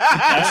know, right?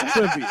 That's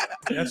trivia.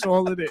 That's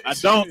all it is. I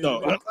don't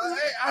though.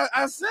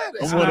 I said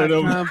it. I'm one of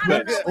them.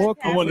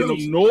 I'm one of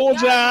them no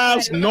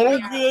jobs, no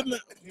good.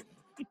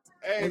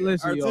 Hey,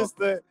 listen,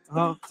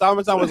 y'all.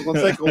 Summertime was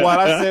gonna take a while.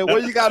 I said, "Where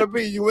you gotta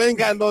be? You ain't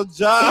got no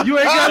job. You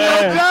ain't got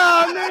no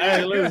job, nigga.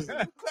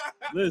 Hey,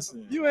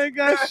 listen. You ain't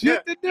got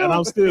shit to do. And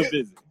I'm still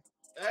busy.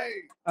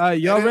 Hey.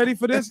 Y'all ready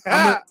for this?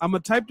 I'm gonna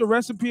type the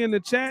recipe in the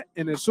chat,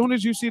 and as soon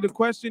as you see the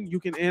question, you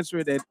can answer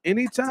it at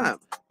any time.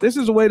 This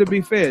is a way to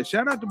be fair.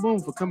 Shout out to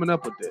Boom for coming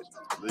up with this.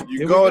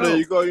 You go there,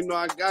 you go. You know,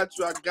 I got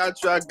you.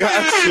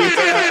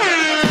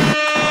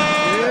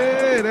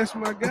 Yeah, that's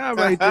my guy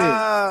right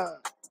there.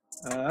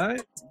 All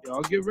right,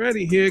 y'all get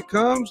ready. Here it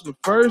comes, the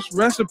first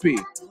recipe.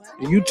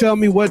 And you tell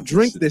me what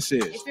drink this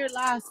is. If you're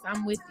lost,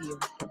 I'm with you.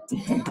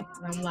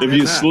 If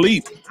you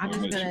sleep, I'm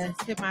just gonna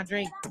sip my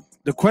drink.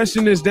 The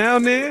question is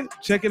down there.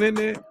 Check it in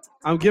there.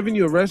 I'm giving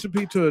you a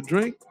recipe to a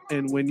drink,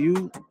 and when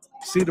you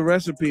see the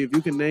recipe, if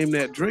you can name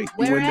that drink,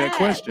 you win that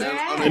question.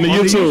 In the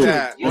YouTube.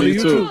 On the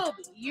YouTube.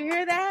 You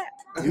hear that?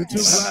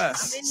 YouTube Live.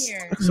 I'm in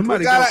here.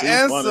 Somebody got an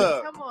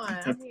answer. Come on,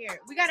 I'm here.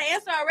 We got an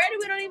answer already.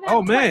 We don't even.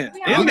 Oh man,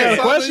 in there.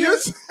 Question? Who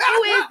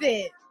is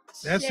it?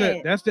 That's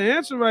it. That's the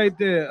answer right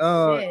there.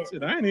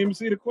 Shit, I didn't even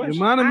see the question.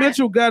 Yamana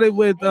Mitchell got it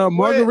with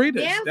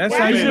margaritas. That's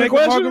how you make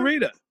a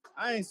margarita.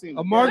 I ain't seen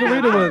a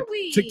margarita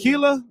with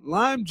tequila,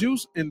 lime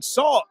juice, and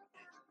salt.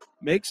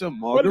 Makes a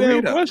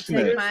margarita.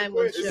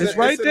 It's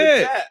right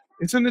there.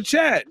 It's in the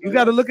chat. You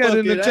got to look at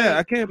it in the chat.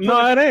 I can't.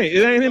 No, it ain't.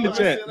 It ain't in the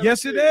chat.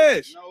 Yes, it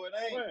is. No, it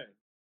ain't.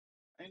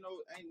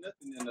 Ain't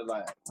nothing in the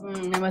lab.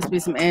 There must be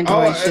some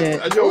Android shit.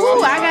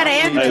 Ooh, I got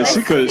an Android. Hey,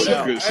 she could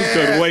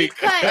wait.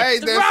 Hey,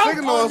 that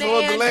signal is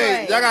on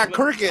delay. Y'all got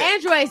cricket.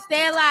 Android,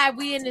 stay alive.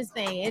 We in this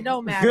thing. It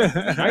don't matter.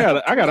 I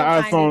got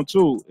an iPhone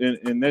too,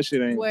 and that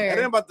shit ain't. It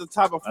ain't about the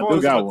type of phone. I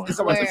do got one. It's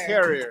about the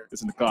carrier.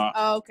 It's in the car.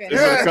 Oh, okay. It's in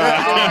the car.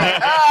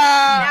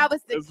 Now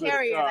it's the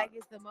carrier. Like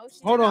it's the motion.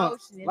 Hold on.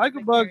 Like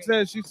a bug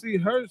says, she see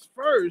hers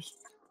first.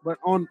 But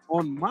on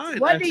mine,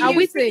 what do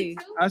you see?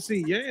 I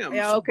see yams.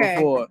 Yeah, okay.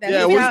 Before.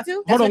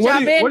 Hold on.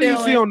 What do you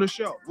see on the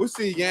show? We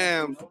see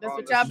yams. That's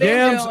what y'all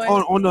been doing.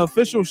 On the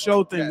official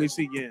show thing, we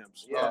see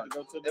yams. Yeah.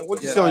 And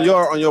what you see on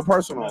your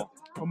personal?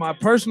 On my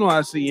personal,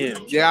 I see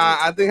yams. Yeah,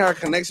 I think her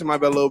connection might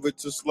be a little bit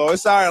too slow.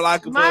 It's all right,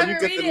 like you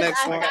get the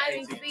next one. I can't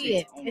even see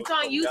it. It's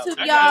on YouTube,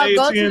 y'all.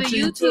 Go to the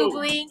YouTube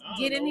link.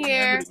 Get in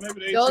here.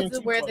 Go to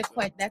where the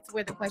that's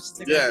where the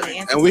questions are going to be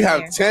answered. And we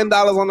have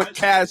 $10 on the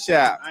Cash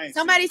App.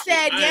 Somebody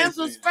said yams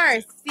was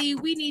first. See,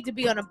 we need to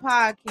be on a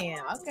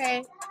podcast.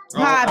 Okay.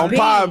 On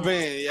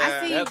Podbean, yeah.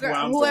 I see you,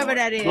 girl, whoever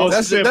that is. Well,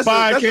 that's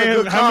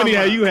podcast. How many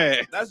have you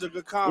had? That's a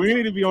good comment. We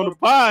need to be on the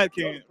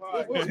podcast.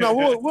 No,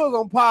 we was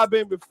on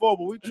Podbean before,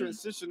 but we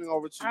transitioning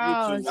over to YouTube.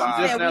 I'm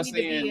just now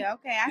seeing.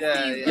 Okay, I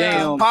see you.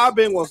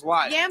 Podbean was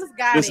live. Yams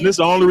got it. This is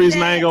the only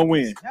reason I ain't gonna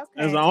win.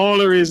 That's the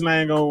only reason I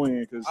ain't gonna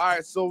win. All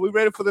right, so we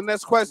ready for the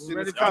next question?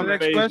 Ready for the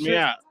next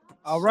question?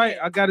 All right,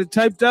 I got it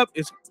typed up.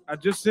 I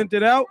just sent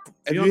it out.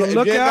 If you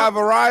got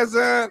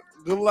Verizon,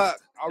 good luck.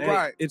 All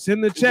right. It's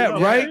in the chat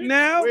right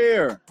now.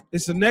 Where?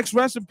 It's the next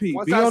recipe.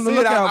 Once Be on the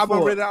lookout I'm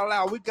gonna read it out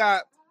loud. We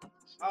got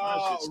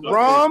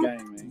rum,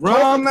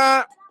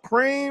 coconut,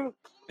 cream,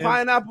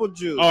 pineapple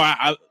juice. Oh,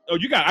 I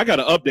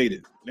gotta update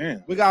it.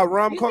 Damn. We got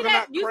rum,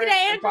 coconut. You see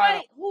that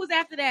Android? Who was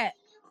after that?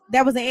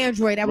 That was an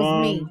Android. That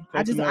was me.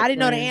 I didn't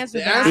know the answer.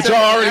 Did y'all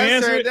already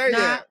answer it?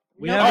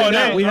 We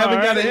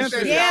haven't got an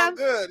answer.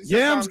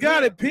 Yams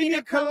got it.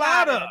 Pina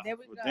colada. There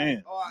we go.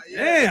 Damn.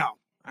 Damn.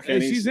 Okay,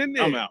 she's in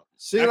there. I'm out.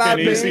 She like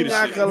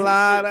pina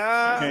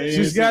colada.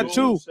 She's got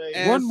two.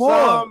 One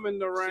more. In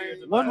the rain.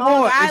 One more.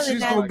 And Island, she's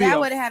that- gonna be that a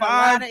would've had a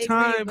lot of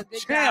 5-time ingredients, but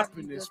good champ job,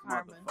 in this good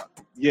karma. motherfucker.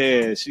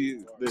 Yeah,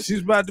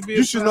 She's about to be.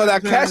 You should know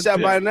that cash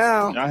out by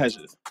now. I had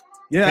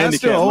Yeah, I handicap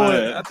still owe my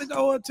it. ass. I think I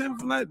owe it 10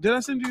 for life. Did I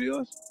send you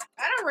yours?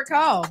 I don't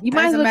recall. You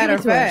might as as a well matter give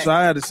of it to us. fact. So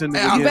I had to send it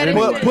You again. better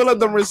anyway. Pull up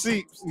them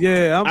receipts.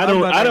 Yeah, I don't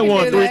do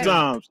want that. 3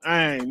 times.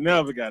 I ain't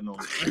never got no.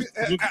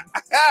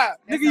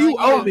 Nigga, you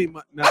owe me.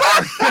 No.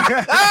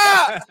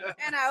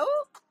 And I,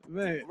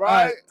 Man,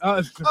 Right. all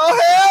right,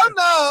 Oh hell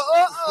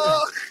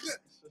no!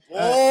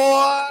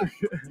 Boy,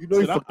 you know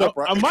you I, fucked up,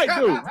 right? I might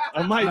do.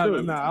 I might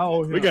do. Nah, I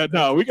owe him. We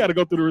got to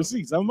go through the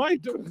receipts. I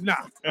might do. Nah,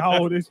 I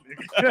owe this nigga.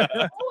 What the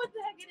heck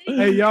it is?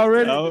 Hey, y'all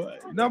ready?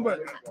 No.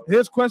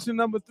 Here's question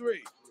number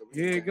 3.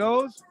 Here it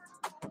goes.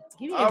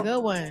 Give me a good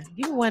one.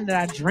 Give me one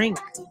that I drink.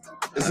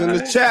 It's in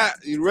the chat.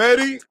 You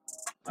ready?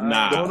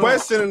 Nah. The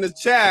question in the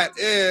chat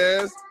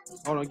is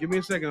Hold on, give me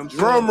a second. I'm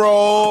drum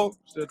roll.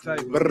 still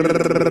typing. I'm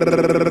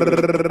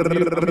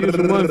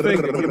using one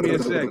finger. Give me a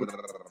second.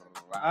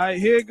 All right,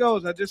 here it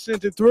goes. I just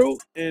sent it through,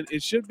 and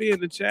it should be in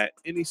the chat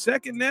any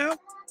second now.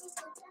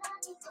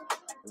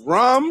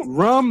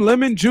 Rum,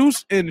 lemon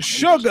juice, and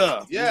sugar.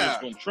 I'm Yeah.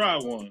 just gonna try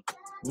one.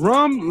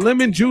 Rum,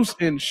 lemon juice,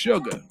 and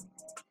sugar.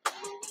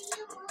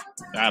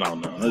 I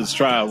don't know. Let's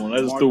try one.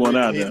 Let's do one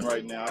out there.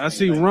 Right now. I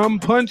see rum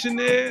punch in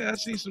there. I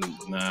see some.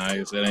 Nah, I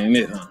guess that ain't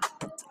it, huh?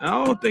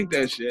 I don't think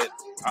that shit.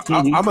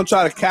 I'm gonna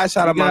try to cash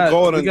out of my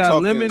golden We got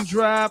tokens. lemon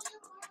drop.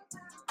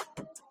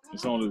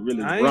 It's only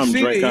really I ain't rum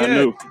seen drink it I yet.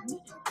 knew.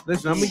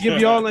 Listen, I'm gonna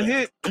give y'all a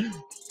hint.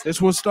 This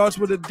one starts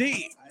with a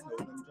D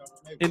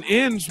and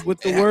ends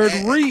with the word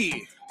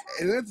 "re."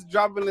 And it's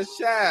dropping the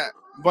chat,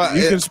 but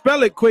You can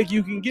spell it quick.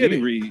 You can get Can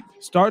it. read.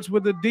 Starts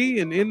with a D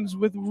and ends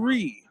with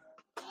 "re."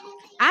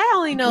 I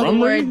only know Rum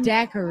the word ring?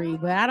 daiquiri,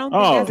 but I don't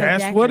Oh, think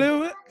that's That's a what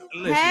daiquiri. it.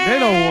 Listen, they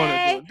don't want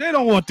to do. They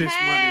don't want this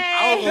money.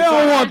 They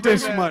don't want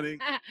this money.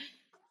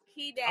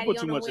 Key I Daddy put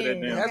too on the much of that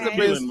win, damn That's okay? the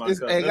tequila in my best.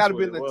 cup. It That's gotta what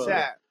be in it the was.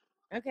 chat.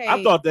 Okay.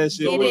 I thought that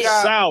shit Get was it.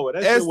 sour.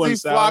 That shit SD wasn't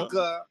sour.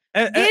 Flocka.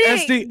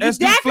 SD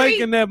Daiquiri.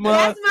 flaking that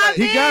mud. That's my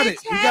He got bitch. it.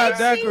 He got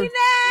Hey, daiquiri.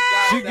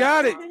 Sheena. She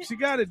got it. She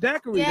got it.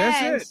 Daiquiri.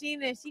 Yeah, That's it.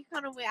 Sheena, she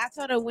come with. I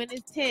told her when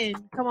it's 10.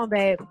 Come on,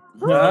 babe.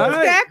 All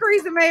right.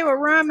 daiquiris are made with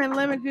rum and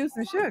lemon juice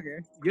and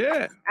sugar.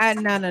 Yeah.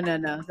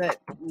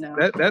 No.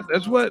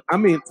 That's what I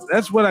mean.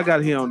 That's what I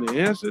got here on the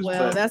answers.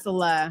 Well, but, that's a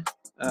lie.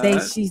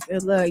 She's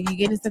look. You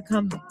getting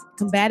some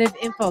combative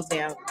info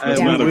down. That's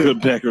Hey, not a we-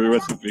 good daiquiri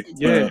recipe.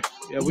 Yeah.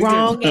 We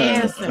Wrong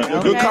can- answer. Good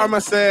Okay? Karma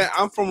said,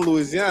 "I'm from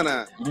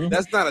Louisiana. Mhm.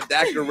 That's not a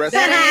daiquiri recipe."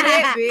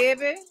 That ain't it,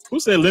 baby. Who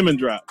said lemon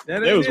drop? That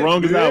They ain't was it,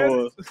 wrong as I man.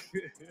 was.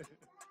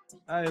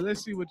 All right,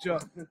 let's see what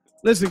y'all.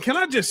 Listen, can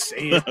I just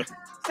say it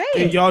Say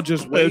and it. y'all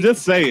just wait?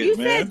 Just say You it,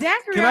 man. said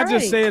daiquiri. Can I already.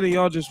 just say it and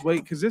y'all just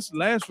wait? Because this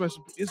last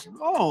recipe is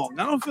long.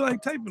 I don't feel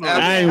like typing on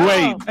it. I ain't Oh.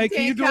 waiting. Hey,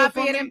 can you do it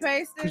copy for it me? and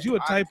paste Because it? you a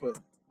typer.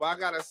 But I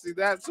gotta see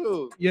that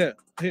too. Yeah,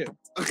 here.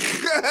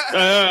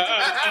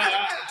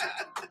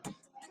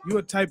 You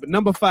a typer.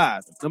 Number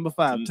 5.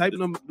 Type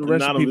number the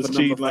recipe Anonymous for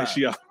cheat number 5. like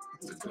she.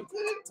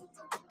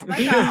 Like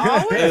I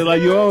always. Hey,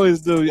 like you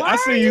always do. Why I are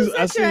see you you.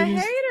 I such see a you.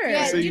 hater?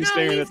 Yeah, see you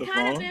staring at the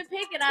kind of phone. been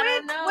picking. I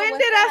don't know. When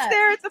what's did I up.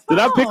 stare at the phone?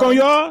 Did I pick on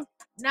y'all?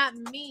 Not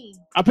me.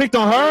 I picked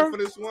on her. For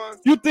this one,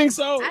 You think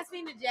so? I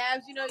seen the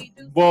jabs. You know you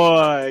do.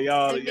 Boy,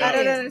 y'all. Admit I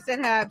don't it.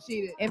 understand how I've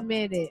cheated.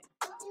 Admit it.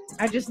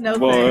 I just know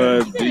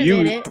Boy, things. You can you.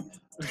 admit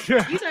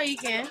it. You know you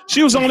can.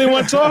 She was the only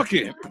one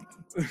talking.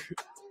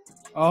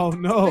 Oh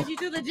no. But you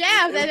do the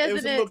jabs. That It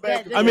was a little doesn't.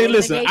 back- that I mean, doesn't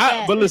listen. negate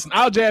that. But listen,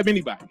 I'll jab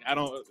anybody. I'm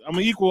an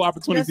equal Just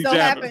opportunity so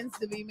jabber. happens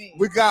to be me.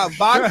 we got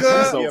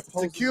vodka, So-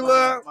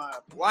 tequila,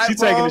 white She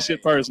taking rum, this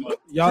shit personal.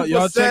 Y'all Super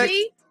take sex,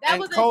 See, that and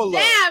was a cola.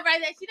 jab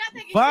right there. She not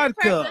taking Vodka, shit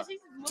personal. She's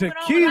just moving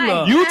on tequila.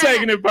 with You life.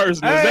 taking it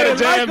personal? Is Hey, that a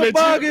jab like a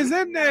bug at you? is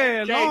in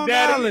there. Jay Long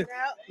Daddy. Island.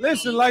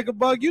 Listen, like a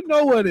bug, you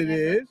know what it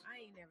is. I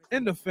ain't never.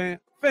 In the fam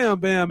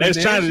bam. They was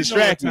in trying to there. She know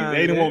distract what me. time They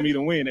it didn't is. want me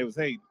to win. They was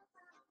hating.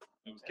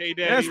 It was K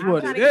Daddy. That's I'm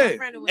what trying it to get is. my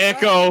friend with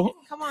Echo. us.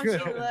 Come on,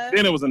 Sheila.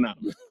 Then it was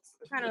anonymous.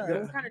 What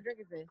kind of drink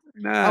is this?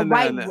 Nah,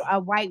 A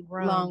white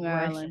rum. Long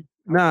Russian. Island.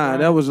 Nah,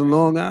 that was a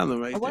Long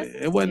Island right Oh, was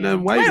there. It wasn't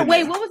nothing white. in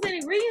Wait, there. what was the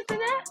ingredients in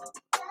that?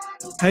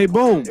 Hey,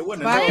 boom. It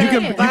wasn't Vodka, You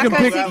can vodka,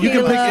 pick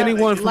tequila,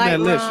 anyone from light that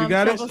list. You rum,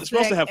 got it? triple It's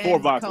supposed to have sec, 4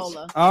 and vodkas.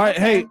 cola. All right.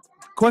 Okay. Hey,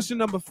 question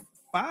number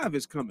 5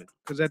 is coming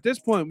because at this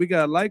point we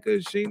got Leica,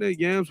 Sheena,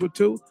 Yams with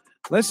 2.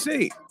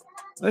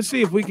 Let's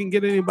see if we can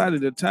get anybody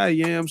to tie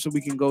Yams so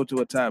we can go to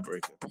a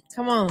tiebreaker.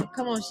 Come on,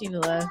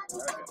 Sheena Love.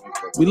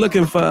 We're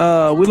looking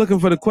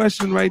for the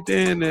question right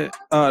there in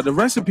the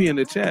recipe in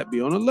the chat.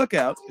 Be on the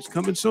lookout. It's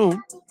coming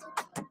soon.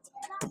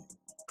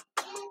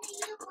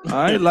 All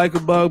right, like a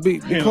bug.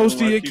 Be Yeah, close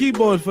to my your keyboard.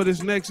 keyboard for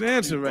this next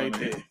answer right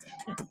there.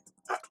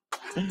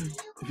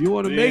 If you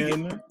want to make it,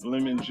 Vin,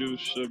 lemon juice,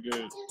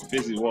 sugar,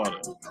 fizzy water.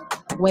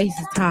 Waste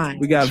of time.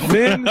 we got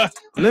Vin,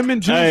 lemon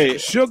juice, Hey,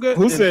 sugar,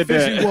 who and said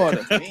fizzy that?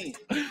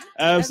 water.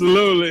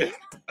 Absolutely.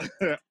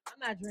 I'm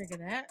not drinking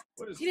that.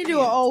 You need to do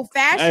an old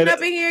fashioned up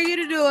in here. You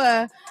need to do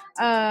a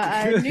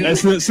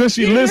new. Since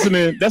she's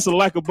listening, that's a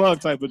like a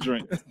bug type of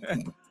drink.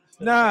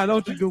 Nah,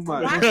 don't you do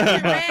much. Why should you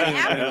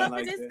apple up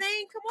in this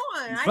thing?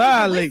 Come on.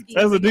 Violate.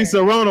 That's a Di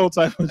Serono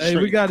type of drink. Hey,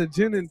 we got a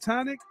gin and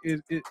tonic.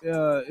 Is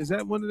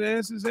that one of the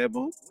answers there,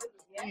 Boom?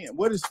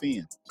 What is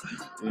Finn?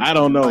 I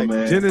don't know,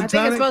 man. Gin and I think it's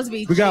tonic. supposed to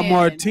be We got gin.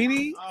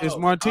 martini. Is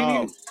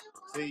martini?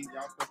 See,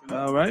 y'all fucking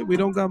All right, we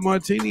don't got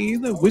martini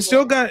either. We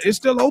still got. It's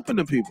still open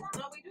to people.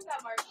 No, we do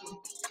got martini.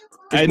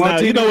 Hey, now,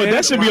 you know what?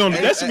 That should be on.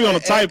 Hey, That should be on the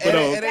typo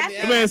though.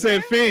 hey, The man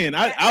said Finn.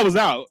 I was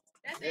out.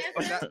 That's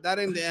the answer. That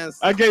ain't the answer.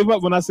 I gave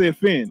up when I said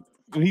Finn.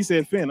 When he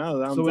said Finn,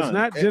 I'm So done. it's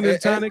not gin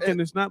and tonic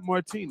and it's not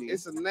martini.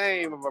 It's a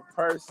name of a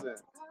person.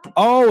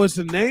 Oh, it's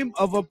the name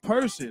of a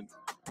person.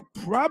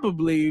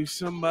 Probably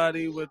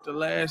somebody with the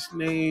last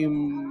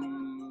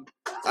name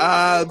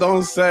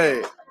Don't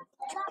say.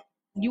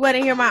 You want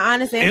to hear my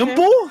honest answer?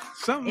 Imple?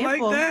 Something like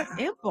that?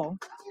 Imple.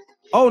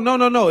 Oh,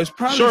 no. It's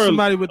probably Shirley.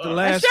 somebody with the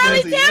last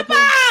Shirley name.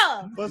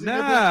 Temple.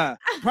 Nah,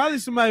 probably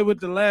somebody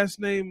with the last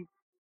name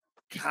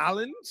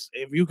Collins.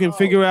 If you can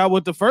figure out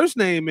what the first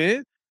name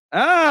is.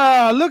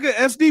 Ah, look at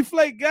SD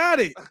Flake got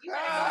it.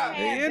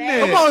 They in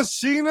there. Come on,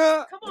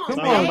 Sheena. Come on,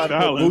 Talking babe.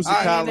 about Boosie I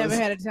ain't Collins. Never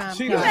had a time.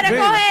 She You got better babe.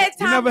 go ahead,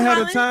 Tom You never had a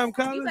Collins. time, You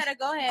Collins? better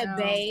go ahead, No.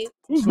 babe.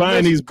 Who's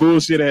buying these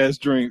bullshit ass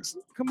drinks?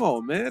 Come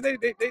on, man. They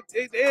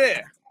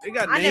there. They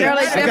got I names. never Shirley let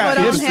They Temple got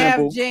don't history. have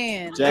Simple.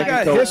 gin. Jack got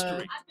and Coke.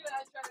 history.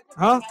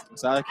 Huh?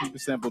 So I keep it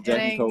simple. It Jack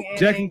and ain't- Coke. it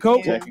Jack and ain't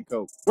Coke? gin. Jack and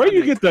Coke. Where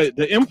you get the I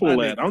impul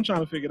think- at? I'm trying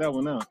to figure that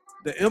one out.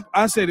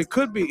 I said it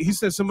could be. He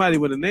said somebody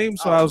with a name,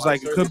 so Oh, I was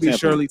like like, it could be Shirley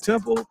Shirley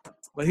Temple.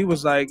 But he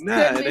was like, nah,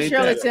 Couldn't it be ain't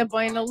Shirley that. Temple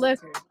ain't no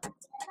liquor.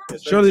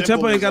 Shirley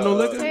Temple ain't got no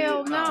liquor?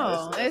 Hell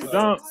no. It's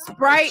Don't.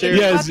 Sprite and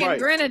Yes. fucking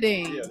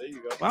grenadine. Yeah, there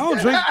you go.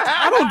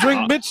 I don't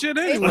drink bitch shit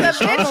anyway. It's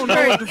a so I don't know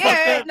what the bitch fuck drink.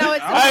 that Yeah, no, is.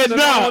 it's I a- Hey, don't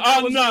know what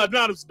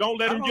that was. no, don't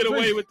let I him don't get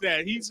away drink- with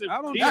that. He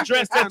don't he drink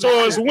addressed that that kind of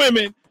towards shit.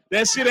 women.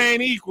 That shit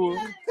ain't equal.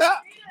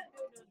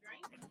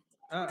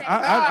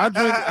 I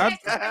drink.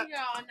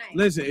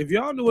 Listen, if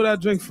y'all knew what I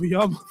drink for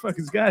y'all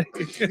motherfuckers got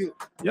it,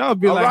 y'all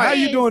be All like, right. how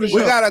you doing the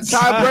We show? got a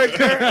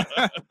tiebreaker.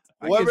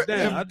 I Whatever- get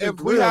down. I if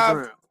drink we real have-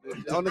 brown.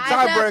 On the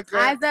Eyes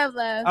tiebreaker. up,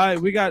 love. All right,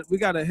 we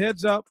got a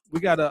heads up. We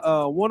got a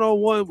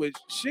 1-on-1 with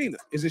Sheena.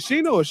 Is it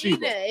Sheena or Sheba?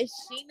 Sheena,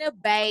 it's Sheena,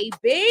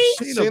 baby.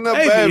 Sheena,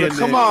 baby, in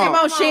come there. on. Come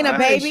on, Sheena,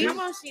 Hey, baby. Come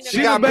on, Sheena. She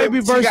Sheena got- baby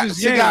she got- versus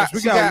she Yams. got- We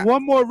she got got-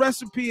 one more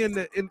recipe in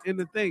the thing. And We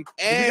got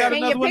Can another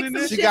you one pick in some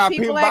there. She shit got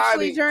people pink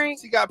actually body. drink?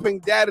 She got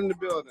pink dad in the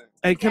building.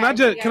 Hey, can Yeah, I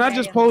just we can got I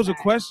just that pose a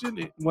inside.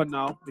 question? Well,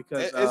 no,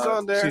 because It's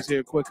on there. she's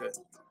here quicker.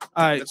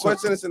 All right, The so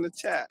question is in the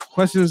chat.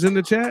 questions in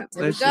the chat. Here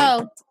we Let's see.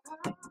 go.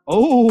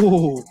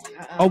 Oh,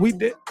 we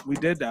did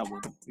that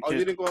one. We Oh, you can't-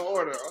 didn't go in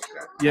order.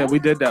 Okay. yeah, we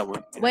did that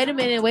one. Wait a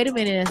minute.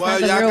 It's Well,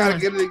 not the y'all real gotta one.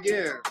 get it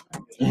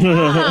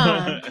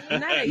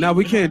again. No,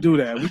 we can't do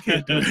that. We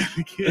can't do that.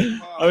 We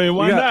can't. I mean,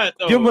 why We got- not?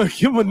 Though? Give him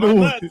a Why new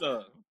one. not,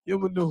 though? Give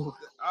him a new one. All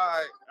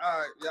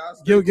right. Y'all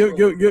stay Give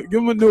cool.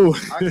 him a new one.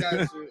 I got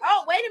you.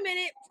 Oh, wait a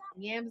minute.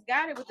 Yams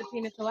got it with the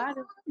pina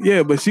colada.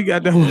 Yeah, but she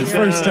got that one the Yeah.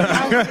 first Oh,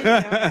 time.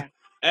 okay.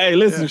 Hey,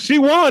 listen, she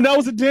won. That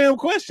was a damn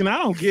question. I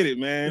don't get it,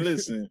 man.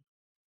 Listen,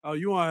 Oh,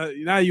 you on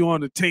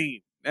the team.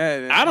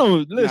 I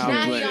don't listen. Now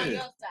I'm he playing. on your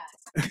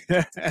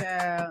side.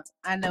 Yeah,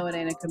 I know it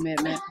ain't a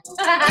commitment.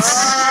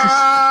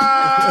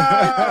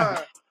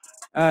 Ah,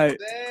 All right.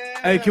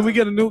 damn. Hey, can we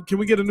get a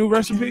new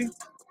recipe?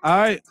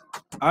 All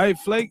right,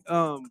 Flake.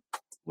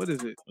 What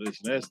is it?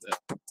 Listen, that's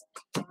that.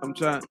 I'm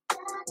trying.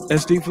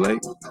 SD Flake.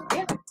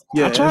 Yeah.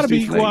 Yeah, I try to be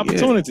SD equal Flake,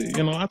 opportunity.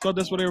 You know, I thought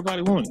that's what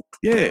everybody wanted.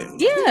 Yeah.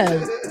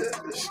 Yeah.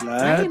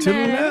 Slide ain't to the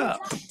mad at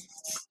left.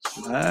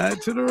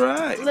 Slide to the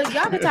right. Look,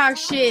 y'all can talk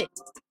shit,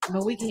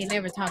 but we can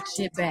never talk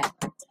shit back.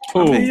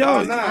 I mean, y'all,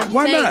 Why not? I'm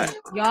why saying, not?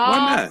 Y'all,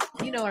 Why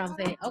not? you know what I'm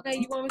saying. Okay,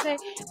 you want me to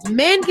say?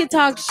 Men can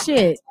talk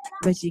shit,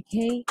 but you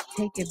can't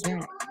take it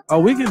back. Oh,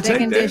 we can They take that.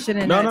 condition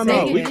and No, not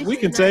no, take we- it. we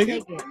can Not take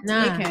it.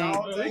 Nah. We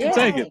can't. We can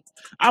take it.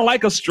 I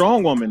like a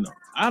strong woman though.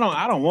 I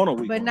don't want a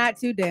weak But woman. not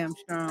too damn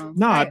strong.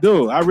 No, I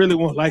do. I really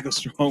want like a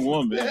strong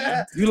woman.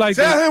 You like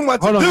Tell them, him what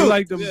to hold on, do. you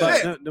like them,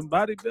 Yeah. them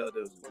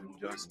bodybuilders?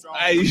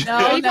 Hey, No, you no,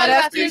 talking that's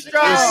about too physical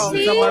strong.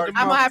 activity?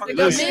 I'm gonna have to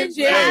go Listen, to the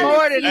gym hey,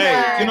 more than hey,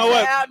 her. you know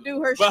what? to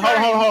outdo her But strength.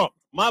 hold on.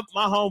 My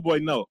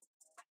homeboy, no.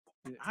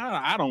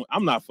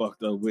 I'm not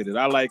fucked up with it.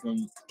 I like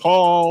them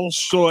tall,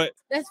 short,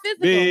 That's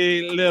physical.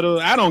 big, little.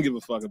 I don't give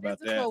a fuck about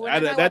that. Physical, we're not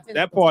talking about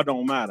That part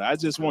don't matter. I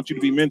just want you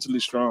to be mentally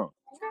strong.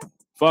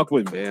 Fuck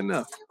with me. Fair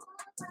enough.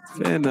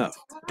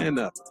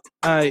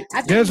 All right, I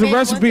think there's a men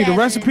want recipe. The that,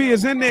 recipe and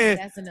is in there.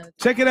 That's another.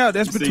 Check it out.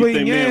 That's So you between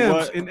think men Yams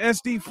what? and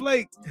SD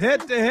Flake.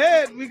 Head to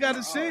head, we got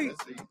to see.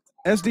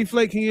 SD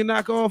Flake, can you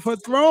knock off her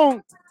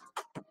throne?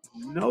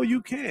 No,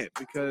 you can't,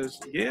 because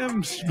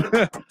Yams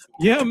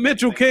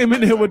Mitchell came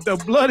in here with the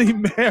Bloody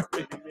Mary.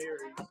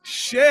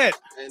 Shit.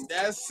 And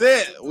that's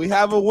it. We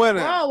have a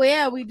winner. Oh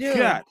yeah, we do.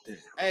 God.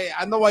 Hey,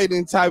 I know why you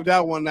didn't type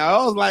that one now.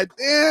 I was like,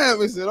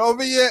 damn, is it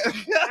over yet?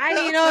 I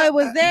didn't know it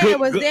was there. Good- It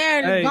was good- there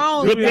and hey, it's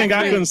gone. Good thing I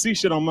That's couldn't see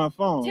shit on my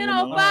phone. it. you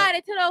know? 10:05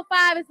 to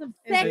 10:05 is some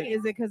Is it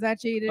seconds. because I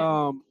cheated?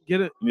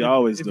 Get it. You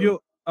always if do. you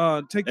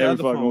Take the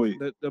other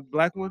phone, the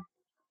black one,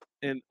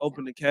 and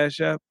open the Cash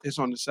App. It's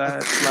on the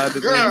side. Slide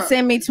it in.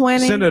 Send me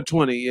 20. Send her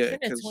 20, yeah,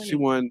 because she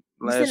won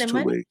last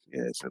 2 weeks.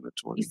 Yeah, send her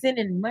 20. You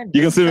sending money.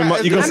 You can send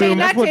me. You can send me.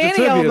 Not to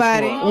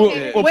anybody.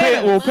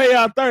 We'll pay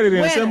out 30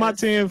 then. Send my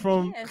 10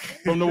 from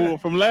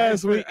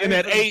last week, and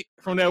that 8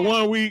 from that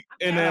 1 week,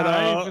 and that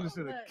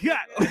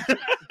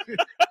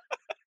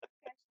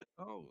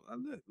Oh,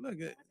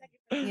 look at.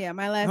 Yeah,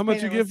 my last. How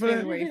much you get for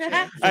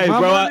that? Hey,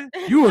 bro,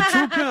 you a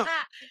true pimp.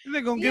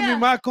 They're gonna give me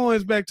my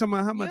coins back. Tell me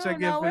how much I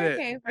get for that.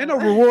 Ain't no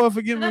reward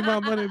for giving me my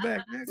money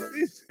back.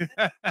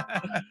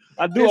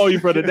 I do owe you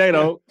for the day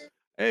though.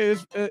 Hey,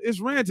 it's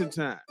ranting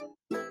time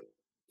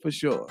for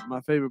sure.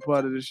 My favorite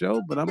part of the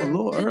show, but I'm a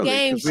little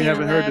early because we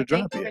haven't heard the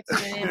drop yet.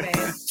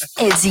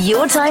 It's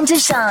your time to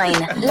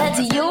shine. Let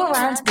your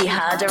rant be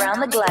heard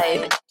around the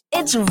globe.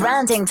 It's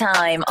ranting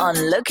time on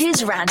Look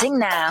Who's Ranting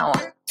Now.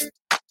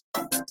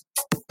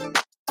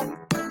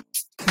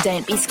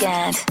 Don't be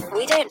scared.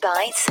 We don't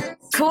bite.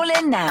 Call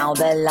in now.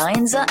 The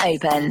lines are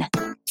open.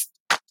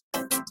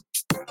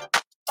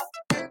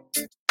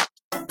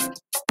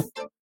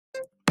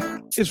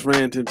 It's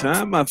ranting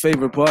time, my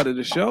favorite part of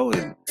the show.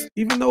 And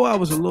even though I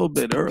was a little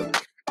bit early,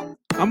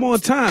 I'm on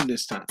time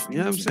this time. You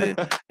know what I'm saying?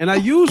 And I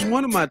used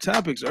one of my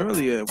topics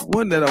earlier,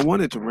 one that I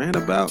wanted to rant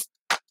about.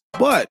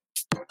 But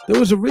there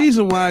was a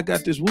reason why I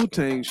got this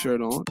Wu-Tang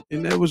shirt on,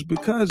 and that was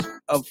because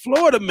a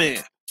Florida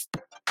man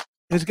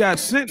has got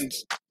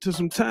sentenced to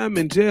some time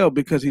in jail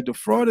because he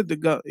defrauded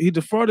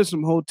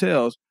some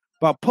hotels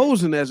by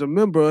posing as a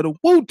member of the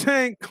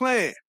Wu-Tang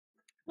Clan.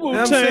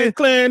 Wu-Tang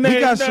Clan. He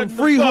got some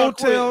free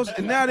hotels,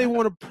 and now they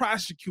want to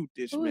prosecute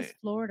this man.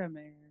 Florida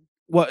man?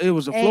 Well, it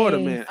was a Florida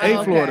man.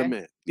 Florida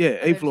man. Yeah,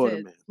 a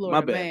Florida man.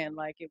 My bad. Man,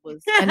 like it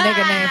was a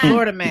nigga named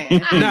Florida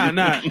man.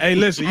 Nah. Hey,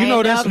 listen, you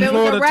know that's some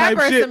Florida type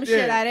shit. Some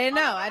shit. I didn't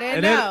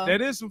know.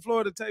 That is some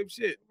Florida type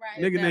shit.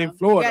 Right, nigga named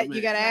Florida man.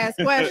 You gotta ask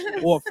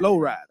questions. Or Flow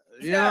Rider.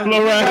 Yeah,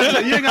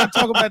 you ain't gotta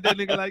talk about that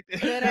nigga like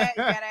that. You gotta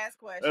ask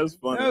questions. That's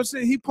funny. You know what I'm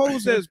saying? He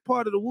posed as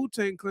part of the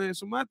Wu-Tang Clan.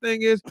 So my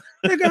thing is,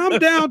 nigga, I'm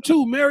down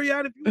too.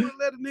 Marriott, if you want to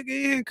let a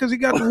nigga in because he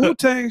got the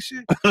Wu-Tang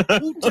shit.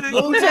 Wu-Tang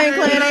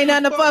Clan ain't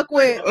nothing to fuck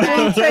with.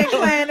 Wu-Tang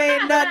Clan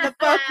ain't nothing to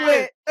fuck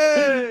with.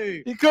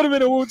 Hey, he could have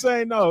been a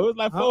Wu-Tang. No, it was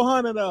like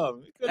 400 of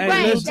them.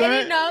 Hey,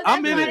 listen,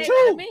 I'm in it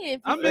too.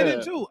 I'm in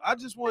it too. I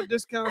just want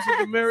discounts at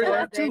the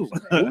Marriott too.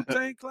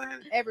 Wu-Tang Clan.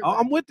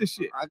 I'm with the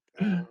shit.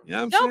 You know what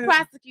I'm Don't saying?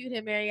 prosecute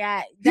him, Marriott.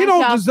 He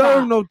don't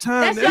deserve no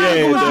time. That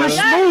nigga was just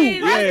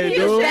smooth.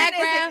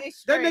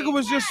 That nigga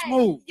was just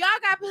smooth. Y'all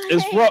got paid.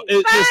 It's fraud.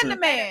 Find the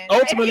man.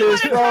 Ultimately,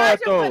 it's fraud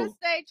though. Charge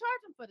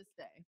him for the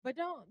stay. But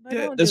don't.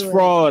 It's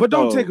fraud. But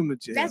don't take him to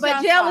jail.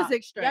 But jail is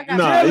extreme.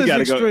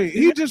 Jail is extreme.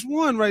 He just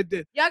won right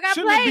there. Y'all got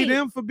Shouldn't it be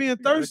them for being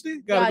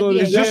thirsty? Gotta go to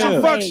jail. It's just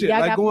some fuck shit.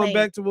 Like going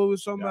back to what we were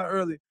talking about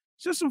earlier.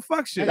 It's just some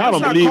fuck shit. Y'all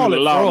don't believe in the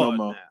law no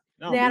more.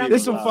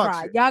 It's some fuck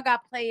shit. Y'all got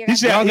players. He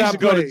should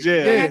go to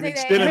jail.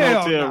 Still in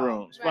hotel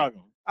rooms.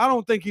 I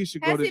don't think he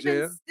should go to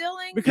jail.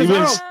 Stealing? Because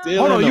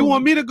hold on, you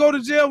want me to go to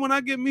jail when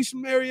I get me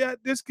some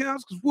Marriott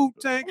discounts? Because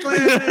Wu-Tang Clan.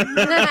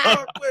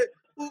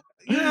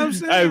 You know what I'm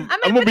saying? Hey,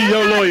 I'm gonna be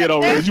your lawyer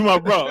though, Rich. You my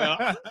bro.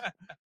 I'm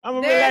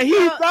gonna be like,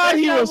 he thought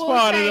he was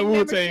part of the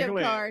Wu-Tang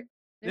Clan.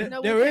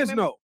 There is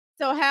no.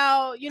 So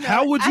how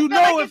How would you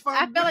know if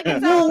I feel like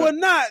it's on, or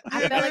not?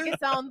 I feel like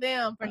it's on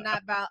them for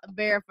not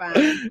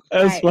verifying.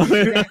 That's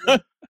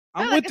funny.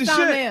 I'm with the shit.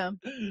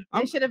 Them.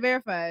 They should have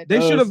verified. They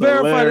should have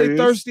verified they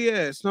thirsty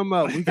ass. Some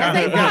up. We got a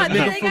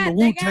nigga from the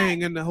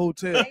Wu-Tang in the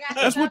hotel.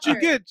 That's what you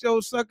get,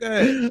 yo, sucker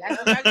ass.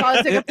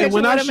 And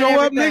when I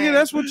show up, nigga,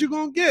 that's what you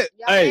gonna get.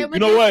 Hey, you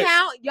know what?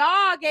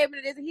 Y'all gave me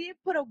this. He didn't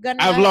put a gun.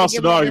 I've lost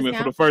an argument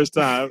for the first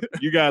time.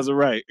 You guys are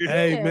right.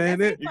 Hey,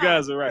 man, you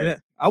guys are right.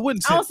 I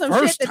wouldn't say on some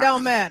first shit that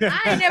don't matter.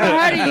 I ain't never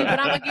heard of you, but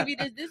I'm gonna give you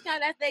this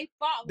discount. That's their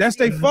fault. That's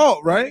their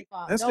fault, right?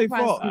 That's their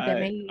fault.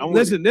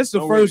 Listen, this is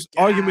the first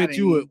argument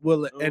you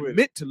will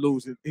admit to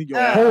losing in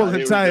your whole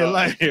entire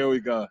life. Here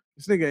we go.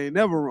 This nigga ain't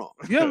never wrong.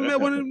 You ever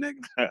met one of them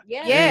niggas?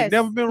 Yes.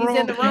 Never been wrong. He's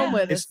in the room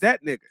with us. It's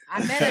that nigga.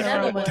 I met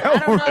another one. I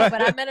don't know,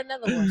 but I met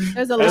another one.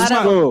 There's a lot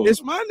of.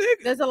 It's my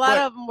nigga. There's a lot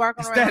of them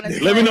working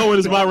around. Let me know when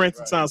it's my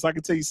renting time so I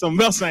can tell you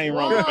something else I ain't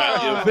wrong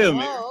about. You feel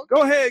me?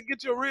 Go ahead and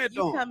get your rant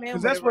on.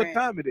 Because that's what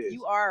time it is.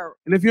 You are.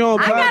 And if you don't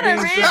buy I got a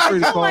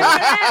rant.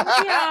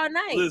 All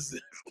night. Listen.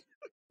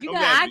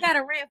 I got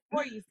a rant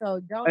for you,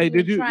 so don't. Hey,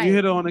 did you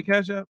hit it on the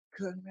Cash App?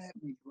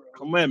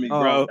 Come at me,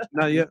 bro.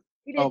 Not yet.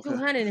 You did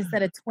 200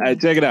 instead of 20. Hey,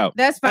 check it out.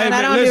 That's fine.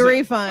 I don't do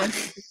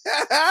refunds.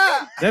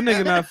 That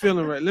nigga not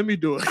feeling right. Let me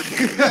do it.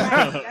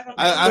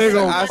 I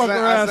gonna fuck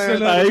around. He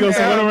gonna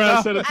run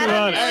around send a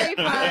 200.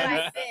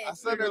 I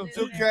sent him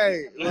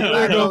 2K.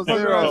 I go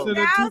zero.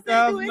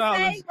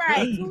 $2,000.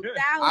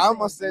 I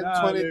almost sent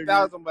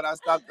 20,000, but I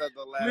stopped at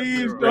the last.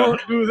 Please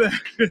don't do that.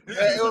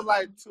 It was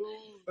like 2.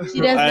 She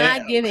does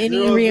not give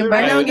any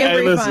reimbursement. I don't give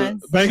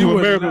refunds. Bank of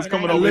America's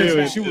coming over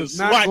here. She was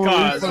not going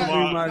to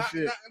refund my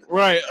shit.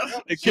 Right.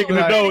 They're kicking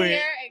the door in.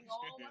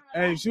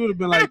 Hey, she would have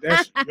been like,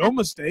 that's your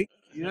mistake.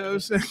 You know what I'm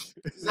saying?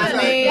 I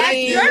mean,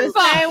 that's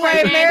the same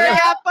way Mary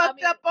got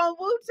fucked up on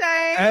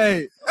Wu-Tang. Hey,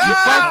 you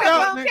fucked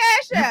up on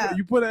Cash App.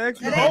 You put an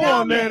extra hole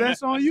on there.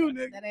 That's on you,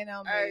 nigga. That ain't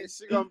on me. Hey,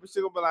 she gonna be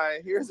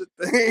like, here's the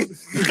thing.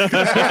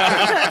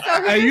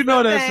 Hey, you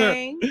know that,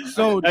 sir.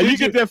 So you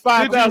get that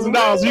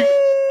 $5,000.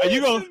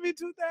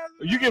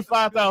 You get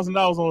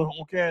 $5,000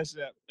 on Cash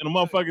App, and a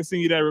motherfucker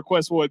send you that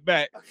request for it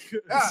back.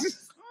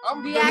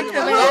 I'm deactivated.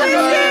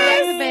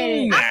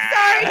 I'm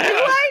sorry, do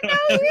I know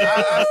you?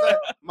 I said,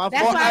 my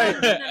That's phone. why I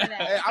don't do none of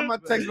that. Hey, I'm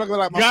gonna text back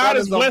like my God phone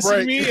is is on blessing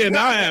break. me, and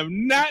I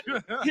am not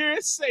here,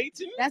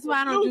 Satan. That's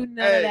why I don't do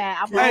none of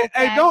that. I'm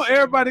Hey, don't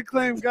everybody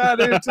claim God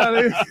every time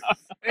they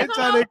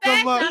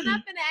come up. I'm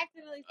not gonna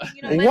accidentally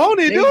say, Won't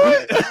he do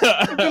it?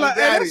 Be like, hey,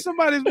 that's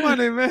somebody's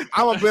money, man.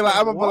 I'm gonna be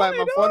like,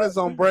 my phone is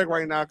on break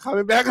right now. Call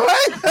me back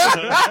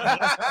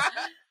later.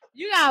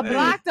 You got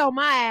blocked on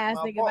my ass,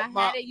 nigga. If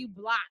I had it, you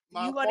blocked.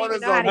 You wouldn't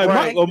even know how to Hey,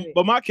 correct it.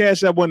 but my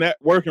Cash App wasn't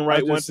working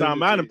right one just sent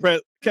time. it I to done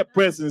kept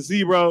pressing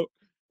 0.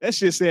 That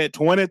shit said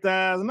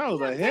 20,000. I was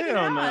like,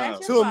 hell no.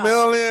 2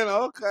 million.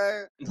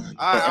 Okay.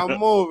 I'm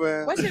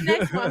moving. What's your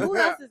next one? Who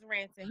else is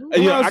ranting?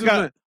 Did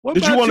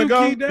you want to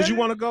go? Did you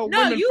want to go?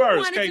 No, Women you first,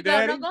 wanted to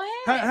K-Daddy. go. No, go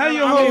ahead. How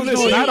your hoes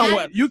listen, doing? I don't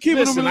want you keeping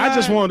listen. them I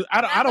just alive?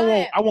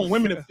 want. I want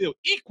women to feel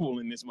equal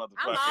in this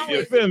motherfucker. You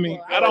always feel me?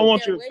 equal. I don't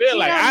want you to feel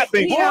like I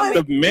think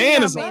the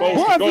man is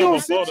supposed to go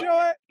before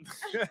the.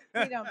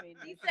 He don't mean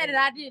He said it.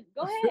 I didn't.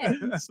 Go ahead.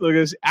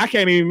 Look, I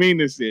can't even mean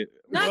this shit.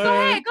 No, go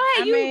ahead. Go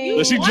ahead.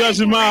 I She wanted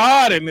judging to my rant.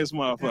 heart in this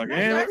motherfucker. I'm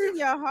Ain't it? judging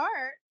your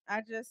heart. I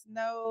just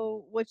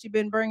know what you've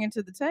been bringing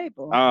to the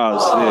table. Oh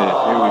shit!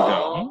 Here we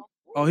go.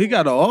 Oh, he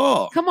got the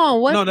all. Come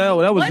on. What? No, that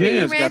was what are you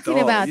Jens got the ranting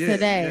all. about Yeah.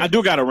 today? I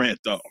do got a rant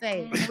though.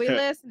 Say. We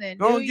listening.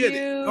 Go Do get you?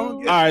 it. Go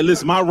get it. All right,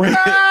 listen. My rant.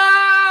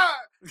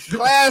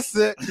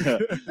 Classic.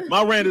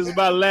 My rant is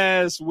about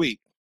last week.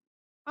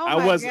 Oh I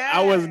my wasn't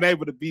God.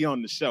 able to be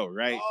on the show,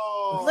 right?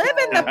 Live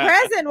in the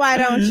present, why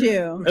don't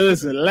you?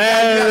 Listen, You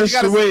last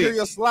gotta secure week,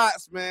 your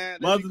slots, man.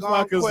 They be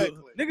gone motherfuckers, quickly.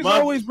 Niggas Mother-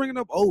 always bringing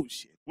up old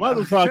shit.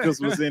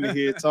 motherfuckers was in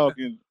here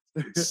talking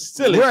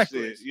silly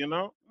Reckless. shit, you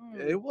know?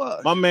 Yeah, it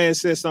was. My man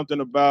said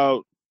something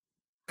about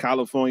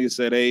California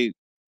said, hey,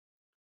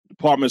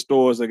 department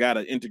stores, they got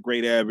to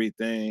integrate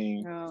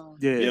everything. Oh.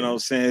 Yeah. You know what I'm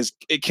saying?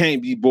 It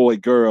can't be boy,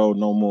 girl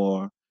no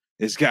more.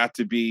 It's got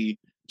to be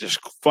just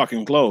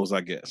fucking clothes,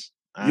 I guess.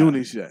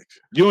 Unisex.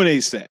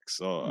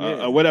 Unisex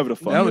or whatever the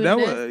fuck. That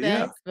was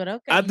yeah. But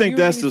okay. I think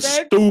that's the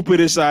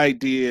stupidest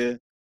idea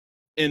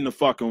in the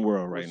fucking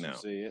world right now.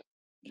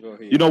 Go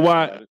ahead. You know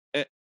why?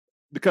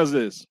 Because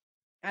of this.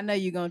 I know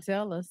you're gonna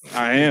tell us.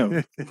 I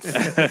am.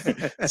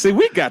 See,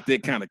 we got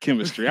that kind of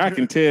chemistry. I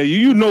can tell you.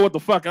 You know what the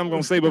fuck I'm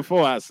gonna say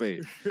before I say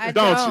it. I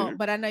don't you?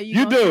 But I know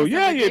You do.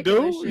 Yeah, you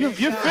do. ridiculous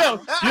You shit.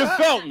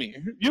 felt me.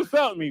 You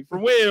felt me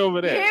from way over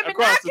You there hear me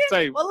across the knocking?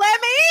 table. Well,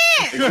 let me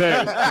in.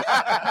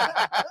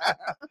 Exactly.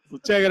 So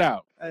check it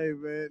out. Hey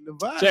man, the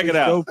vibe Check it is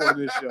out. dope on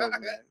this show,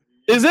 man.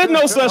 Is there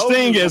no such Hopefully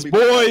thing it's as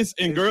gonna be boys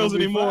and It's girls gonna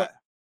be anymore? fine.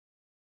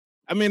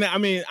 I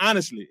mean,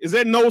 honestly, is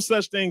there no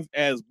such thing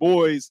as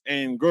boys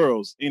and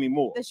girls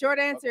anymore? The short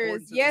answer According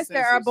is to the yes,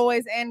 there are census.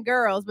 boys and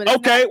girls, but it's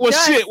Okay, not well,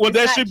 just, shit. Well, it's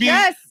that not should be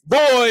just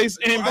boys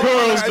and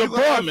girls You gonna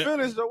department.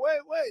 finish the wait.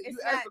 It's You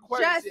asked not the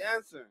question. just She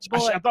answered.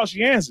 boy. I thought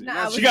she answered. No,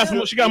 I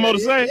was She got more to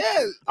say.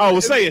 Yeah. Oh,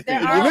 well, say it There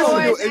then. are listen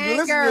to- boys if you and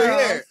listen to it,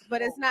 yeah. girls,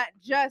 but it's not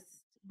just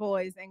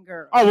boys and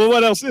girls. Oh, well,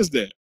 what else is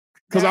there?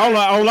 Because There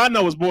all I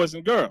know is boys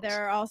and girls.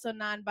 There are also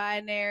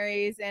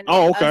non-binaries and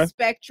Okay. a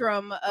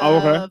spectrum Oh,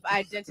 okay. of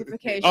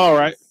identification. All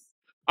right.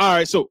 All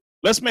right, so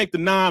let's make the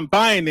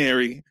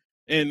non-binary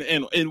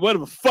and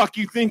whatever the fuck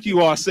you think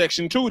you are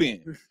section 2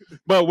 then.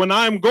 But when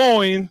I'm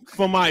going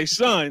for my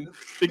son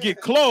to get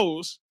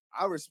clothes,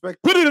 I respect.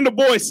 put it in the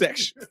boys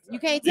section. You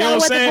can't You know tell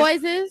what what I'm the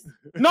boys is?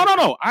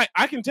 No.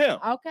 I can tell.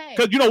 Okay.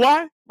 Because you know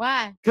why?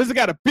 Why? Because it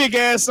got a big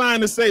ass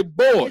sign that say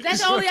boys. Is that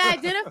the only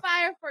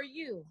identifier for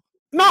you?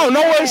 No,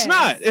 Yes. it's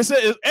not. It's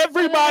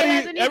everybody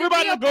doesn't need to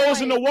everybody be a that goes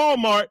boy. into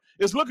Walmart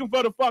is looking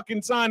for the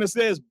fucking sign that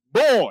says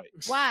boys.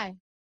 Why?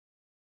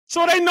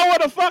 So they know where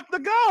the fuck to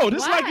go.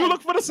 Just like you Why?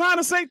 look for the sign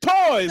to say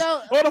toys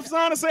So- or the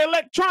sign to say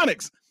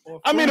electronics.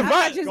 I mean, I'm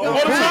not just or gonna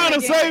the run sign to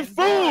again. say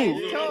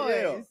Boys, food.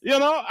 toys. You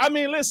know, I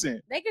mean,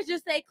 listen. They could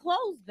just say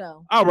clothes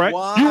though. All right,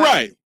 Why? you're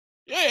right.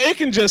 Yeah, it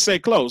can just say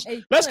close.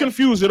 It Let's could.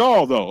 confuse it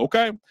all, though.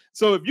 Okay.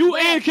 So if you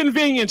Yeah.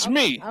 inconvenience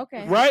me,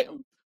 Okay. right?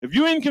 If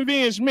you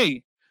inconvenience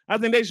me, I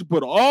think they should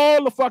put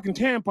all the fucking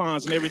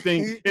tampons and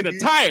everything in the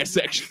tire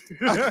section.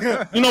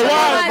 You know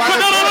why?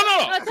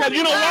 Why? No. Tell me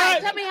You know why. why?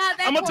 Tell me how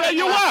that I'm gonna tell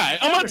you correlates. why.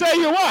 I'm gonna tell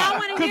you I why.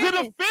 wanna Because hear it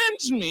this.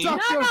 offends me No.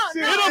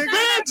 It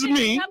offends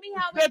me Tell me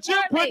how that you're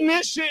putting correlates.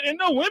 this shit in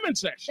the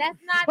women's section. That's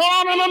not.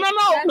 No. the thing.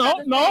 That's not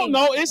the thing.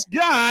 No. It's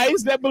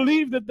guys that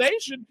believe that they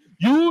should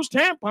use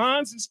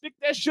tampons and stick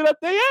that shit up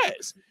their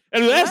ass.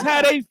 And that's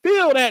how they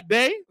feel that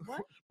day.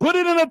 What? Put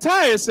it in the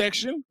tire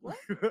section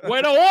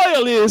where the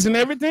oil is and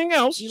everything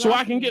else, so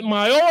I can get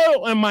my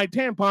oil and my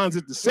tampons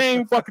at the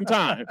same fucking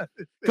time.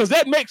 Because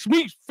that makes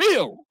me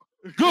feel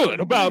good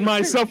about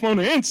myself on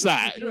the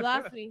inside. You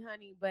lost me,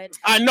 honey, but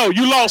I know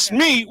you lost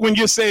me when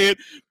you said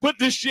put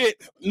this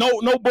shit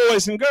no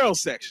boys and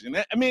girls section.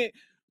 I mean,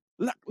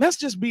 let's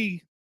just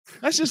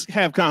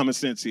have common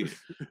sense here.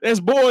 There's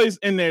boys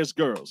and there's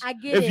girls. I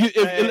get it.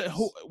 If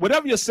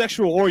whatever your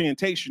sexual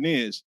orientation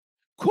is,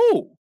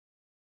 cool.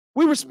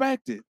 We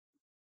respect it.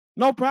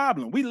 No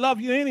problem. We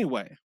love you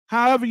anyway.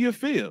 However you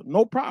feel,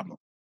 no problem.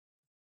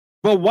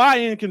 But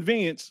why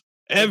inconvenience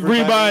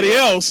everybody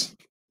else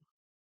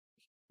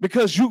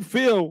because you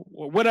feel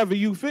whatever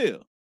you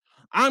feel?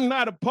 I'm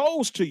not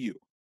opposed to you.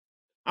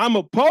 I'm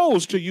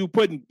opposed to you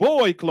putting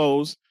boy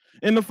clothes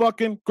in the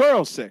fucking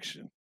girl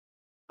section.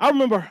 I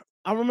remember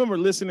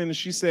listening and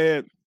she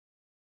said,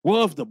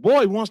 well, if the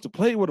boy wants to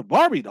play with a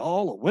Barbie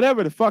doll or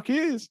whatever the fuck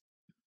is,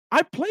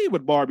 I played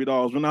with Barbie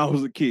dolls when I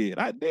was a kid.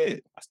 I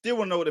did. I still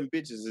want to know where them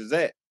bitches is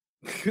at.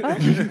 You know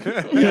what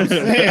I'm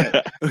saying?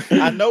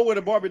 I know where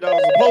the Barbie doll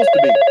is supposed to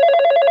be.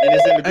 And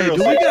it's in the girls.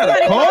 Do we got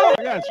a call?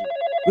 I got you.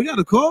 We got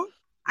a call?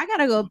 I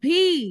gotta go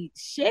pee.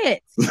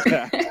 Shit.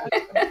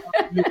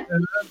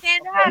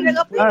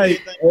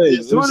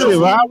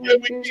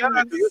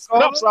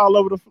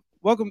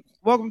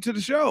 Welcome to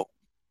the show.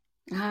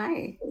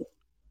 Hi.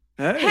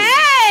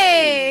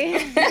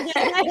 Hey.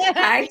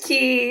 Hi,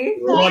 Key.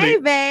 Hey,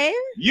 babe.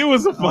 You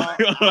was a fun.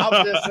 I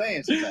was just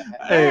saying.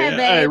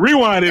 Hey,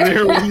 rewind it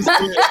here.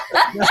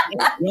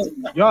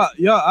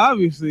 Y'all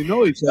obviously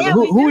know each other.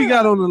 Who we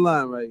got on the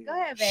line right here? Go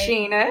ahead, babe.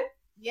 Sheena.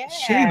 Yeah.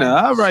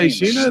 Sheena. All right,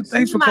 Sheena.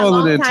 Thanks for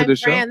calling into the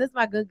show. This is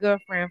my good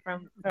girlfriend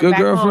from good back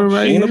girlfriend, home.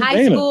 right? In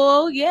high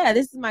school. Yeah,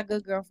 this is my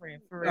good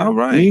girlfriend for real. All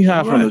right. Knee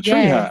high from the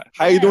tree high.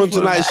 How you doing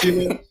tonight,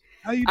 Sheena?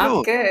 How you doing?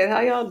 I'm good.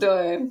 How y'all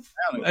doing?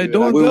 Hey,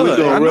 doing good.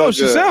 I know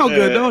she sound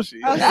good, don't she?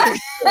 That's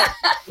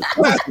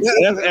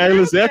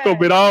Alice Echo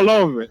bit all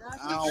over it.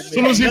 As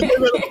soon as he put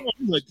it on,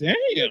 I'm like, damn.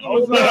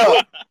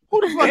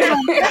 Who the fuck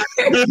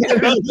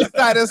is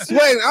started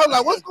sweating. I was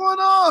like, what's going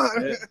on?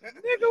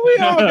 Nigga, we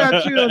all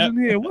got chills in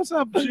here. What's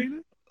up,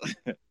 Sheena?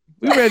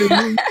 We ready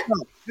to move.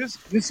 Just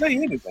say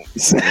anything.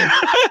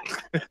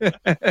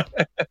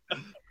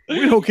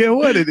 We don't care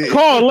what it is.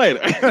 Call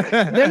later.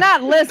 They're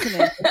not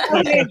listening.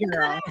 Okay,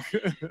 girl.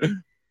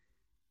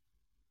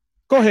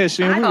 Go ahead,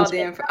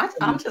 Sheena.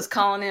 I'm just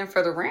calling in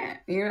for the rant.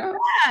 You know.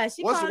 Yeah,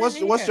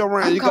 what's your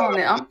rant? I'm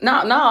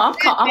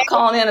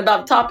calling in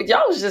about the topic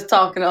y'all was just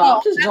talking about.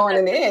 I'm just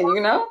joining in.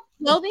 You know.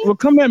 Well,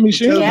 come at me,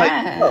 Sheena.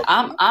 Yeah,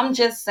 I'm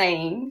just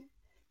saying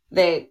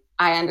that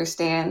I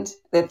understand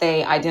that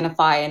they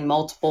identify in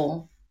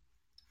multiple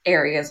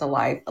areas of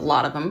life. A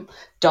lot of them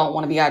don't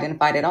want to be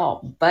identified at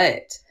all.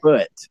 But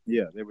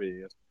yeah, there it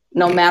is.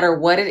 No matter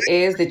what it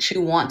is that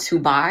you want to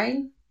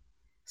buy,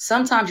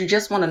 sometimes you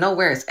just want to know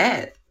where it's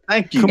at.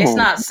 Thank you. It's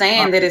not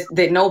saying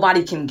that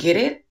nobody can get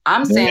it.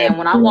 I'm saying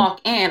when I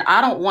walk in, I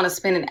don't want to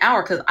spend an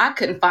hour because I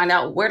couldn't find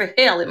out where the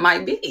hell it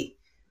might be.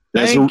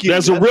 There's a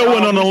real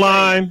one on the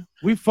line.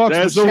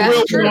 That's a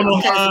real one on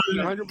the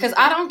line. Because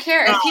I don't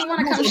care. If he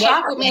want to come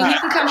shop with me, he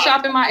can come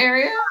shop in my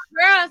area.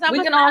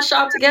 We can all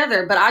shop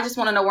together, but I just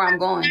want to know where I'm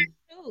going.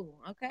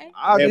 Okay.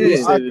 I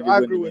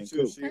agree with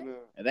you, Sheena.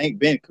 It ain't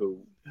been cool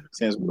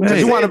since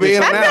you want to be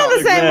in and out. I feel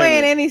the same way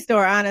in any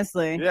store,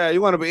 honestly. Yeah,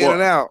 you want to be in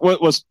and out. With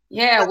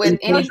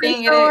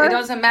anything, it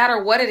doesn't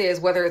matter what it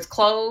is, whether it's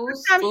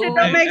clothes, food, shit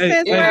don't make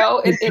sense.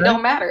 It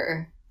don't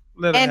matter.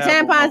 And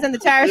tampons in the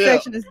tire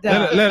section is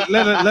done.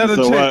 Let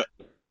her check.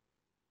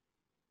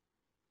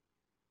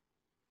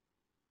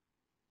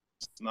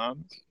 I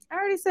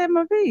already said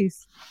my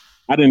piece.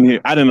 I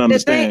didn't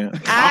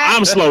understand.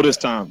 I'm slow this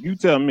time. You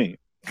tell me.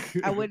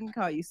 I wouldn't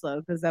call you slow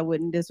because I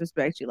wouldn't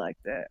disrespect you like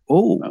that.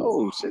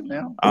 Oh, sit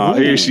down. Oh,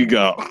 here she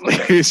go.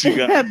 Here she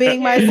go.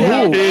 Being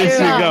myself. Here she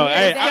go.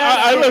 Hey,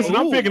 I listen.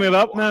 I'm picking it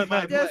up. Now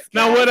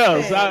what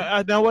else?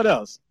 Now what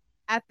else?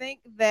 I think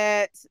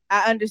that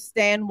I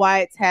understand why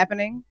it's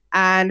happening.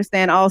 I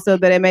understand also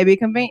that it may be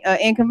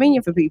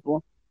inconvenient for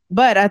people,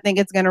 but I think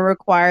it's going to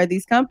require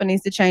these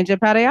companies to change up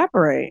how they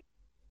operate.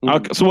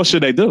 Okay, so what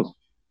should they do?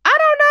 I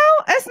don't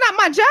know. It's not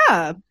my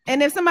job.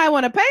 And if somebody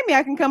want to pay me,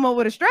 I can come up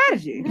with a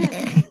strategy.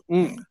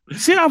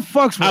 See, I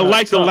fucks with I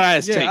like the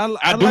last take.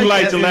 I do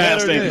like the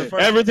last take.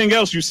 Everything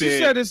else you said. She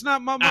said it's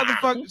not my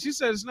motherfucking. She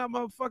said it's not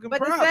my fucking. But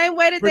problem. the same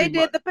way that they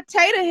did the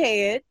potato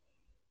head,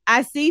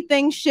 I see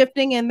things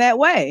shifting in that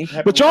way.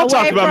 But y'all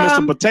talked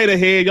about Mr. Potato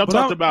Head. Y'all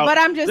talked about. But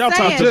I'm just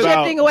saying,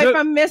 shifting away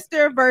from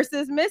Mr.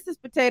 versus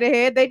Mrs. Potato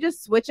Head, they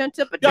just switch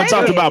into potato. Y'all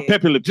talked about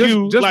Pepe Le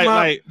Pew. Y'all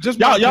done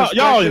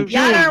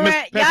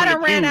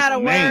ran out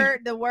of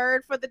the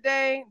word for the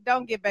day.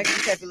 Don't get back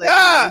to Pepe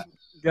Le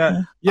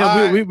Pew.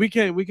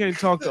 We can't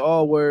talk to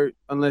all word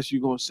unless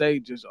you're gonna say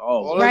just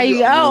all. Right.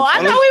 Oh,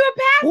 I thought we were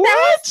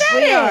past that.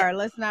 We are.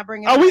 Let's not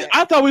bring it back.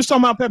 I thought we was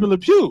talking about Pepe Le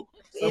Pew.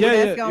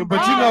 Yeah,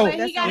 but you know,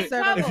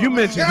 if you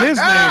mention his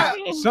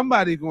name,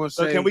 somebody's going to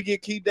say. So can we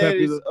get Key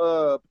Daddy's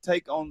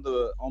take on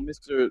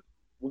Mr.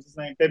 What's his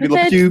name? Pepe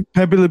Le Pew.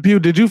 Pepe Le Pew.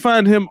 Did you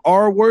find him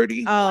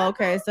R-wordy? Oh,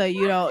 okay. So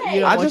you don't.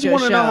 I just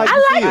want to know how you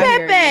feel. I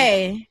like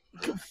Pepe.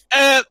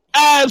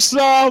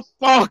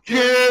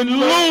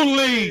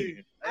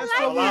 Absolutely. That's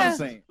all I'm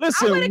saying.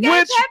 Listen, I would have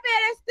got Pepe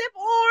that stiff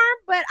arm,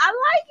 but I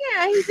like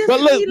him. He just,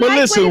 but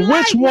listen,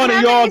 which one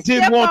of y'all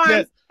did want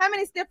that? How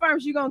many stiff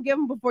arms you gonna give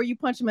him before you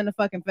punch him in the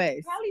fucking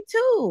face? Probably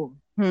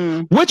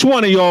 2. Which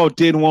one of y'all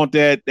did want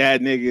that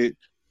nigga?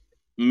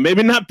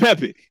 Maybe not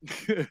Pepe,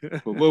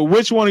 but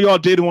which one of y'all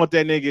did want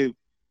that nigga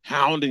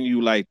hounding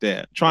you like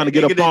that, trying to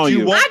get up on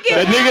you?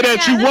 That nigga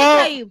that you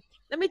want.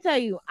 Let me tell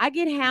you, I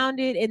get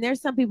hounded, and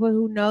there's some people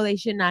who know they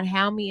should not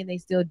hound me, and they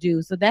still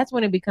do. So that's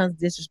when it becomes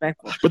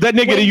disrespectful. But that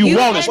nigga that you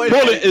want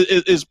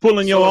is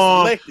pulling your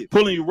arm,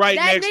 pulling you right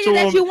next to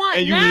him,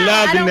 and you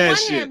loving that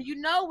shit. You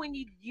know when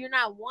you're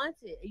not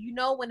wanted. You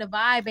know when the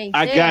vibe ain't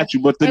I there. got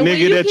you, but the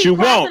nigga that you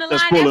want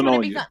that's pulling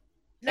on you.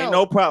 Ain't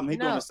no problem. He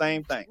doing the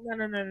same thing. No.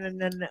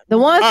 The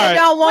ones that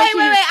don't want you.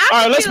 Wait.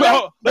 All right, let's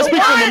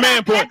speak from a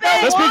man point.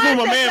 Let's speak from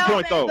a man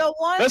point, though. The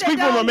ones let's speak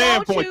from a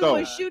man point,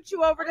 though. Shoot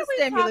you over the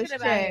stimulus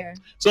check.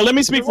 So let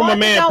me speak from a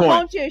man point. Don't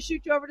want you to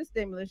shoot you over the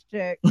stimulus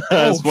check.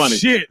 That's funny.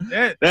 Shit,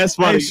 that's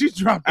funny. Hey, she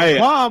dropped a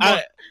bomb.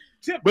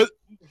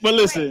 But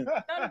listen.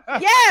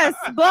 Yes,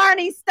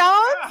 Barney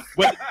Stone.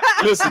 But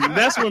listen,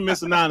 that's when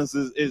Miss Anonymous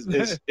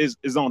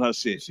is on her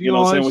shit. You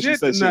know what I'm saying? When she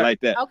says shit like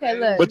that. Okay,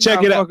 look. But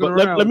check it out.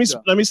 But let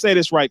me say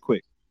this right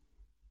quick.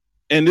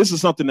 And this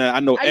is something that I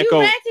know. Are Echo.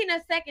 you ranting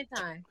a second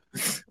time?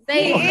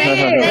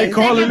 They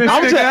calling this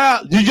nigga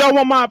out. Did y'all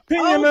want my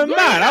opinion or not?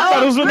 I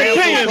thought it was an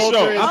opinion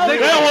show. They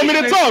don't want me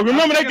to talk.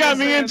 Remember, they got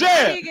me in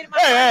jail.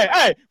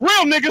 Hey,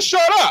 real niggas, shut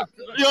up.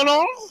 You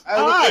know.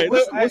 All right.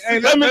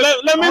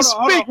 Let me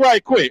speak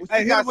right quick.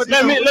 Let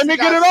me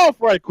get it off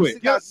right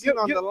quick. Get him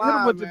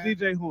with the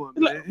DJ horn.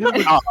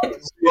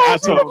 I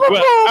told you.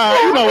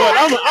 You know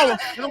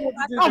what?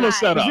 I'm gonna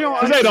shut up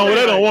because they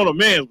don't want a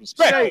man's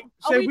respect.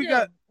 Shay, we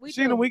got.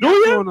 Sheena, we got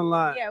you on the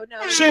line. Yeah,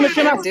 no. Sheena,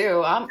 can I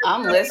do?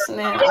 I'm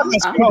listening. I'm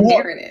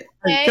hearing it.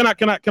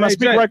 Can I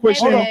speak right quick,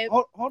 Sheena?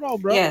 Hold on,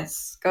 bro.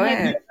 Yes, go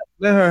ahead.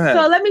 Let her have.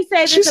 So let me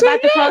say this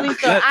about the clothing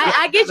store.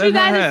 I get you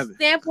guys'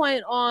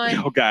 standpoint on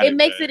it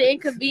makes it an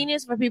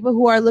inconvenience for people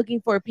who are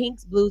looking for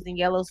pinks, blues, and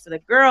yellows for the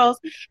girls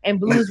and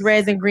blues,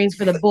 reds, and greens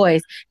for the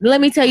boys.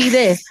 Let me tell you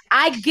this.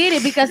 I get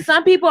it because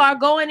some people are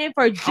going in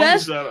for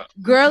just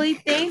girly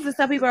things and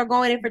some people are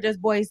going in for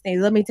just boys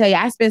things. Let me tell you,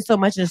 I spend so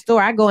much in the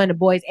store. I go in the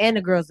boys and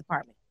the girls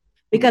department.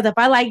 Because if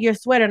I like your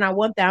sweater and I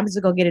want that, I'm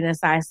just gonna get it in a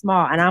size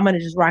small, and I'm gonna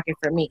just rock it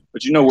for me.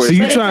 But you know where? So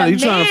you trying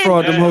to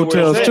fraud them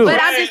hotels too? But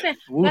I'm just saying.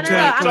 Don't say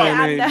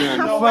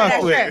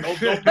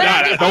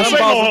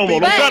no homo.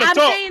 Don't try to talk.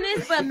 I'm saying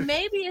this, but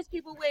maybe it's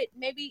people with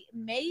maybe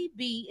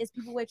it's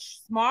people with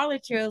smaller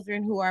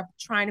children who are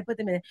trying to put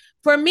them in.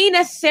 For me,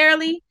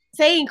 necessarily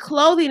saying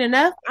clothing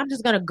enough, I'm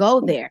just gonna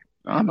go there.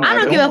 I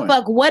don't give a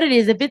fuck what it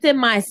is. If it's in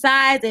my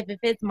size, if it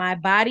fits my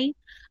body,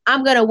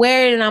 I'm gonna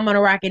wear it and I'm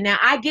gonna rock it. Now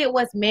I get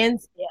what's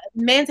men's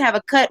have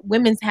a cut,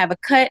 women's have a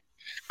cut.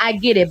 I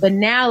get it, but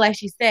now, like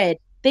she said,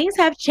 things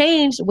have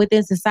changed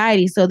within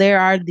society. So there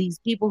are these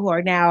people who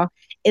are now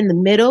in the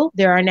middle.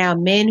 There are now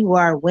men who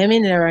are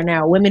women. There are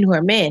now women who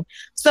are men.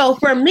 So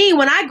for me,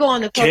 when I go on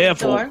the clothing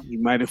store, you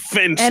might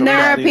offend and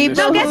there are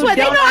people who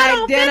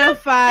don't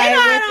identify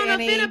with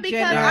any gender.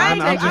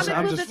 Because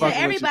I'm inclusive to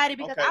everybody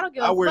because I don't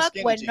give a fuck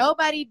what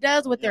nobody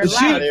does with their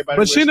life. But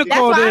Sheena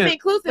called in. I'm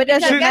inclusive. It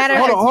doesn't matter.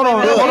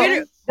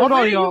 Hold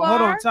on, y'all.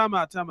 Hold on. Time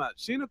out.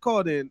 Sheena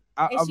called in.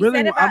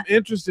 I'm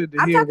interested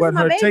to hear what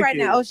her take right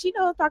is. now. Oh, she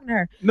knows I'm talking to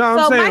her. No,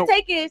 I'm saying. My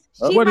take is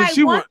she might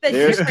want the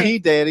difference. There's P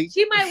Daddy.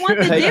 She might want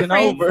the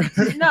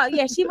difference. No,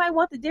 yeah, she might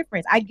want the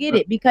difference. I get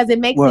it because it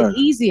makes it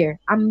easier.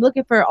 I'm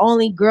looking for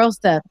only girl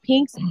stuff.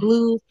 Pinks,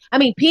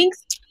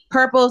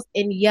 purples,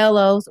 and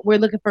yellows. We're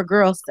looking for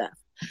girl stuff.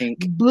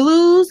 Pink.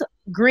 Blues,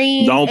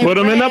 greens. Don't put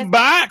them in a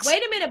box.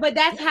 Wait a minute, but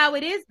that's how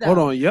it is, though. Hold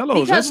on,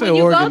 yellows. Because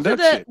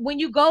that's when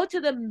you go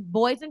to the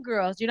boys and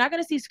girls, you're not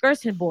going to see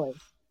skirts and boys.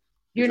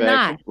 You're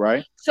not.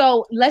 Right.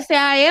 So let's say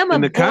I am a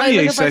boy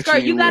looking for a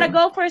skirt. You got to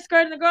go for a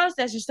skirt in the girls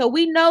section. So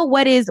we know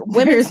what is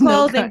women's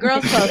clothes and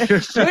girls'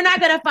 clothes. We're not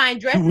going to find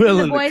dresses in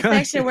the boys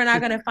section. We're not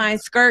going to find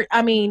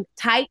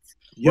tights.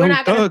 We're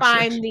not going to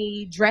find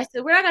the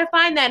dresses. We're not going to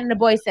find that in the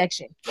boys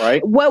section.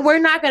 Right. What we're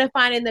not going to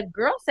find in the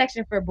girls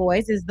section for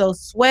boys is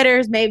those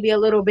sweaters, maybe a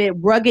little bit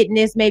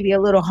ruggedness, maybe a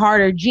little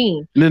harder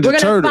jean. We're going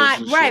to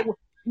find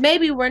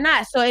maybe we're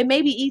not. So it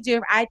may be easier,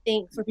 I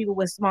think, for people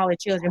with smaller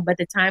children, but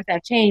the times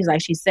have changed,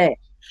 like she said.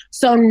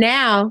 So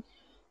now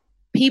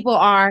people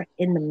are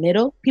in the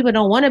middle. People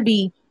don't want to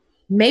be.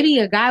 Maybe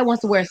a guy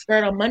wants to wear a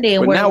skirt on Monday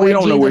and now we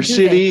don't know where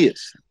shit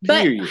is.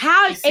 But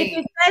how if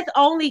it says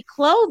only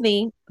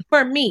clothing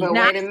for me? But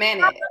now, wait a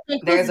minute,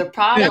 there's a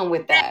problem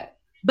with that.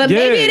 But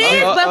maybe it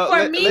is. But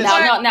for me,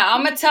 now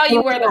I'm gonna tell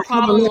you where the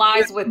problem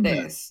lies with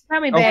this. Tell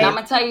me, babe. And I'm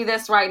gonna tell you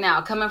this right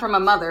now, coming from a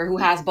mother who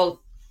has both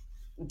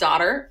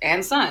daughter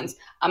and sons.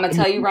 I'm gonna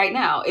tell you right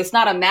now, it's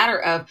not a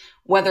matter of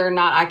whether or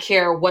not I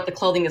care what the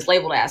clothing is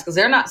labeled as, because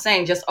they're not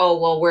saying just, oh,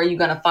 well, where are you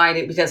gonna find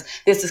it because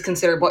this is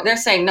considered boy. They're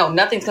saying no,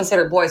 nothing's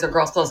considered boys or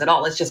girls clothes at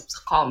all. Let's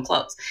just call them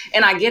clothes.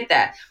 And I get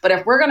that. But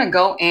if we're gonna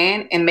go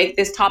in and make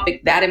this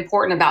topic that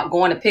important about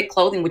going to pick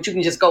clothing, which you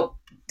can just go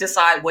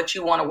decide what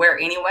you want to wear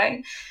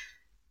anyway,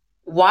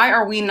 why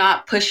are we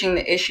not pushing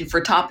the issue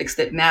for topics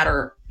that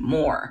matter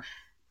more?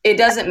 It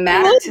doesn't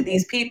matter to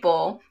these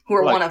people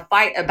who want to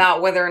fight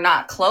about whether or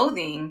not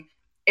clothing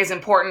is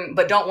important,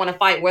 but don't want to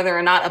fight whether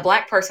or not a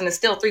black person is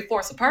still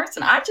 3/4 a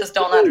person. I just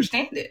don't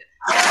understand it.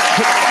 So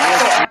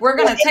we're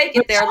gonna take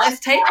it there. Let's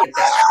take it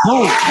there.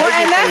 Well,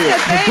 and that's the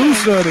thing.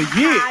 Producer of the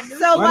year.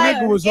 So my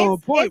nigga was on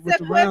point with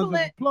the rounds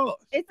of applause.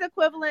 It's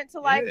equivalent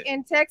to like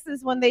in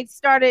Texas when they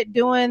started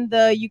doing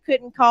you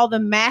couldn't call the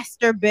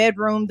master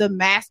bedroom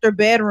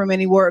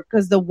anymore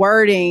because the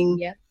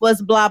wording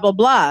was blah blah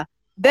blah.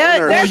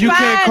 You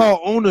can't call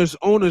owners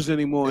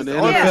anymore in the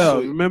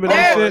NFL. Remember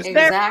that shit?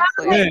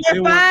 Exactly.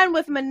 They're fine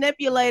with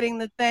manipulating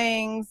the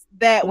things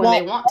that when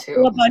they want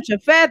to. A bunch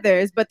of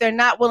feathers, but they're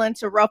not willing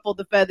to ruffle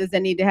the feathers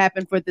that need to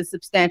happen for the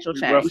substantial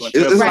change.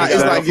 It's like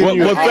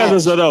what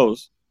feathers are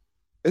those?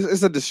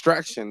 It's a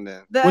distraction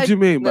then. What do you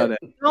mean by that?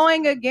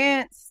 Going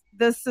against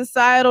the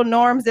societal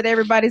norms that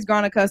everybody's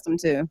grown accustomed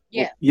to.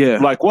 Yeah.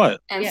 Like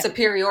what? And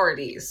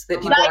superiorities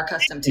that people are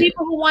accustomed to.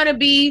 People who want to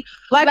be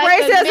like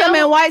racism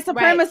and white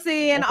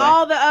supremacy and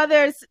all the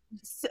other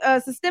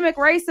systemic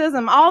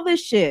racism, all this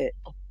shit.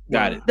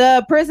 Got it.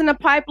 The prisoner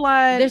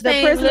pipeline, the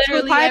prison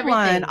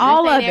pipeline,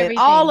 all of it,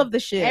 all of the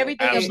shit.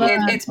 Everything.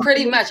 It's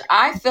pretty much,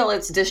 I feel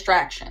it's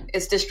distraction.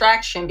 It's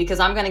distraction because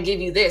I'm going to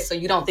give you this so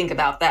you don't think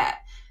about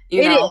that.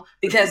 You know,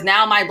 because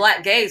now my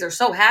black gays are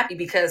so happy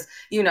because,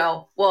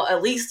 well,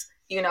 at least,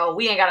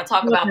 we ain't got to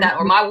talk about that.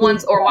 Or my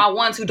ones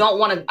who don't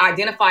want to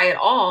identify at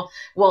all.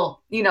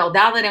 Well, now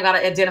they don't got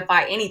to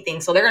identify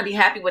anything. So they're going to be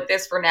happy with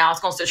this for now.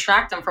 It's going to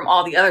distract them from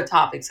all the other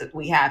topics that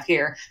we have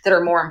here that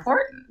are more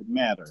important.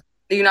 Matter.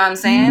 You know what I'm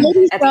saying?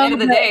 At the end of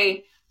the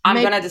day, I'm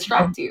going to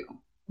distract you.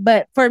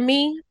 But for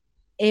me,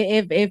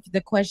 if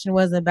the question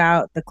was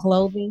about the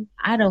clothing,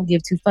 I don't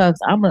give two fucks.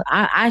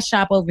 I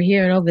shop over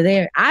here and over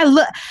there. I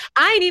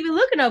ain't even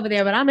looking over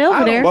there, but I'm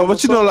over there. But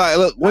look,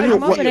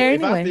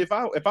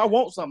 if I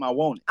want something, I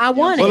want it. I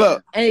want it.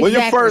 Look,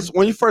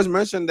 when you first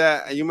mentioned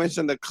that and you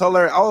mentioned the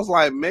color, I was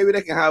like, maybe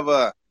they can have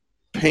a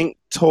pink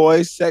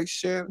toy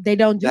section. They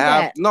don't do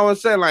that. No, I'm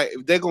saying like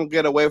if they're gonna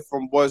get away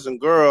from boys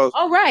and girls,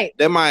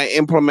 they might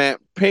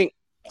implement pink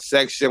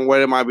section where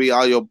there might be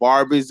all your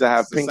Barbies that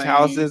have pink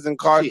houses and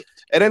cars.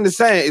 And then the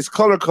same, it's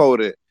color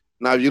coded.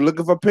 Now, if you're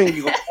looking for pink,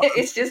 you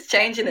it's just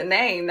changing the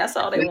name. That's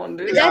all they want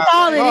to do. That's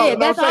all it is.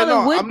 That's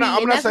all it would be.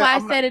 And that's why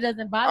I said it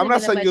doesn't bother me. I'm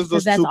not saying use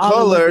those two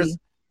colors.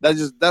 That's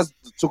the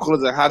two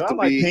colors that have to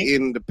be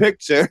in the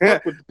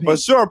picture. For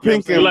sure,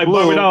 pink and like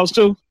blue. Barbie dolls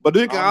too. But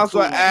you can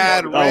also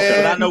add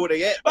red. I know where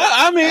they at.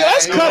 I mean,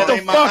 let's cut the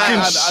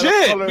fucking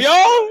shit,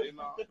 yo.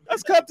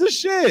 Let's cut the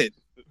shit.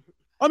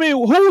 I mean,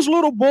 whose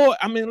little boy?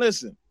 I mean,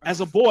 listen.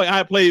 As a boy,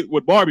 I played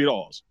with Barbie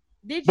dolls.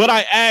 But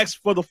I asked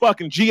for the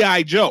fucking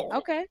G.I. Joe.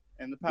 Okay.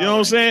 You know what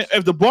I'm saying?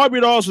 If the Barbie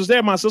dolls was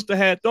there, my sister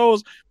had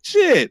those.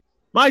 Shit.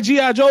 My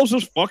G.I. Joes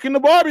was fucking the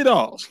Barbie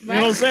dolls. You know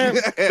what I'm saying?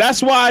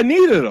 That's why I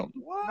needed them.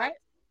 Right.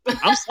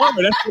 I'm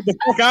sorry. That's what the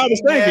fuck I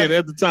was thinking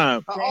at the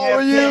time. Oh,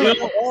 yeah.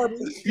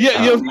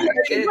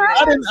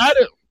 I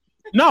didn't.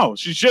 No,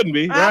 she shouldn't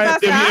be, right?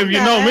 If you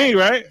know me,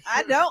 right?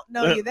 I don't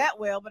know you that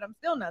well, but I'm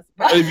still not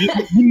surprised.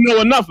 If you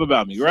know enough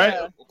about me, right?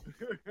 Yeah.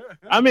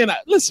 I mean,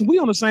 listen, we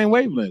on the same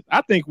wavelength.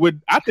 I think we're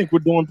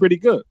doing pretty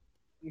good.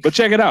 But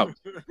check it out.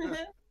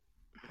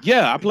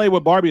 Yeah, I played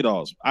with Barbie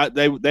dolls.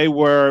 They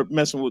were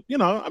messing with,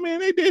 I mean,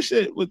 they did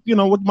shit with,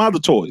 with my other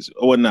toys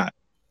or whatnot.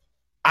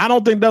 I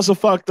don't think that's a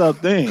fucked up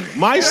thing.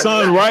 My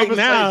son right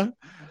now,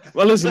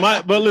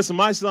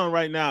 my son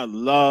right now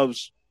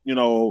loves,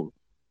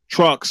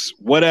 trucks,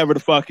 whatever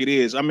the fuck it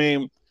is. I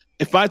mean,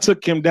 if I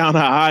took him down the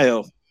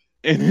aisle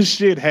and this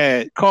shit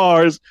had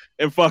cars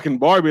and fucking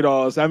Barbie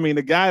dolls, I mean,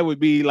 the guy would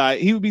be like,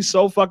 he would be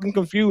so fucking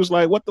confused,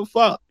 like, what the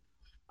fuck?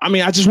 I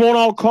mean, I just want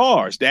all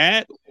cars,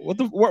 Dad.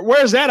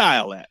 Where's that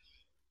aisle at?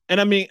 And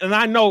I mean, and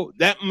I know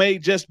that may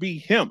just be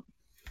him.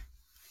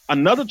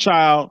 Another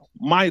child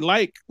might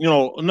like,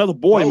 another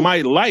boy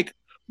might like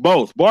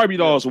both Barbie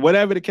dolls or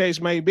whatever the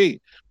case may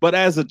be. But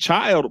as a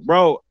child,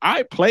 bro,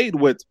 I played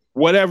with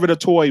whatever the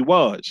toy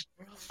was.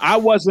 I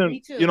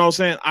wasn't, you know what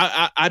I'm saying?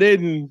 I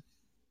didn't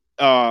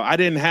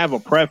have a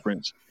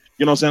preference.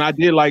 You know what I'm saying? I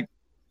did like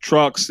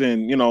trucks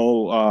and,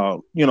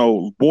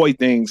 boy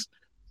things,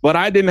 but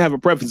I didn't have a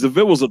preference. If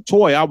it was a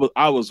toy,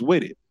 I was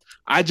with it.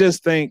 I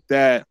just think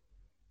that,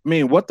 I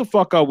mean, what the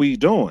fuck are we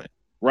doing?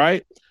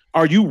 Right?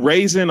 Are you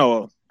raising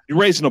a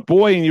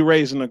boy and you're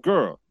raising a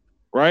girl,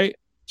 right?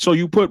 So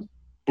you put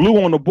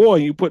blue on the boy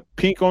and you put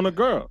pink on the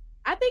girl.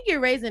 I think you're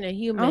raising a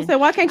human. I'll say,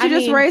 why can't you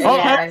just raise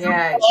it?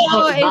 Yeah.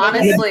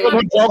 Honestly,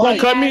 y'all gonna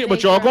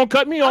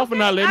cut me off and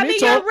not let me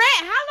talk. Your rent.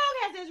 How long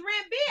has this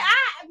rent been?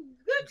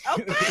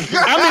 Okay.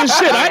 I mean,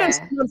 shit. I didn't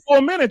see it for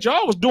a minute.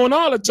 Y'all was doing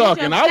all the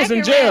talking. I was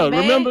in jail.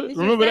 Remember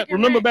that?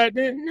 Remember back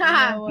then?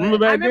 Nah. Remember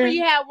back then? I remember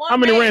you had one. How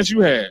many rents you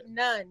had?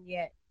 None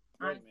yet.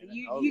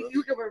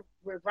 You could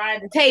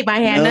rewind the tape. I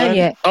had none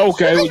yet.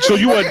 Okay, so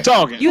you wasn't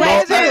talking. You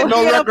had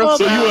no record,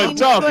 so you wasn't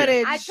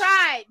talking. I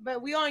tried,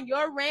 but we on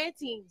your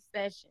ranting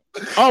session.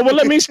 Oh well,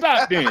 let me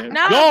stop then.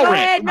 No, go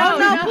ahead.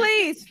 No,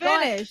 please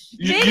finish.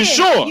 You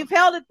sure? You've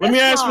held it. Let me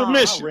ask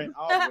permission.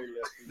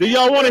 Do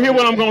y'all want to hear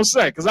what I'm gonna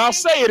say? Because I'll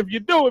say it if you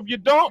do. If you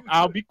don't,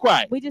 I'll be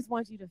quiet. We just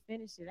want you to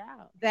finish it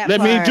out. Let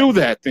me do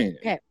that then.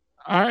 Okay.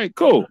 All right,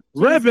 cool.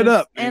 Wrap it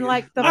up. And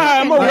like the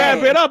I'm gonna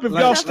wrap it up if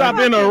y'all stop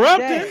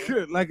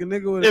interrupting. Like a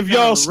nigga with if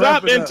y'all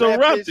stop interrupting.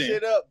 Wrap this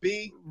shit up,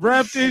 B.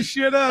 Wrap this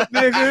shit up,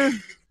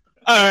 nigga.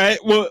 All right.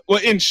 Well,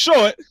 in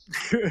short,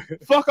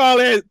 fuck all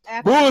that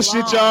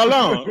bullshit y'all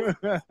on,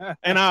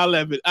 and I'll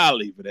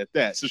leave it at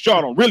that. So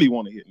y'all don't really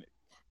want to hit me.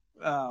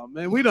 Oh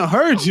man, we done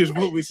heard just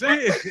what we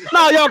said.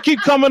 Now y'all keep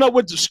coming up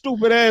with the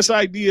stupid ass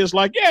ideas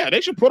like, yeah,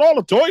 they should put all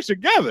the toys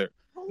together.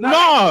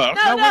 No,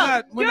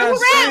 we're not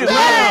saying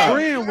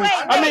agreeing with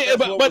you. I mean,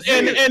 but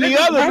and the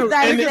other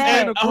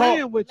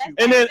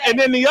and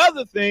then the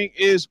other thing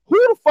is, who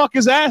the fuck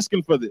is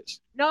asking for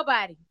this?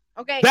 Nobody.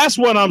 Okay. That's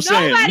what I'm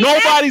saying.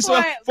 Nobody's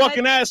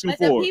fucking asking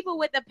for it. The people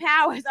with the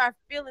powers are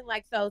feeling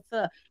like so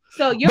tough.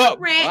 So your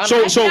rant.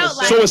 So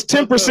it's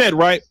 10%,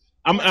 right?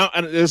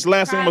 This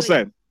last thing I'm gonna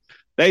say.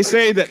 They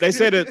say that the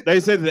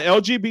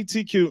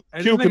LGBTQ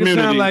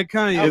community like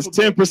Kanye. is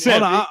 10%.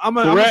 Hold on, I'm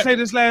gonna say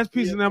this last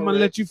piece and then I'm gonna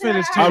let you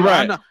finish. Too. All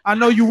right. I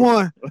know you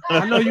won.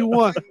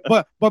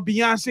 But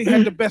Beyonce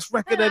had the best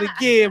record of the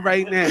year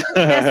right now.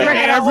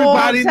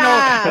 Everybody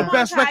knows the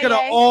best record of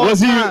all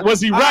time. Was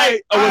he right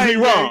or was he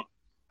wrong?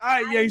 All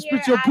right, yeah, you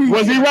spit your piece.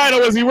 Was he right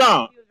or was he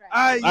wrong?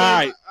 All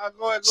right.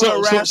 So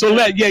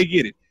let Ye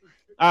get it.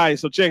 All right,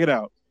 so check it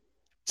out.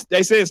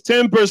 They say it's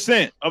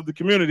 10% of the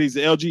communities,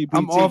 the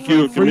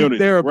LGBTQ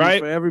community,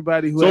 right? For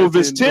everybody who so if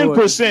it's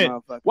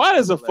 10%, why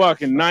does a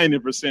fucking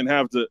 90%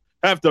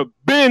 have to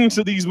bend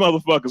to these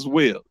motherfuckers'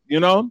 will? You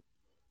know,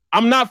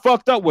 I'm not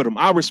fucked up with them.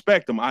 I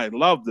respect them. I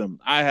love them.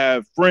 I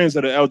have friends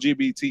that are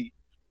LGBT,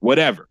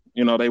 whatever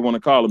you know they want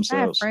to call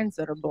themselves. I have friends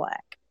that are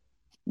black.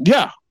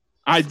 Yeah,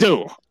 I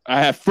do.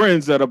 I have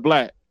friends that are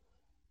black.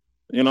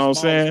 You know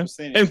what I'm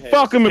saying? And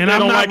fuck them if they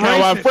don't like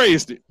how I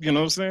phrased it. You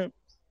know what I'm saying?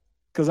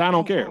 Because I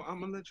don't care.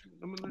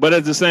 But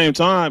at the same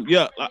time,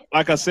 yeah,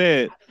 like I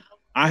said,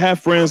 I have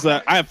friends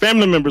I have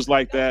family members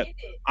like that.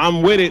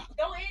 I'm with it.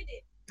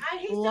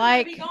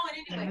 Like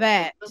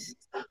that.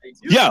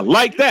 Yeah,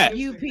 like that.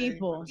 You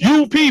people.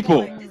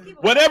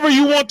 Whatever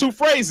you want to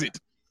phrase it.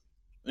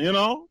 You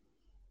know?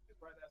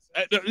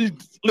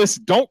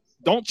 Listen,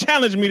 don't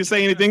challenge me to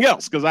say anything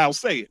else because I'll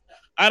say it.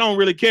 I don't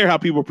really care how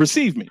people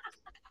perceive me.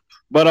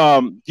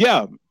 But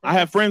yeah, I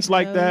have friends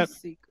like that,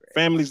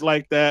 families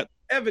like that.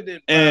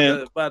 Evident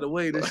by the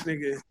way this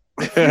nigga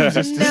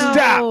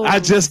stop. I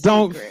just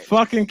don't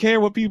fucking care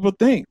what people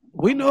think.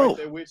 We know.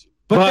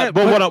 But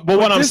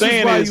what I'm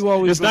saying is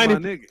it's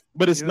 90,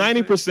 but it's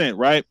 90%,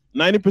 right?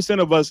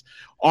 90% of us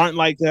aren't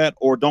like that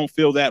or don't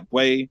feel that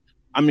way.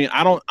 I mean,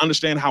 I don't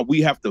understand how we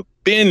have to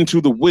bend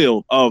to the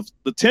will of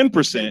the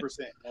 10%.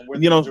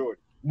 You know,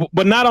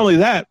 but not only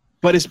that,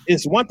 but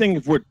it's one thing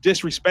if we're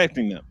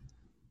disrespecting them,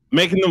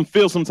 making them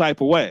feel some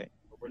type of way.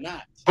 But we're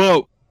not.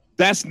 But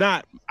that's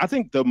not. I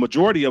think the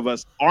majority of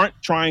us aren't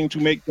trying to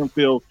make them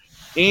feel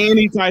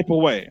any type of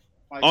way,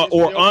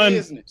 or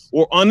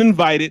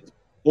uninvited,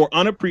 or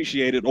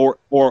unappreciated, or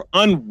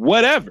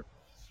whatever.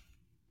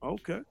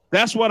 Okay,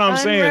 that's what I'm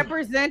saying.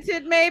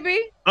 Unrepresented, maybe.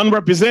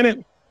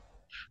 Unrepresented.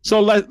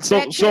 So if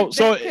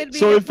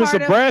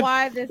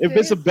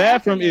it's a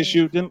bathroom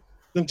issue, then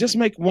just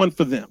make one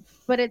for them.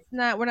 But it's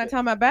not. We're not talking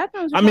about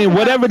bathrooms. I mean,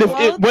 whatever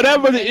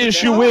the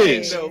issue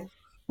is.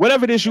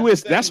 Whatever the issue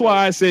is, that's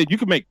why I said you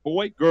can make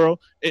boy,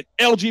 girl, and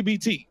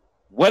LGBT,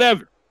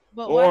 whatever.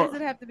 But why does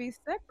it have to be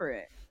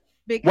separate?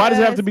 Why does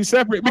it have to be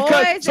separate?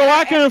 Because so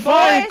I can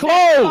find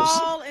clothes.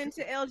 All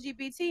into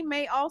LGBT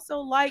may also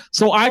like.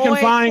 So I can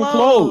find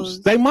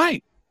clothes. They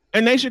might,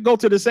 and they should go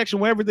to the section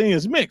where everything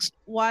is mixed.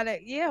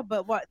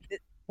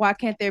 Why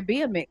can't there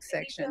be a mixed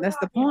section? That's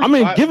the point. I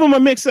mean, give them a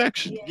mixed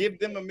section. Give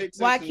them a mixed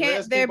section. Why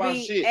can't there be a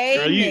mixed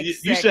section?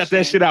 You shut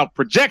that shit out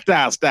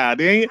projectile style,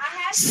 didn't you?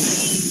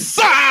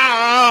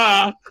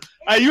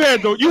 You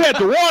had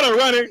the water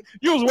running.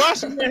 You was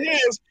washing your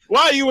hands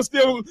while you were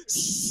still.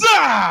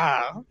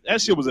 That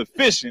shit was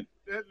efficient.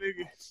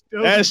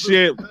 That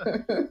shit,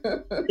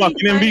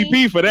 fucking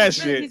MVP for that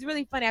shit. He's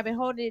really funny. I've been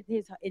holding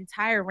his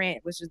entire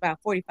rant, which was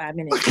about 45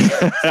 minutes.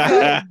 So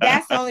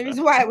that's the only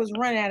reason why it was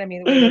running out of me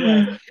the way it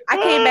was. I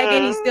came back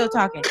in, he's still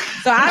talking.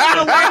 So I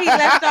don't know where he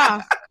left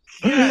off.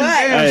 But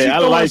hey, I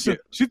like it.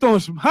 She throwing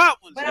some hot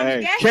ones. But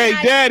I'm guessing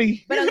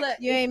K-Daddy. But look,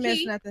 you ain't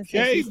missed nothing.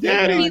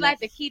 K-Daddy. He like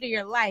the key to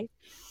your life.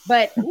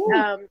 But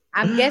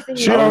I'm guessing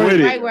she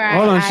already right where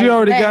hold on. She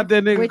already got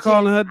that nigga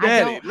calling her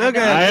daddy. Look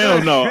at I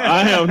am no.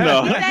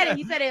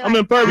 He said it. I'm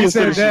impervious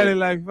to daddy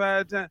like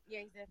 5 times. Yeah,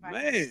 he said 5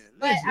 Man, times.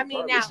 But I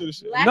mean now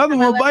another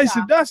one bites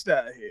the dust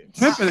out here.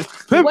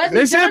 Pimpin'.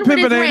 They said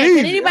pimpin' ain't easy.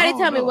 Can anybody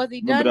tell me was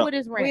he done with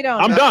his rant? We don't.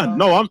 I'm done.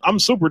 No, I'm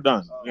super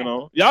done. You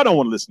know, y'all don't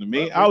want to listen to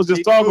me. I was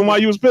just talking while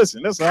you was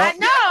pissing. That's all. I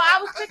know. I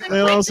was pissing. You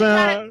know what I'm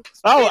saying?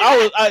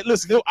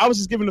 Listen. I was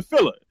just giving the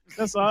filler.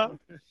 That's all.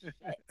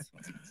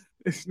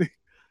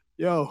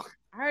 Yo.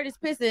 I heard his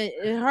pissing.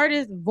 It heard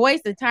his voice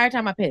the entire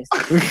time I pissed.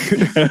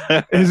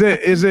 Is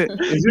it?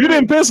 You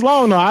didn't piss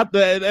long though.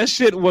 That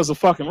shit was a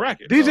fucking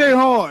record. DJ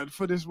Hard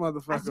for this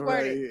motherfucker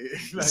right here.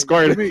 Like,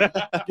 Squirted.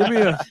 Give me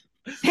a.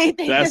 Same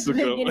thing That's that's a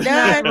been good getting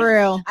one. done.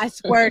 Real. I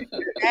swear.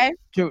 Okay.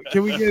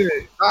 Can we get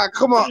it?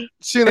 Come on,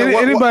 Sheena.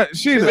 Anybody?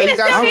 Sheena, you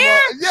got still here?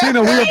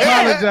 Sheena, we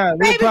apologize.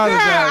 We Baby girl,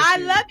 apologize. I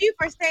love you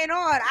for staying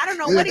on. I don't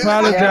know We what he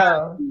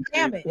apologize.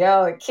 Damn it.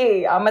 Yo,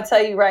 Key, I'm gonna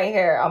tell you right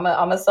here. I'm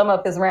gonna sum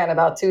up his rant in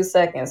about 2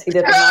 seconds. He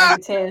did the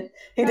 90-10.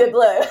 He did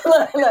look.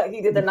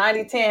 He did the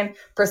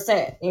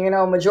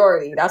 90-10%.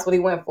 Majority. That's what he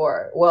went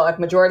for. Well, if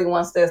majority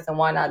wants this, then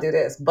why not do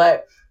this?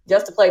 But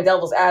just to play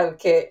devil's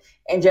advocate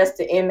and just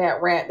to end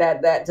that rant,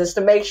 that just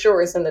to make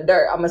sure it's in the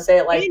dirt, I'm gonna say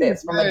it like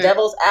this from a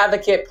devil's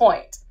advocate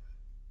point.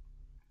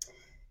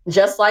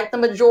 Just like the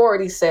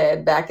majority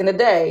said back in the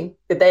day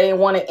that they didn't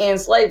want to end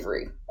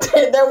slavery,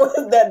 there was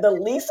that the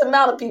least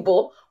amount of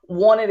people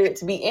wanted it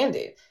to be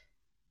ended.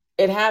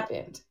 It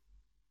happened.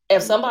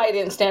 If somebody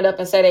didn't stand up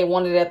and say they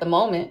wanted it at the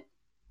moment,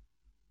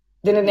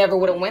 then it never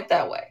would have went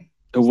that way.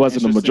 It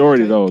wasn't the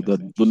majority though.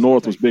 The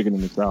North was bigger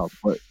than the South,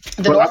 but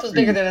the North was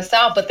bigger than the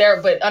South. But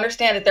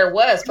understand that there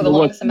was for the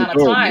longest amount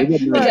of time.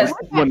 Because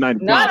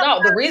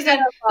the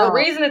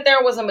reason that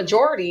there was a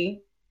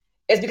majority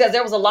is because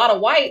there was a lot of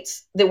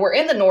whites that were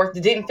in the North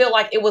that didn't feel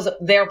like it was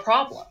their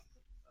problem.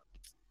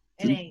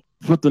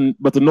 But the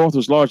North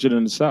was larger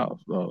than the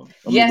South.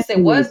 Yes, it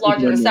was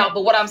larger than the South.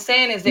 But what I'm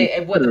saying is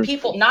that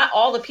not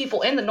all the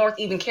people in the North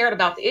even cared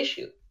about the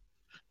issue.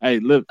 Hey,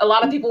 look. A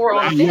lot of people were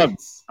on the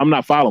fence. I'm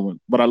not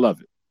following, but I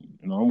love it.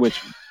 I'm with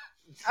you.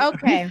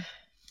 Okay.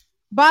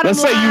 Bottom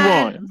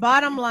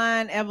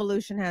line,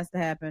 evolution has to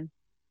happen.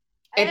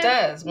 It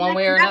does, one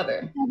way or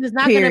another. It's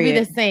not going to be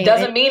the same.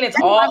 Doesn't mean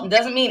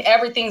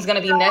everything's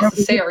going to be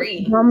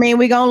necessary. I mean,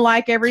 we're going to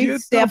like every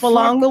step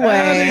along the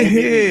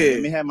way.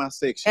 Let me have my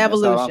section.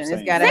 Evolution.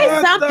 It's got to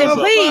say something,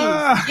 please.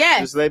 Yes.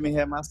 Just let me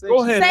have my section.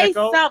 Go ahead, say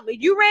Echo. something.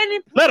 You ready?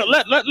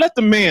 Let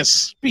the man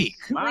speak.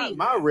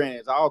 My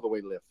rant is all the way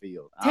left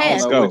field.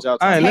 Let's go. All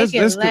right,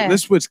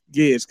 let's switch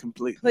gears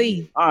completely.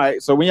 Please. All right,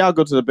 so when y'all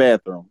go to the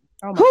bathroom.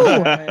 Oh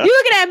my you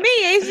looking at me,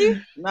 ain't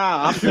you?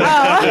 Nah, I'm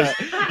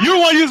You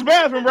want to use the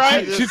bathroom,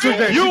 right? She took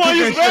that. You want to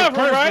use the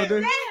bathroom, right? Damn,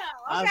 okay.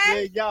 I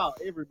said y'all,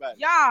 everybody.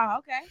 Y'all,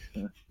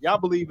 okay. Y'all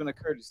believe in a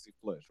courtesy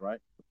flush, right?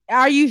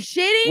 Are you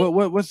shitting?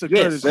 What's the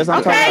courtesy?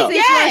 courtesy?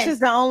 Courtesy flush is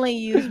the only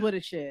use with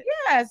a shit.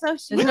 Yeah, so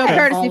there's no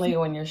courtesy only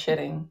when you're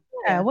shitting.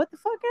 Yeah, what the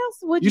fuck else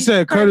would you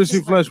said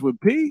courtesy flush with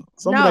pee?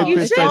 Some of they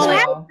piss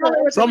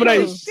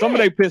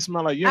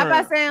smell like urine. I'm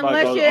about saying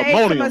like unless you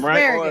ate some asparagus.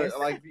 Right? Or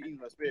like if you eat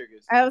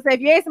asparagus. I would say if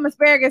you ate some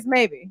asparagus,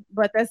 maybe,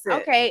 but that's it.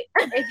 Okay,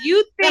 if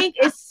you think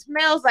it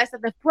smells like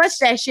something, flush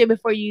that shit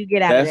before you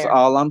get out of there. That's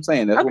all I'm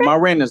saying. That's what my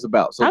rant is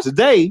about. So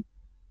today,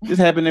 this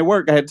happened at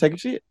work. I had to take a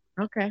shit.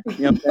 Okay. You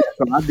know what I'm saying?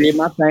 So I did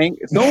my thing.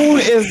 As soon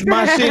as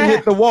my shit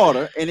hit the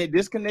water and it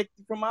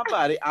disconnected from my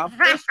body, I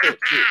flushed that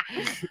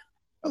shit.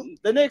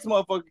 The next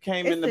motherfucker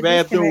came in the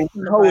bathroom,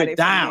 hold it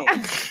down,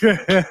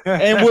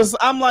 and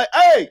I'm like,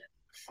 hey.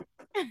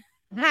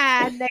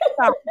 Next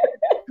time.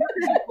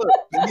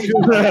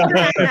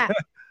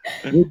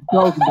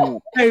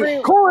 Everyone,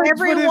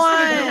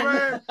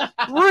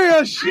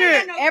 real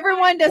shit.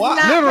 Everyone does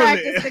not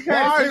practice the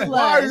courtesy flush.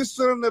 Why are you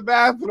still in the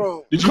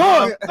bathroom? Did you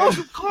throw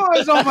some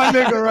cards on my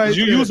nigga right Did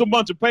you use a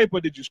bunch of paper?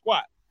 Did you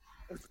squat?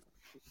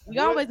 You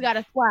always got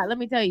to squat. Let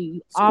me tell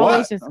you,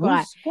 always should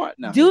squat.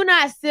 Do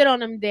not sit on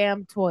them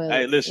damn toilets.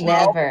 Hey, listen.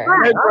 Never.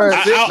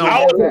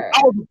 I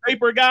was a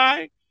paper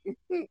guy.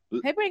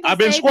 I've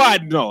been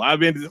squatting though. I've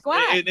been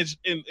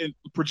in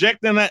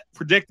projecting that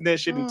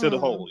shit into the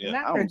hole.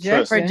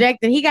 Yeah,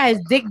 projecting. He got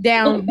his dick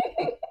down.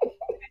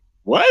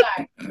 What?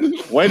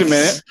 Wait a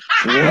minute.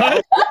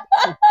 What?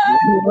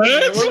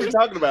 What are we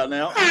talking about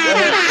now? What?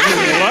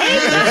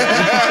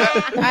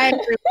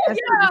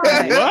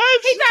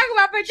 What? He talking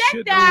about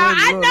projectile.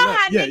 I know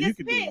how niggas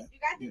piss. You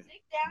got your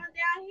dick down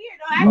here.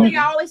 Don't act like you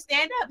always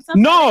stand up.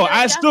 No,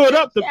 I stood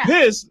up to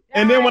piss,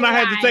 and then when I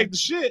had to take the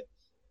shit,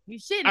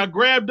 I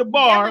grabbed the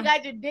bar. You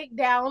got your dick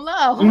down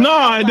low. No,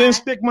 I didn't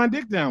stick my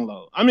dick down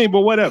low. I mean,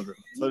 but whatever.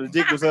 So the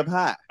dick was up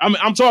high.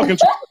 I'm talking.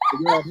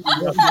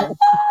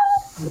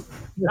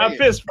 I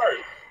pissed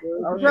first.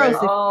 Okay.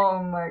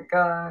 Oh my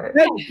god!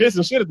 Piss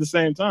and shit at the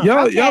same time.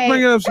 Y'all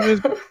bring it up.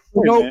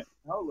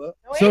 Hold up.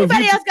 So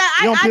anybody else got?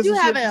 I do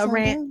have a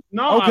rant.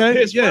 No, I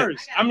pissed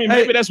first. I mean,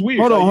 maybe that's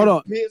weird. Hold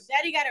on.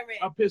 Daddy got a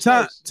rant. I pissed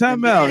first.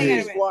 Time out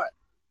here.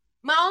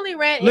 My only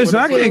rant. Listen,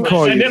 I can't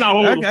call you. And then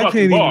I can't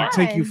even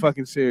take you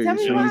fucking serious when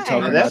you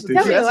talking about this.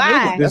 Tell me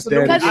why. This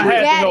Because daddy. it's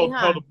daddy,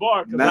 huh? The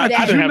bar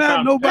Because you're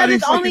not nobody.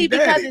 It's only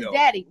because it's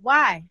daddy.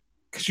 Why?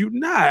 Because you're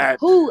not.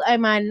 Who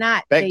am I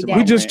not?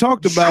 We just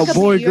talked about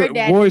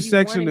boy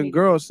section and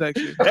girl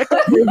section. Echo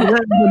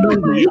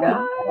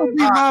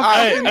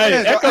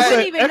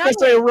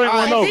say rent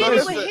one over.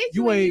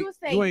 You ain't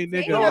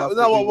nigga.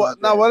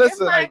 No,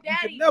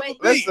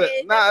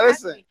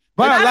 listen.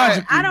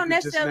 I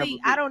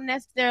don't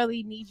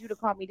necessarily need you to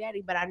call me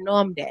daddy, but I know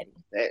I'm daddy.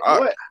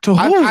 To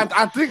who?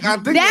 I think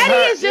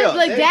daddy is just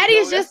like daddy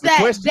is just that.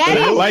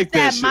 Daddy is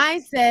that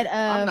mindset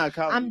of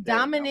I'm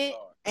dominant.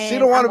 She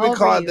don't want to be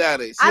called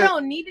daddy. I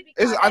don't need to be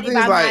called daddy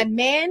by my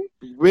man.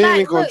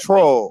 Being in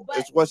control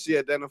is what she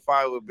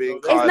identified with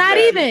being called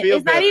daddy.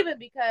 It's not even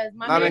because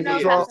my man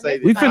knows how to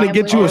we finna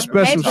get you a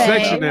special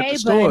section at the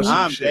store.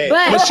 I'm dead.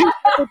 But she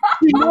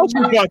knows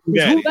who fucking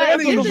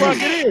daddy. Who the fuck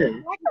it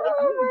is?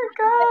 Oh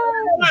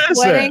my God.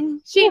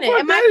 Wedding. Sheena,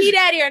 am I key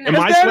daddy or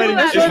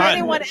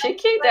not? She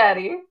key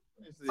daddy.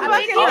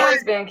 I've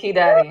always been key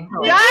daddy.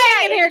 Y'all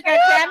ain't here,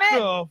 goddammit.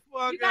 Oh,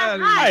 fuck out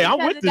of here. Hey,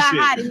 I'm with this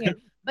shit.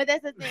 But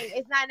that's the thing.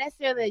 It's not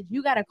necessarily that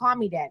you gotta call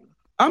me daddy.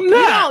 I'm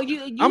not.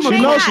 I'm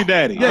a nosy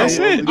daddy. Yeah, that's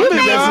it.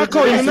 I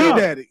call you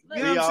daddy. daddy.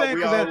 You know what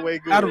I'm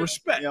saying? Out of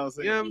respect. You know what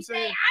I'm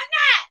saying? I'm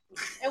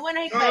not. And when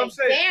I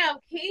say, damn,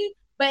 Key,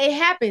 but it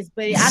happens.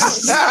 But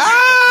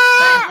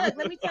I don't. Look,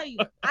 let me tell you,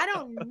 I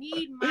don't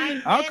need my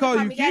man to call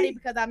me daddy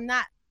because I'm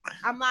not.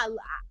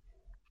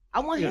 I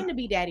want him to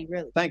be daddy,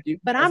 really. Thank you.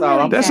 But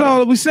I'm. That's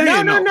all we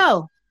saying.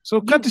 No. So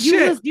cut the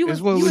shit. She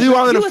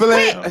wanted to feel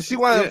his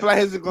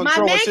control. My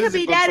man could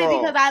be daddy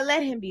because I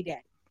let him be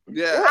daddy.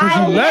 Yeah,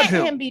 I let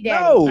him be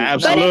daddy. No,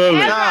 absolutely. But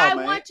if ever I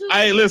want to,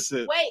 hey,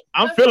 listen. Wait,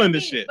 I'm feeling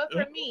this shit. But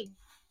for me,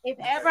 if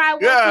ever I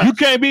want to, you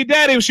can't be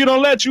daddy if she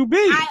don't let you be.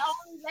 I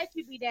only let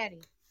you be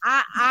daddy.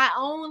 I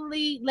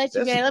only let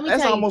you be daddy. Let me tell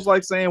you. That's almost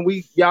like saying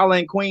y'all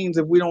ain't queens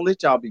if we don't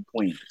let y'all be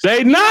queens.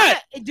 They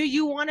not. Do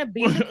you want to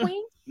be the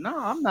queen? No,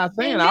 I'm not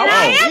saying I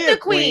am the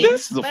queen.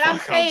 But I'm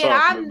saying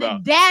I'm the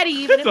daddy,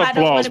 even if I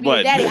don't want to be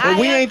the daddy. But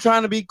we ain't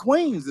trying to be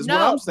queens, is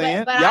what I'm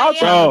saying. But y'all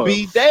trying to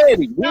be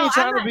daddy. We ain't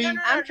trying to be.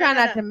 I'm trying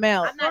not to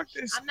melt. I'm not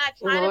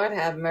trying Lord to.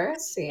 have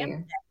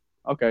mercy.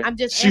 Okay. I'm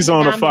just. She's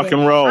on a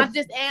fucking roll. I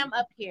just am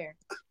up here.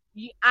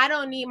 I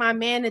don't need my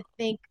man to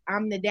think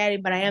I'm the daddy,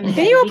 but I am the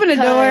daddy. Can you open the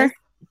door?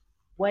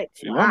 What?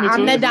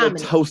 I'm the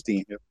dominant.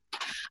 Toasting here.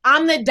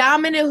 I'm the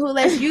dominant who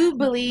lets you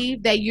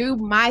believe that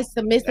my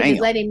submissive is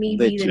letting me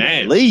be the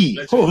daddy.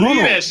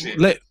 That shit.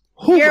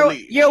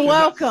 You're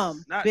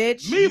welcome,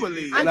 bitch. Me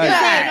believe. I'm just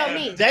saying, no,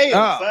 me.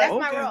 Damn, that's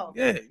my role.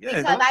 Yeah.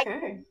 Because I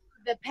give you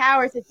the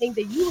power to think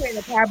that you were in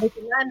the power, but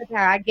you're not in the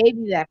power. I gave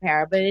you that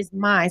power, but it's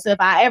mine. So if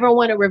I ever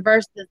want to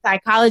reverse the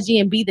psychology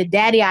and be the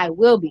daddy, I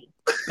will be.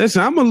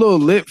 Listen, I'm a little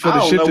lit for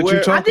the shit that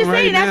you're talking. I'm just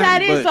saying that's how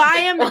it is. So I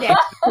am the daddy.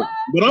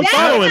 But I'm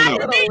following you.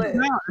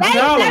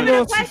 Y'all a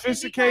little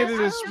sophisticated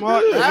and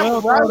smart.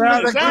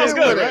 Sounds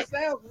good.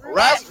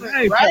 Right.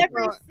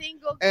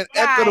 And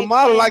Echo the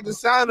model like the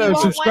sound of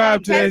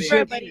subscribe to that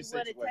shit.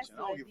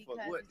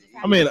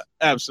 I mean,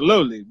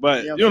 absolutely,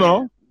 but you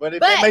know. But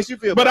if that makes you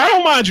feel But I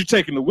don't mind you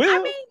taking the wheel. I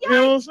mean, you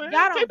know what I'm saying?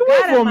 Y'all take the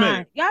wheel for a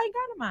minute. Y'all ain't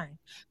got to mind.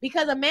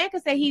 Because a man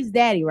could say he's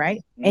daddy, right?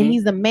 Mm-hmm. And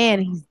he's a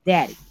man, he's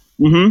daddy.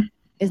 Mm-hmm.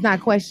 It's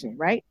not question,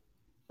 right?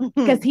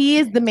 Because he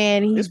is the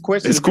man. It's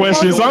question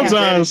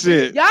sometimes.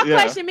 Shit. Y'all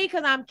question me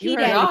because I'm key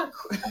daddy. I'm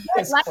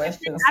not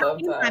questioning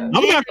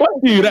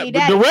you.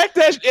 Direct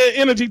that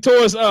energy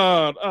towards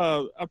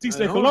Artiste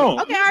Cologne.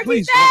 Okay,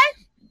 Artiste.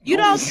 You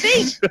don't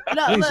think.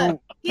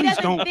 Look. He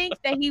doesn't think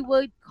that he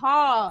would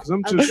call.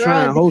 I'm just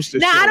trying to host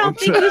this. Now, I don't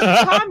think you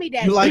should call me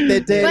daddy. You like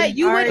that daddy? But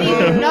you wouldn't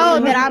even know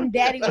that I'm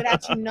daddy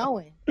without you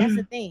knowing. That's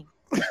the thing.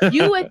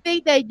 You would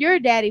think that you're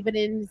daddy, but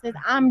then it says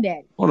I'm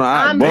daddy. Hold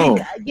on. Boom.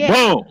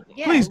 Yeah.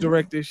 Please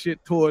direct this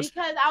shit towards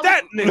because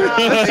that nigga.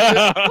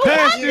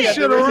 Pass this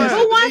shit around.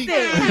 Who wants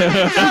it?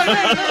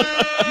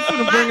 You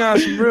gonna bring out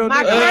some real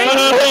niggas.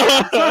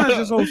 I'm trying to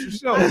just host the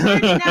show.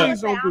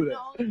 Please don't do that.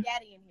 I'm the only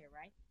daddy in here,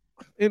 right?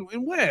 In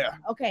where?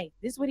 Okay,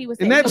 this is what he was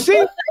saying. In that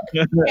seat?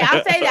 Yeah,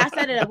 I'll say that. I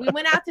set it up. We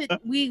went out on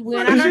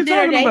a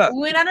dinner date. We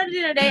went out on a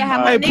dinner date. I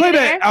had my nigga play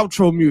there. that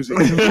outro music.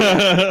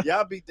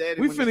 Y'all be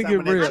daddy. We finna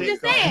get real. I'm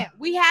just saying.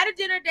 We had a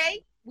dinner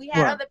date. We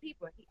had other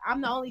people.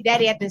 I'm the only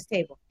daddy at this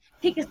table.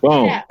 He can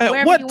stand up.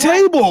 At what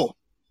table?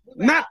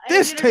 Not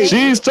this table.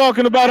 She's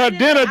talking about her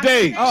dinner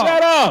date.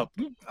 Shut up.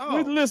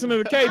 We're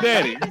listening to K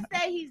Daddy. I'm gonna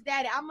say he's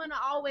daddy. I'm gonna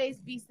always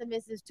be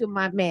submissive to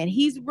my man.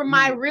 He's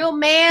my real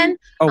man.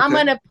 Okay. I'm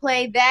gonna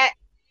play that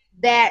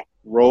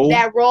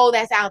role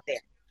that's out there.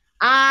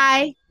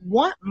 I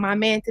want my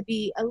man to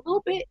be a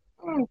little bit.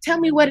 Tell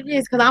me what it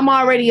is, because I'm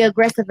already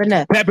aggressive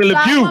enough. I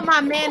want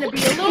my man to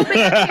be a little bit.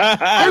 Bring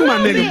my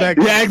nigga back.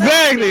 Yeah,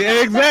 exactly.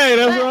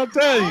 That's what I'm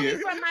telling you.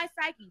 From my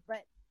psyche,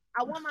 but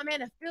I want my man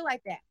to feel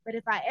like that. But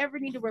if I ever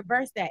need to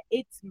reverse that,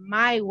 it's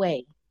my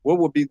way. What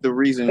would be the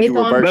reason you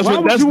reverse?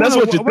 That's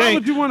what you think. Why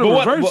would you want to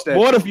reverse that?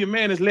 What if your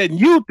man is letting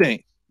you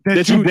think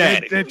that you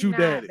daddy? That you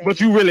daddy.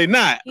 But you really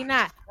not. He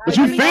not. But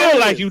you feel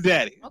like you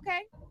daddy. Okay.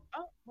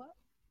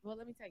 Well,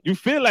 let me tell you. You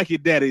feel like your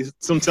daddy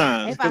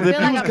sometimes. If I feel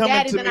like I'm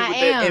daddy, then I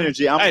am.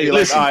 Energy, I'm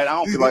like, all right, I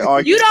don't feel like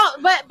arguing. You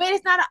don't, but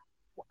it's not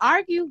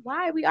argue.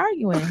 Why are we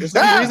arguing? There's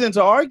no reason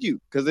to argue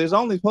because there's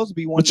only supposed to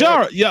be one. But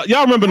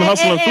y'all remember the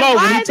Hustle and Flow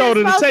when he told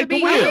her to take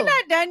the wheel. We're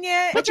not done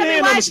yet. Put your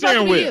hand on the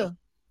steering wheel.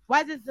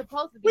 Why is it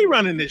supposed to be? We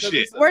running this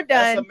shit. We're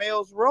done. That's a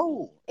male's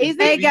role.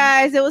 Hey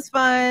guys, it was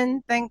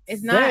fun. Thanks.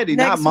 It's not. Daddy,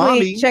 next not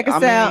week, check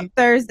us out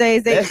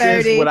Thursdays 8:30.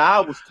 That's what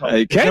I was told.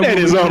 Hey,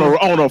 K-Daddy is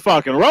on a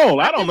fucking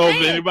roll. I don't know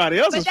if anybody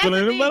else is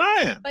feeling it, but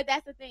I am. But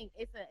that's the thing.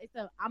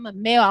 I'm a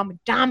male. I'm a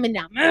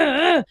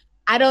dominant.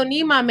 I don't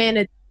need my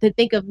man to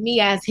think of me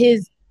as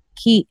his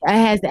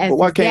But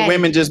why can't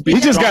women just be?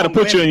 He just got to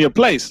put you in your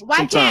place. Why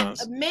sometimes.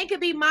 can't men could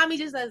be mommy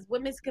just as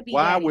women could be?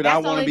 Why daddy? would I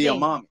want to be a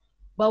mommy?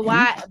 But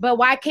why? But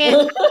why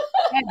can't?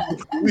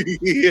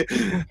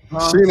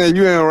 Sheena,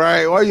 you ain't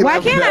right. Why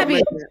can't I be?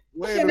 He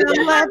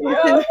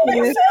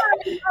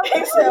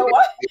said,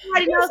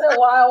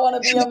 why I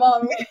want to be a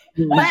mommy.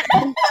 Being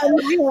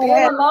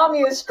a mommy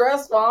is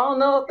stressful. I don't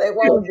know if they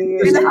want to be.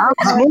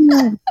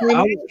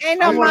 Ain't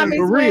no mommy's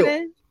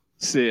winning.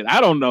 Shit, I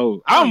don't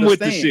know. I'm with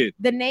the shit.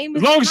 The name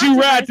as long as you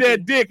ride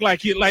that dick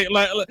like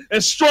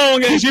as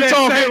strong as you're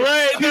talking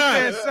right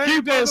now.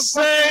 Keep that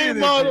same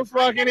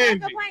motherfucking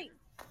energy.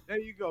 There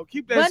you go.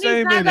 Keep that Bunny's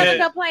same not energy.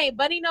 gonna complain.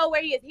 Bunny know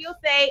where he is. He'll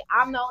say,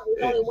 there's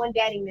only one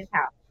daddy in this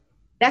house.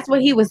 That's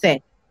what he would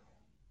say.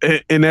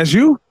 And that's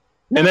you?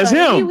 And that's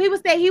him. He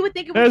would say he would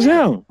think it That's was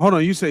him. Hold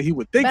on, you say he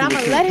would think but it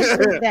was I'm gonna let him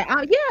think that.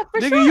 Yeah, for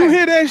Nigga, sure. you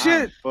hear that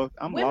shit?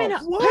 Women,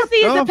 pussy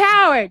is the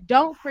power.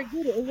 Don't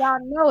forget it. Y'all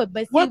know it.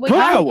 But see, What when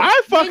power? y'all,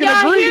 I fucking when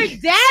y'all agree. hear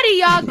daddy,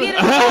 y'all get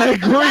it. I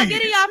agree. Y'all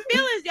get in y'all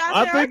feelings. Y'all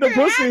I say, think the can't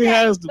pussy have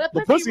that. has But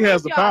the pussy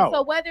has the y'all. power.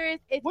 So whether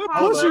it's What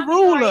called pussy mommy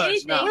rule or us?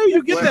 anything, Where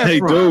you get that They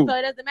from? do. so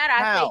it doesn't matter.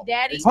 I say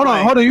daddy. Hold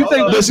on. You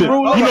think Listen, pussy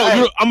rule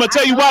us? I'm gonna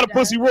tell you why the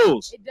pussy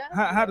rules.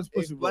 How does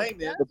pussy rule?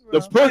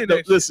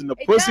 Listen, the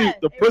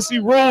pussy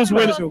rules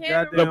when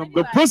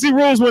the pussy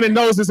rules when it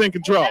knows it's in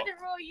control.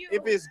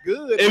 If it's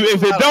good,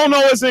 If it don't know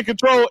it's in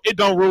control, it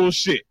don't rule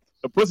shit.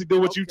 The pussy do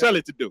what you tell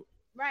it to do.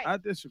 Right. I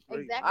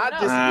disagree. Exactly. I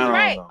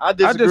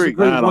disagree.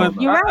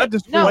 You're right. I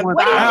disagree. No, what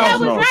he said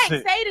was 1000%. right. Say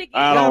it again.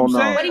 I don't know.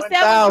 What he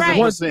said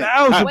was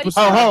right. 1000%.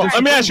 Hold on.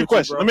 Let me ask you a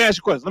question. Let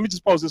me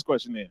just pose this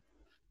question then.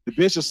 The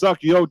bitch will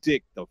suck your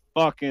dick the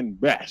fucking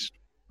best.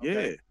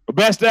 Yeah. The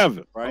best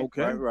ever. Right.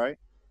 Okay. Right.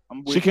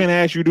 She can't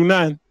ask you to do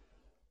nothing.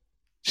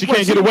 She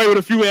can't get away with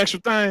a few extra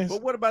things.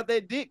 But what about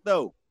that dick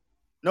though?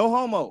 No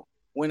homo.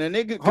 When a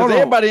nigga, Hold because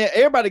on.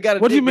 everybody got a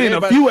What do dick. you mean? A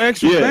everybody- few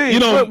extra Yeah, things? you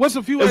know, What's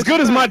a few As extra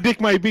good as my things?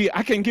 dick might be,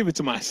 I can't give it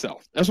to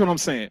myself. That's what I'm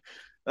saying.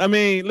 I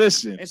mean,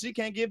 listen. And she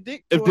can't give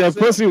dick. If to that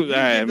herself. pussy, You I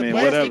get the mean,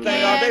 plastic whatever.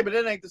 thing all day, but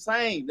that ain't the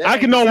same. That I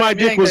ain't can the know same. my It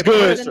dick ain't was that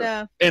good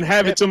pressure. and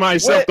have it to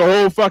myself the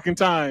whole fucking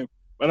time,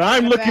 but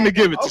I'm looking to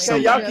give it to Okay,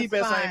 somebody. y'all keep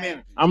that same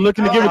energy. I'm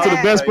looking to give it to the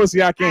best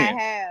pussy I I can.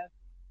 have.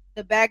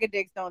 The bag of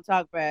dicks don't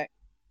talk back.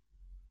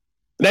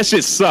 That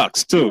shit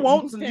sucks You too.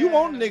 want a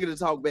nigga to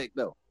talk back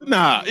though.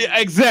 Nah,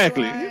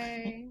 exactly,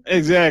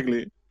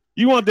 exactly.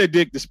 You want that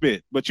dick to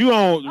spit, but you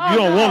don't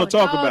want to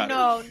talk about it.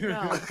 No.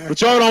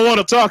 But y'all don't want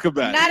to talk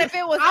about Not it. if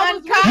it was I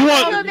was uncomfortable. You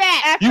want-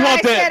 After you I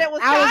want that- said it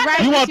was I was uncomfortable. right.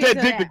 You want that to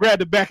dick to that. grab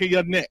the back of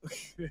your neck,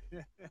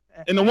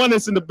 and the one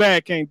that's in the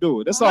bag can't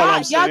do it. That's all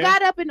I'm saying. Y'all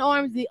got up in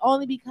arms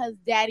only because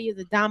daddy is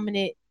a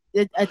dominant.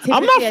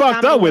 I'm not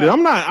fucked up with it.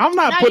 I'm not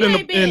No, put you in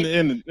ain't been.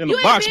 the You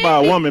ain't box been. by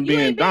a woman You being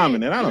ain't been.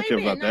 dominant. I You don't ain't care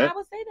been. about No, that. I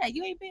would say that.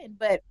 You ain't been.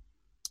 But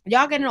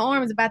y'all get in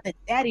arms about the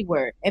daddy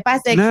word. If I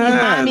say Nah, key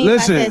mommy,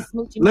 listen, if I said smoochy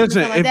mommy, Listen,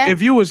 something like that.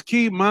 if you was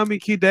key mommy,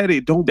 key daddy,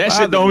 don't That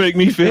bother shit don't me. make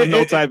me feel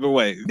no type of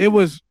way. It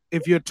was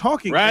if you're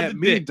talking Ride at the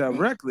me dick.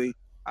 directly,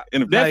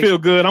 And if that like- feel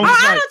good, I'm I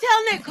just like, don't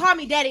tell Nick, call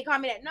me daddy, call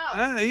me that.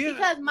 No, yeah,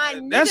 because my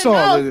nigga that's all it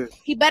knows is.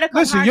 he better come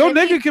Listen, harder your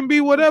than nigga me. can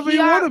be whatever he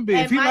want to be.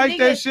 And If he my like nigga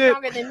that is shit,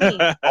 stronger than me.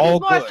 all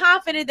He's more good.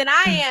 confident than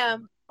I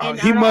am. And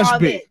He out of must all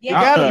be. this. You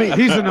gotta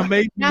be. He's an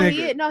amazing No,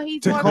 nigga.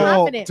 he's to more call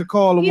confident. to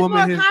call a He's woman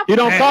more his confident. he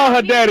don't call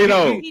her daddy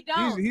though. He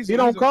don't. He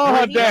don't call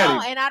her He daddy.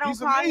 don't, and I don't He's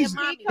call him amazing.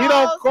 mommy. He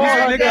don't call He's a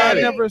her nigga I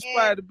daddy. never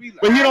aspired to be like.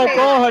 But he don't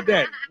call her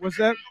daddy. What's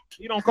that?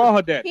 He don't call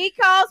her daddy. He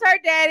calls her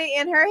daddy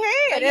in her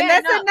head, Yeah, and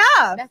that's no,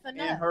 enough. That's In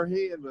enough. her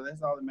head, but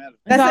that's all that matters.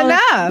 That's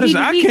enough. Listen,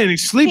 I can't even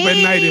sleep at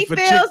night if a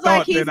chick feels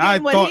thought he's that I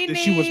getting what thought he that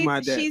she was my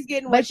needs. dad. She's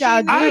getting But what she y'all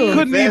needs. I couldn't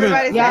even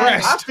Everybody's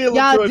rest. I feel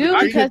Y'all good. do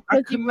I because I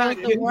pussy could rules not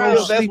the get no world.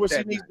 that's sleep what she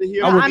that needs night. to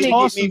hear. I would I mean,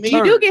 toss and me.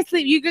 turn. You do get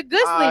sleep. You get good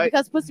sleep Alright.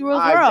 because pussy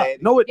rules the Alright, world. daddy.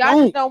 No, it Y'all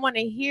don't. just don't want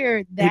to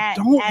hear that.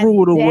 don't as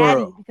rule the daddy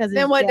world. Because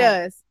Then it's what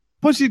daddy. does?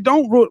 Pussy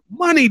don't rule.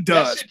 Money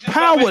does. shit just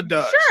Power don't make-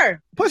 does. Sure.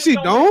 Pussy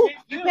don't.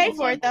 You pay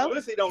for it though.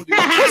 Pussy don't do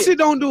Pussy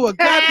don't do a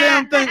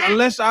goddamn thing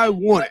unless I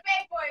want it.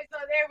 Pay for it, so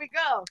there we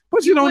go.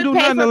 Pussy don't would do pay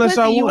nothing for unless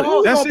I pussy. You want it.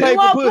 won't That's gonna it. pay You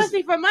for want pussy?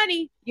 pussy for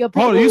money? You'll pay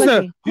Hold for on, you pussy.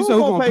 said who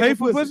gonna pay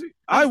for pussy?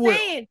 I I'm will.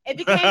 saying, if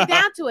it came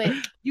down to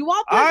it, you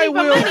want pussy I for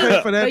will money,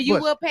 pay for that but you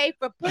pussy. will pay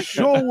for pussy.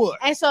 Sure would.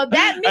 And so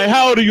that means Hey,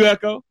 how old are you,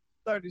 Echo?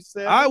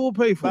 37. I will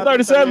pay for it.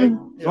 37.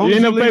 As long You as ain't you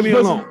never leave paid me for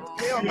pussy. alone.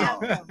 Hell no.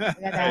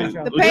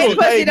 The You paid know-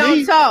 pussy Hey, don't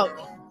me? talk.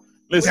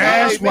 Listen,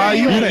 That's why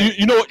you pay.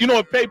 you know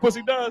what paid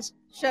pussy does?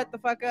 Shut the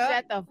fuck up.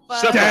 Shut the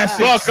fuck Shut the up. fuck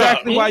That's up.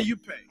 exactly why you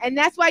pay. And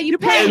that's why you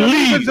pay. At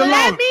least. So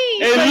that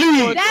means At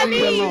least. that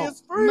Leave it alone.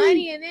 means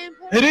money and then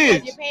pussy. It is.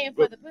 because You're paying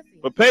for the pussy.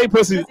 But paid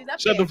pussy, Pussy's up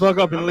shut there. the fuck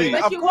up and leave.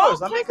 mean, But of you course.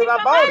 want I mean, pussy 'cause I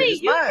for bought it. money.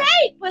 It's You mine.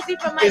 pay pussy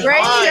for money. It's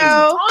Great mine.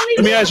 show.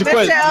 Let me ask you a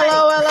question.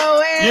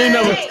 LOLON. You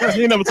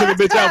ain't never took a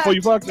bitch out before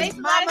you fucked her?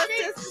 Mama, All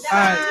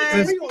right,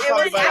 sister. We gonna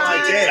talk about it like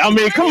that. I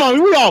mean, come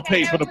on, we all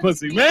pay for the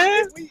pussy,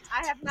 man.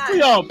 I have not.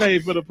 We all pay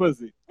for the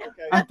pussy.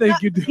 I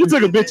think you do. You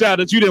took a bitch out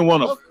that you didn't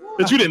want to,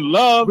 that you didn't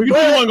love. You knew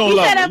you wasn't gonna He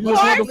love said, her. of You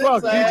just wanted to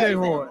course. fuck her. DJ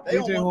Horn.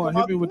 DJ Horn.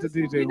 Hit me with the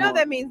DJ You know Horn.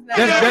 that means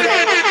nothing.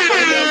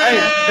 Hey,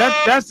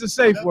 that's the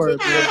safe word,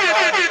 man.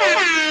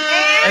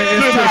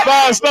 to the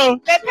 5-star.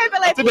 They Pepe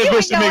Le Pew to the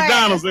bitch at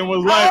McDonald's and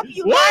was like,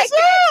 "What's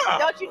up?"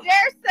 Don't you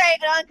dare say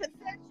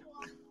unconsensual.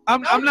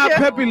 I'm not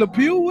Pepe Le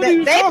Pew. What are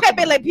you they talking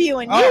Pepe Le Pew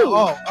and you.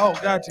 Oh,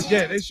 gotcha.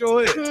 Yeah, they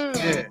sure is.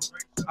 Yeah.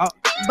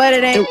 But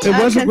it ain't.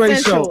 It was a great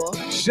show.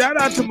 Shout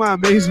out to my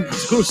amazing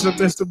producer,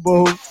 Mr.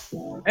 Bull,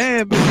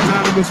 and Mr.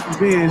 Anonymous for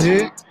being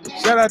here.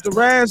 Shout out to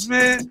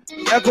Razman,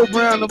 Echo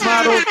Brown, the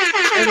model,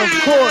 and of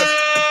course,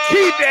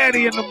 Key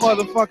Daddy in the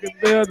motherfucking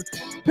building,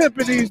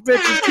 pimping these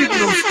bitches, keeping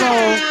them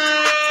strong.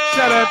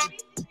 Shout out.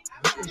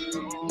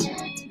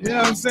 You know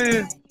what I'm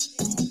saying?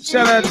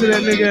 Shout out to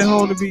that nigga at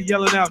home to be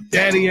yelling out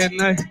 "Daddy" at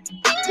night.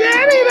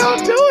 Daddy,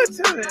 don't do it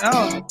to me.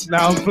 Oh, no,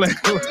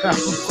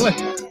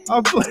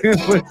 I'm playing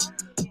with.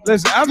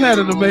 Listen, I've had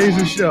an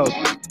amazing show.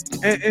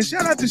 And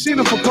shout out to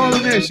Sheena for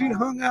calling in. She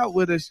hung out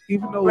with us,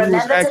 even though we was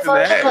Remember to acting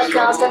follow the the ass.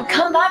 podcast and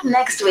come back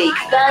next week,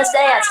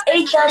 Thursday at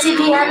 8:30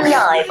 p.m.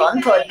 live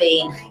on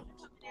Podbean.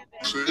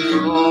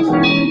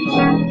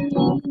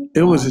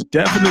 It was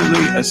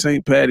definitely a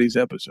St. Patty's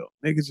episode.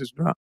 Niggas is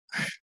drunk.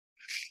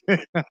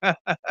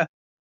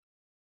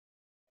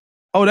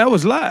 Oh, that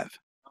was live.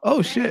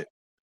 Oh, shit.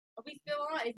 Are we still on?